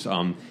audience.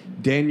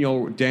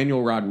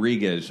 Daniel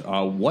Rodriguez,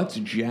 what's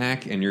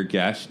Jack and your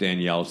guest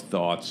Danielle's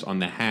thoughts on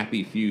the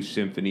Happy Few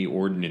Symphony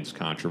Ordinance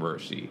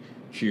controversy?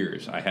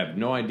 Cheers. I have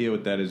no idea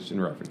what that is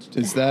in reference to.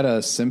 Is that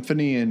a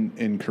symphony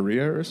in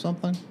Korea or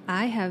something?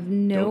 I have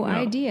no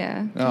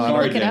idea.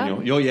 Sorry,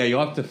 Daniel.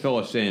 You'll have to fill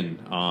us in.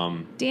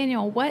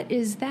 Daniel, what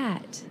is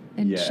that?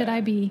 And should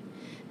I be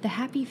the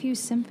Happy Few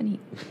Symphony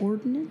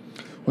Ordinance?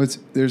 Well,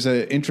 there's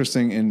an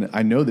interesting, and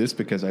I know this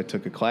because I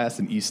took a class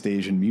in East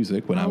Asian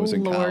music when I was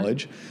in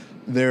college.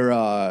 Their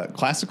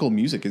classical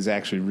music is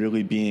actually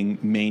really being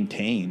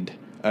maintained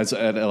as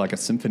at like a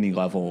symphony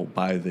level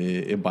by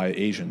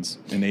Asians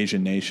in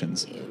Asian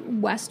nations.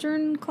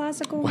 Western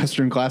classical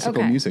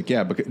music,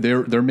 yeah, because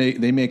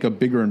they make a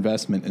bigger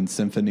investment in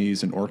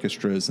symphonies and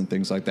orchestras and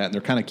things like that. And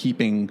they're kind of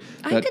keeping.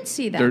 I could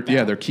see that.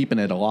 They're keeping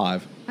it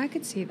alive. I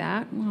could see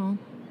that. Well.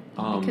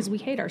 Because we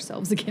hate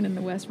ourselves again in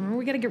the West. Remember,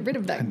 we got to get rid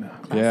of that.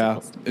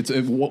 It's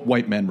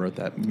white men wrote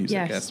that music.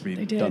 Yes, has to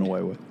be done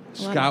away with.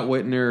 Scott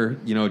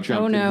Whitner,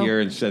 jumped in here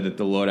and said that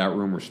the Loadout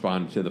Room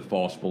responded to the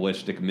false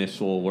ballistic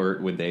missile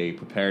alert with a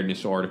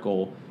preparedness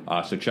article.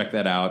 So check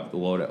that out,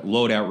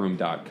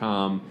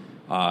 loadoutroom.com.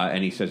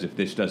 And he says if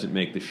this doesn't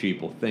make the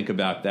sheeple think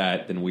about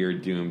that, then we are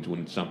doomed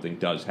when something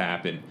does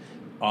happen.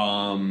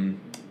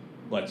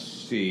 Let's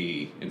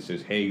see. It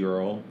says, hey,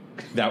 girl.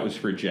 That was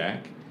for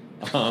Jack.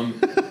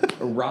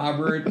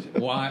 Robert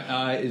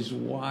is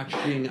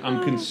watching.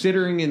 I'm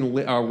considering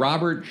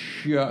Robert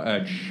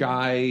Shirazi.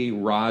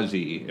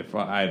 If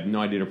I have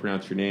no idea to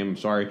pronounce your name, I'm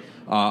sorry.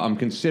 I'm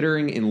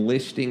considering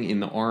enlisting in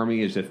the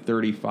Army as a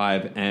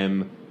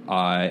 35M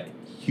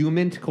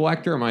Humint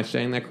collector. Am I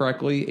saying that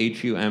correctly?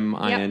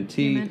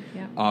 HUMINT.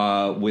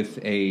 Yep, with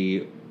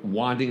a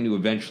wanting to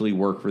eventually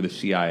work for the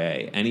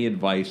CIA. Any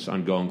advice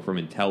on going from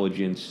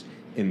intelligence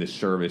in the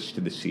service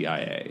to the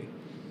CIA?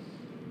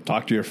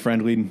 Talk to your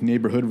friendly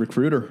neighborhood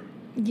recruiter.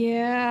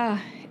 Yeah,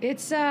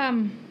 it's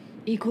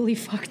equally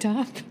fucked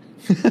up.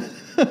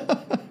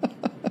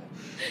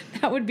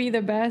 That would be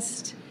the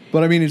best.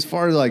 But I mean, as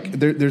far as like,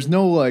 there's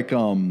no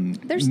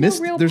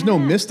no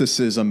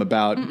mysticism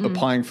about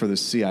applying for the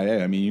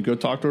CIA. I mean, you go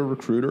talk to a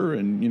recruiter,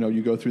 and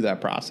you go through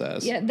that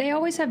process. Yeah, they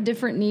always have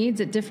different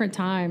needs at different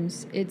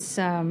times. It's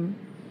and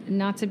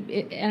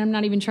I'm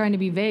not even trying to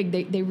be vague.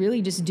 They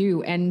really just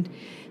do. And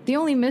the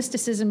only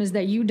mysticism is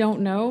that you don't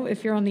know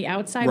if you're on the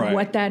outside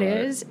what that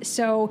is.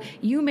 So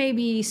you may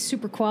be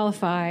super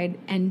qualified,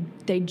 and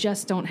they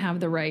just don't have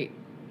the right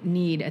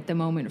need at the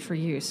moment for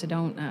you. So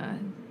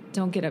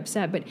don't get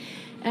upset. But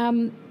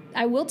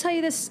I will tell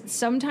you this: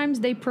 sometimes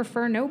they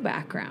prefer no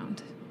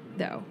background,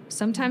 though.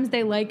 Sometimes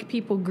they like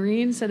people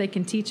green so they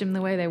can teach them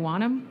the way they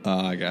want them.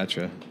 I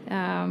gotcha.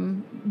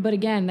 But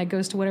again, that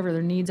goes to whatever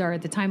their needs are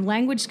at the time.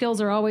 Language skills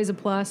are always a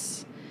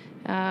plus.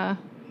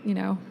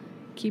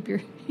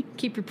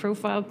 Keep your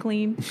profile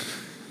clean.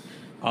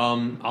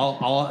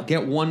 I'll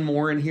get one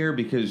more in here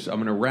because I'm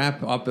going to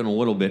wrap up in a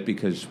little bit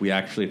because we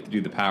actually have to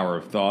do the Power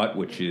of Thought,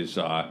 which is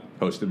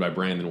hosted by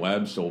Brandon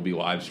Webb, so we'll be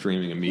live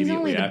streaming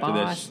immediately after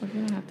this. Like, we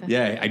don't have to.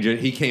 Yeah,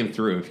 he came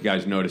through. If you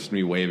guys noticed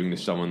me waving to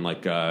someone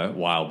like a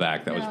while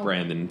back, that was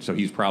Brandon. So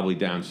he's probably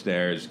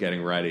downstairs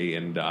getting ready,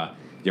 and we're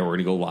going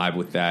to go live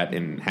with that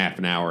in half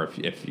an hour.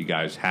 If you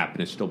guys happen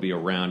to still be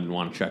around and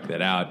want to check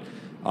that out.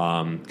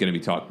 Going to be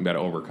talking about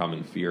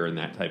overcoming fear and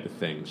that type of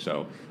thing.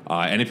 So,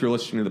 and if you're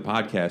listening to the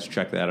podcast,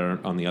 check that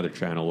out on the other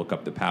channel. Look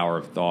up The Power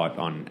of Thought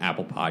on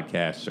Apple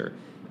Podcasts or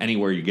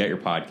anywhere you get your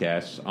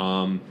podcasts.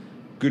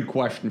 Good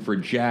question for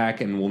Jack,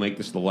 and we'll make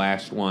this the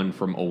last one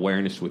from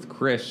Awareness with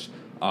Chris.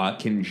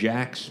 Can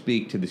Jack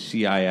speak to the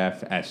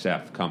CIF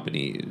SF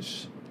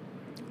companies?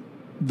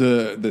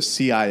 The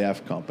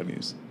CIF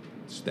companies.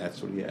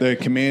 That's what he has. The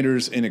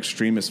Commanders in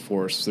Extremist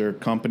Force. They're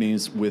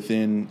companies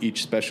within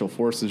each Special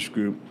Forces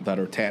group that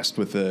are tasked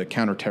with a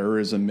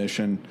counterterrorism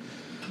mission.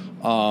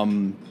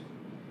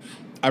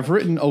 I've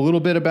written a little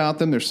bit about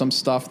them. There's some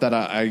stuff that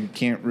I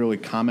can't really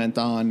comment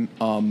on,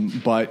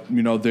 but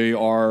they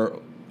are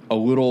a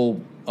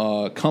little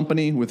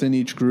company within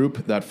each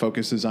group that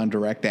focuses on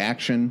direct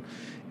action,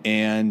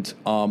 and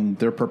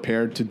they're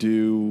prepared to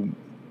do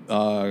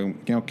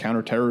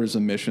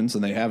counterterrorism missions,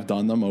 and they have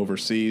done them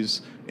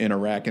overseas in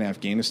Iraq and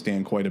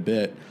Afghanistan quite a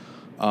bit.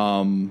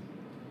 Not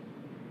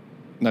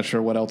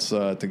sure what else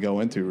to go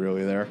into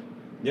really there.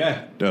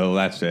 Yeah, no,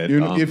 that's it.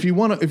 If you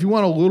want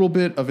a little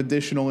bit of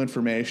additional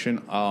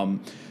information,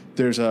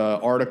 there's an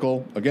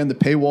article. Again, the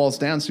paywall's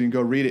down, so you can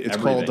go read it. It's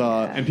Everything.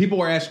 called. And people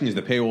were asking, is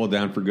the paywall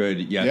down for good?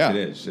 Yes, it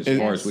is, as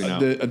far as we know.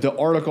 The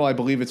article, I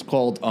believe it's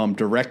called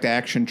Direct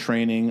Action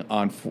Training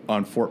on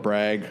Fort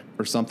Bragg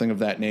or something of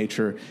that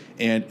nature.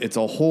 And it's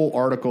a whole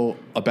article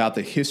about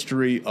the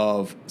history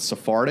of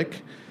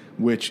Sephardic,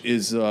 which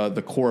is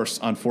the course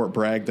on Fort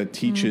Bragg that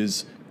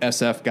teaches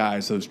SF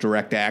guys those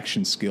direct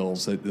action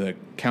skills, the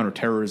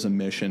counterterrorism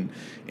mission.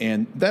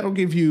 And that'll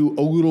give you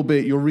a little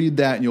bit. You'll read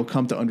that and you'll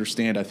come to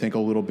understand, I think, a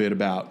little bit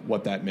about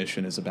what that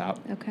mission is about.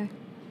 Okay.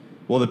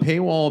 Well, the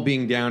paywall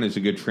being down is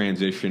a good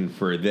transition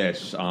for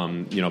this.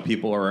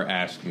 People are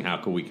asking, how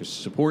can we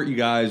support you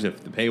guys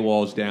if the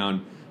paywall is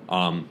down?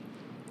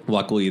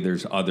 Luckily,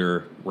 there's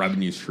other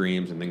revenue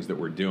streams and things that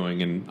we're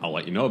doing, and I'll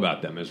let you know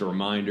about them. As a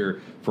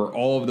reminder, for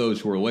all of those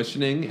who are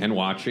listening and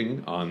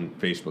watching on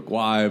Facebook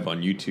Live,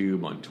 on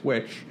YouTube, on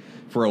Twitch,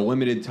 for a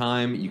limited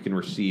time, you can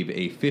receive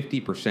a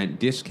 50%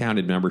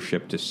 discounted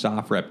membership to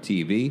SOFREP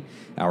TV,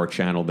 our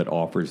channel that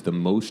offers the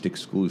most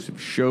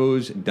exclusive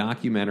shows,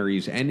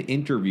 documentaries, and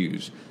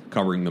interviews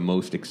covering the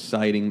most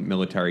exciting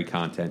military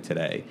content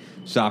today.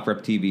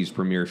 SOFREP TV's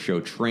premier show,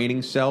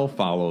 Training Cell,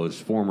 follows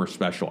former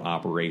Special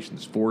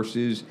Operations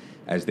Forces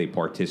as they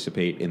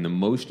participate in the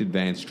most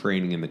advanced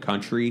training in the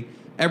country.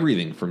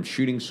 Everything from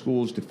shooting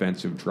schools,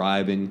 defensive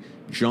driving,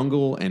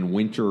 jungle and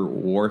winter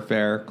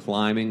warfare,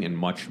 climbing, and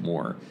much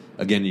more.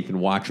 Again, you can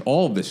watch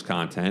all of this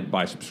content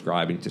by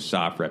subscribing to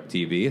SOFREP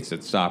TV. It's at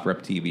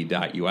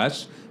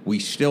sofreptv.us. We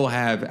still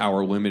have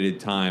our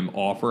limited time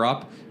offer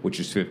up, which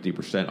is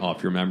 50%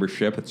 off your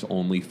membership. It's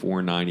only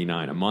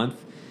 $4.99 a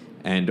month.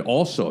 And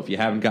also, if you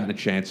haven't gotten a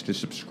chance to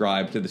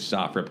subscribe to the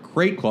SOFREP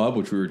Crate Club,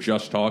 which we were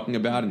just talking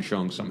about and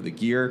showing some of the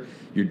gear,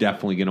 you're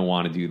definitely going to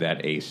want to do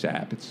that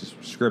ASAP. It's a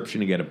subscription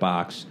to get a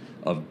box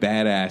of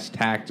badass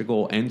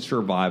tactical and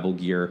survival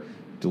gear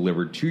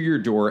delivered to your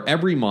door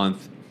every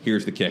month.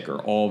 Here's the kicker.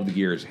 All of the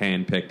gear is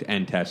handpicked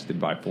and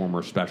tested by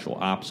former special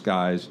ops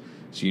guys,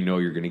 so you know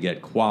you're going to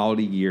get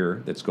quality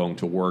gear that's going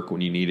to work when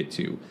you need it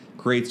to.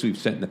 Crates we've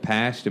sent in the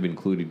past have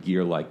included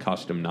gear like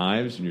custom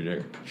knives, and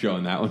you're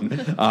showing that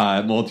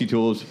one,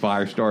 multi-tools,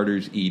 fire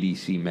starters,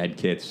 EDC med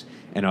kits,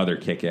 and other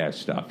kick-ass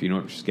stuff. You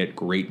don't just get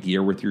great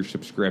gear with your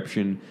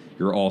subscription.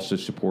 You're also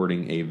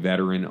supporting a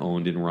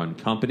veteran-owned and run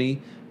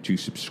company. To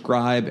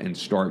subscribe and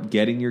start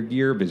getting your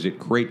gear, visit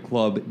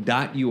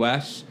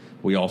crateclub.us.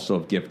 We also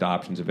have gift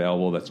options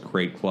available. That's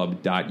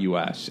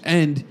crateclub.us.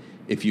 And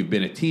if you've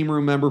been a Team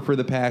Room member for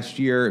the past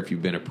year, if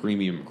you've been a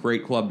premium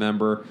Crate Club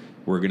member,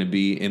 we're going to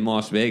be in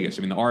Las Vegas.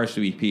 I mean, the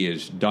RSVP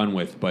is done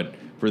with, but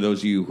for those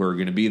of you who are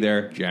going to be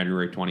there,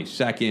 January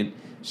 22nd,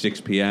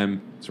 6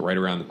 p.m., it's right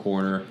around the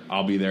corner.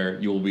 I'll be there.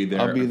 You will be there.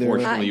 I'll be there.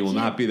 Unfortunately, you will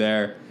not be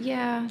there.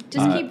 Yeah,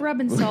 just keep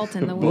rubbing salt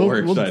in the wound. We're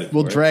excited.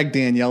 We'll drag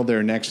Danielle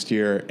there next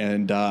year,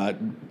 and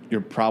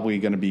you're probably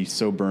going to be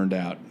so burned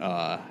out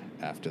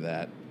after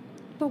that.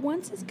 But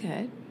once is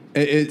good.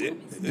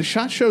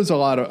 SHOT Show's a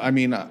lot of. I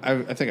mean,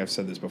 I think I've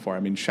said this before. I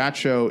mean, SHOT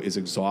Show is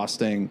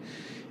exhausting,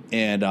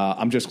 and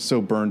I'm just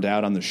so burned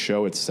out on the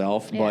show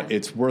itself. Yeah. But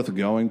it's worth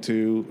going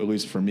to, at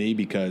least for me,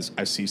 because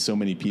I see so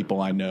many people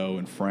I know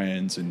and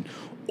friends and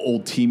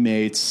old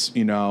teammates. So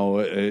I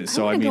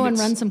want to go and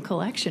run some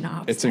collection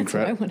ops. It's That's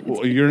incredible. What I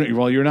wanna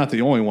do. You're not the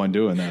only one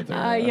doing that.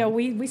 There. Yeah,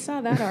 we saw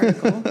that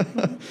article.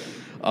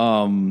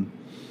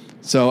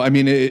 So, I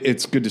mean,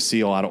 it's good to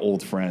see a lot of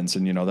old friends,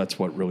 and, that's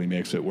what really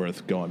makes it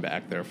worth going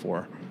back there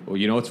for. Well,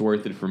 you know what's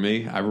worth it for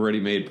me? I've already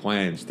made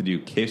plans to do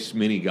KISS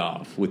mini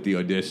golf with the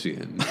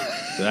Odyssean.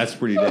 So that's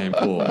pretty damn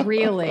cool.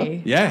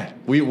 Really? Yeah.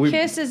 we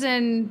KISS is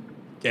in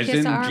As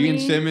KISS in Army? Gene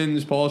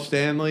Simmons, Paul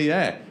Stanley,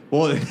 yeah.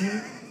 Well,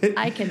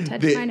 I can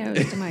touch my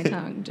nose to my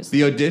tongue. Just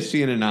the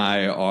Odyssean and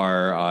I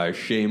are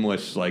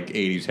shameless,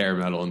 80s hair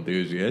metal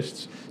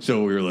enthusiasts.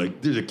 So we were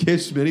like, there's a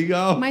KISS mini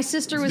golf? my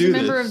sister Let's was a do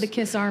member this. of the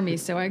KISS Army,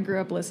 so I grew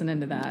up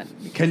listening to that.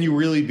 Can you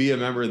really be a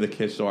member of the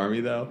KISS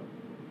Army, though?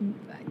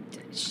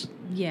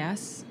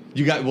 Yes.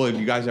 You have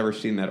you guys ever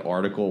seen that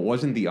article? It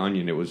wasn't The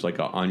Onion. It was like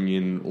an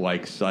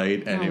Onion-like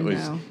site, and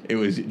it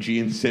was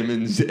Gene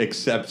Simmons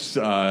accepts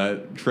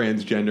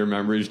transgender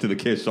members to the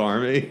KISS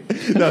Army.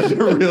 That was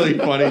really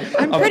funny.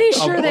 I'm pretty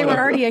sure they were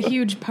already a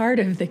huge part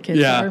of the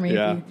KISS Army.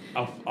 Yeah.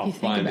 I'll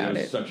find it.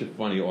 It was such a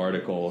funny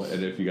article,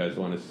 and if you guys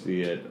want to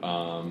see it,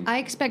 I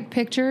expect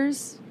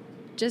pictures.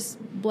 Just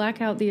black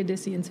out the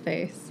Odyssean's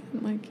face,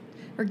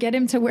 or get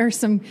him to wear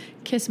some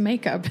KISS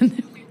makeup, and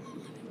then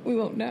we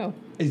won't know.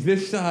 Is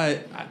this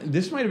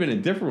this might have been a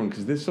different one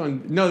because this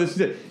one? No, this is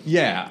it.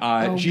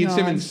 Yeah, Gene God.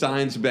 Simmons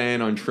signs ban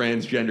on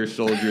transgender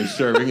soldiers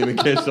serving in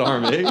the KISS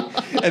Army,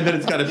 and then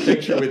it's got a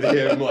picture with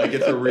him, like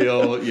it's a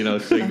real,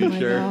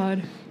 signature. Oh my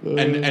God.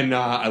 And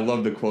I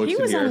love the quotes He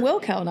in was here. on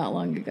Wilkow not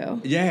long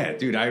ago. Yeah,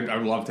 dude, I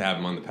would love to have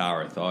him on the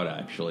Power of Thought.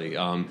 Actually,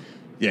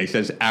 he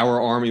says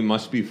our army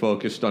must be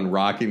focused on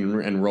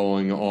rocking and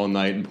rolling all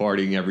night and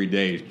partying every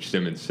day.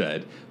 Simmons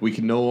said, "We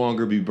can no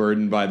longer be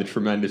burdened by the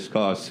tremendous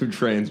costs of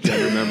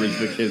transgender members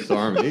of the KISS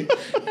Army.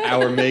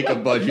 Our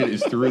makeup budget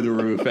is through the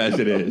roof as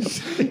it is."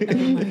 Oh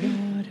my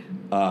God.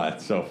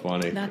 It's so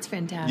funny. That's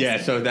fantastic.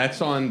 Yeah, so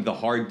that's on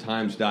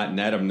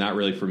thehardtimes.net. I'm not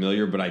really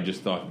familiar, but I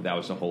just thought that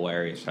was a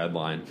hilarious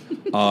headline.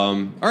 All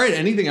right,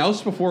 anything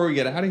else before we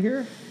get out of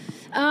here?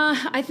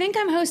 I think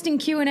I'm hosting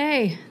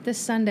Q&A this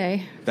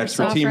Sunday. That's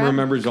for Soft team Rep.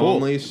 members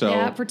only. So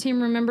Yeah, for team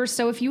members.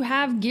 So if you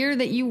have gear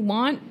that you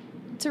want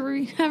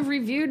to have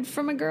reviewed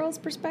from a girl's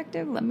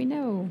perspective, let me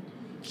know.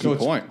 So Good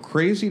it's point.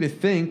 crazy to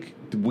think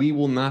we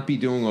will not be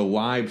doing a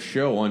live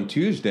show on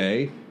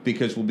Tuesday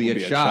because we'll be at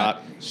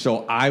SHOT.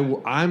 So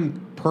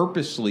I'm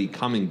purposely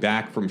coming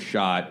back from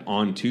SHOT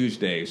on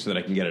Tuesday so that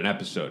I can get an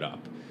episode up.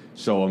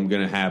 So I'm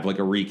going to have like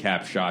a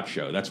recap SHOT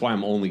show. That's why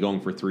I'm only going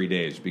for 3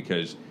 days,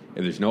 because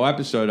if there's no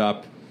episode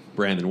up,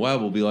 Brandon Webb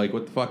will be like,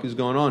 what the fuck is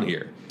going on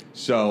here?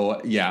 So,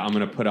 yeah, I'm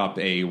going to put up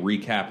a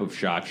recap of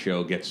SHOT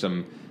Show, get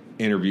some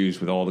interviews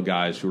with all the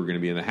guys who are going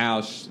to be in the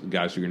house, the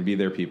guys who are going to be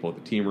there, people at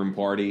the team room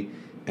party.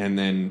 And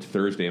then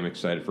Thursday, I'm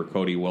excited for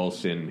Cody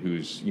Wilson,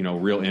 who's,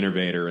 real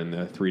innovator in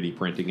the 3D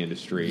printing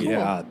industry.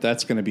 Yeah,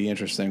 that's going to be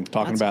interesting.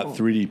 Talking That's about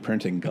cool. 3D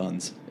printing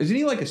guns. Isn't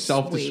he like a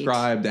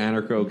self-described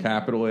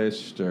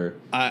anarcho-capitalist? Or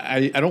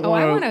I don't Oh,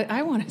 I want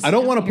want to. I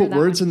don't want to hear put that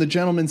words one. in the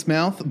gentleman's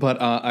mouth,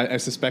 but I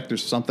suspect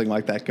there's something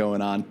like that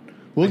going on.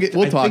 We'll I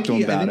talk think to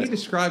him I about think he it.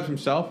 describes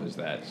himself as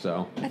that,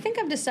 so... I think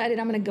I've decided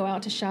I'm going to go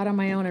out to SHOT on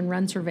my own and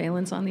run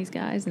surveillance on these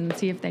guys and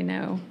see if they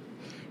know.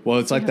 Well,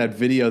 it's like that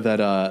video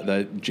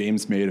that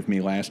James made of me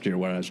last year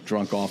where I was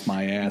drunk off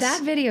my ass.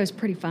 That video is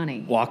pretty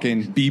funny.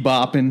 Walking,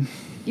 bebopping.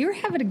 You were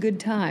having a good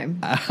time.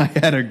 I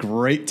had a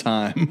great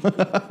time.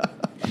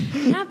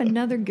 Have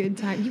another good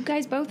time. You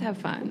guys both have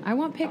fun. I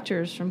want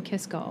pictures from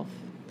Kiss Golf.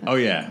 Oh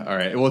yeah, all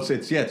right. Well,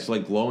 it's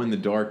like glow in the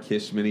dark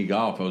KISS mini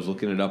golf. I was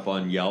looking it up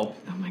on Yelp.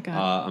 Oh my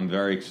God. I'm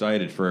very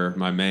excited for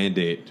my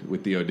mandate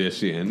with the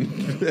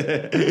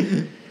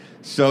Odyssean.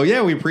 So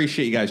yeah, we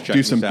appreciate you guys checking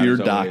Do some us out,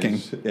 beard as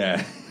always. docking.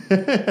 Yeah.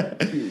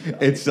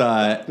 It's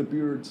The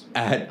beards.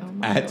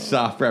 at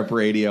Soft Rep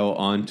Radio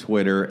on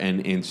Twitter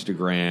and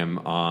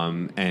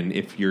Instagram. And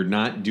if you're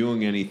not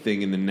doing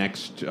anything in the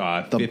next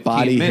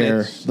 15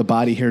 minutes, The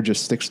body hair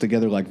just sticks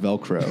together like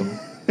Velcro.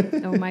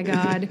 Oh my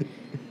God.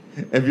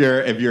 If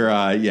you're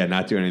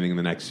not doing anything in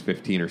the next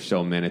 15 or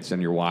so minutes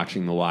and you're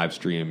watching the live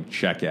stream,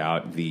 check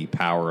out the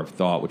Power of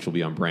Thought, which will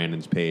be on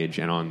Brandon's page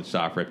and on the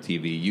Soft Rep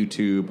TV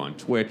YouTube, on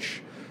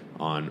Twitch,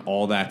 on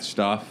all that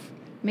stuff.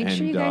 Make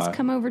sure you guys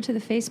come over to the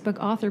Facebook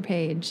author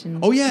page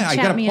and Oh yeah, I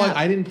chat gotta me plug. up.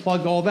 I didn't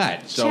plug all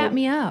that. So Chat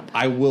me up.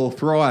 I will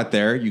throw out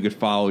there. You could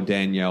follow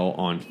Danielle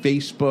on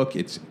Facebook.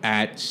 It's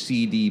at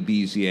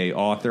CDBZA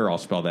Author. I'll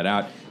spell that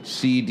out.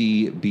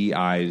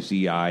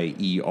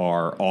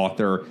 CDBIZIER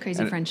Author.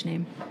 Crazy French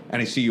name.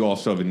 And I see you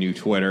also have a new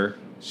Twitter.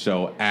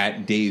 So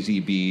at Daisy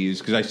Bees,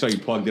 because I saw you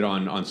plugged it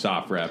on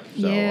Soft Rep,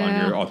 so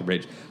Yeah. on your author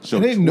page. So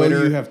I didn't Twitter,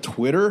 know you have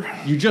Twitter.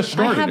 You just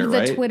started I have it, the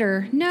right?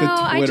 Twitter. No, The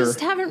I Twitter. just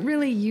haven't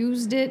really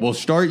used it. Well,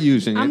 start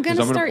using it. I'm 'cause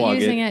gonna gonna start plug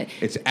using it.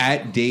 It's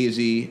at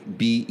Daisy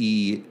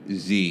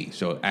BEZ.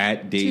 So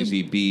at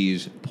Daisy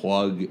Bees.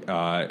 Plug.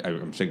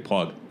 I'm saying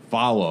plug.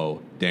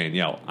 Follow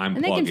Danielle. I'm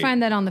and they plugging. can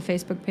find that on the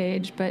Facebook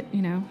page, but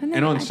and then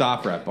and on I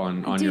Soft Rep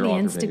on do your the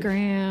author page.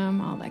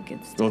 Instagram, all that good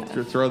We'll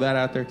stuff. throw that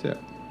out there too.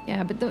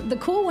 Yeah, but the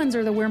cool ones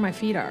are the where my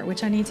feet are,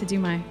 which I need to do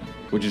my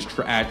Which is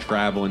at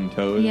Traveling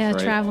Toes. right?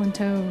 traveling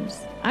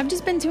toes. I've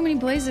just been too many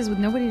places with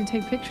nobody to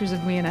take pictures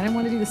of me, and I didn't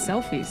want to do the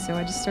selfies, so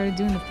I just started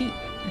doing the feet,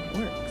 and it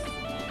works.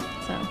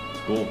 So,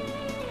 Cool. I'm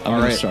All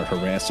going right. to start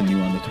harassing you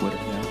on the Twitter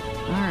now.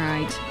 all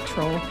right,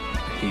 troll, I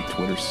hate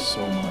Twitter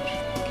so much.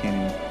 I can't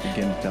even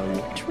begin to tell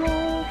you. troll.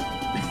 All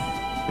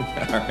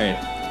right.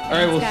 All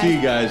right. We'll Thanks, see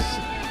you guys.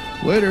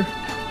 Later.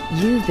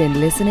 You've been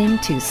listening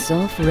to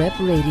Soft Rep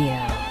Radio.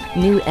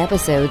 New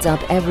episodes up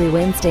every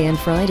Wednesday and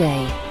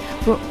Friday.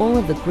 For all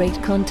of the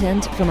great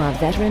content from our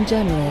veteran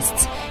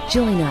journalists,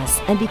 join us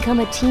and become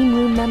a Team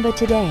Room member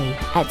today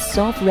at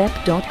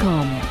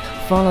softrep.com.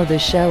 Follow the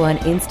show on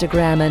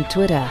Instagram and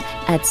Twitter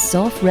at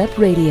Soft Rep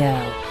Radio.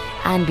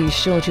 And be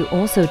sure to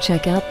also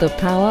check out the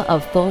Power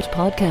of Thought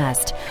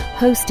podcast,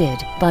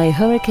 hosted by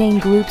Hurricane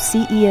Group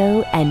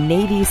CEO and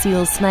Navy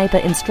SEAL sniper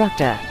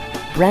instructor,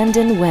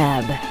 Brandon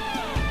Webb.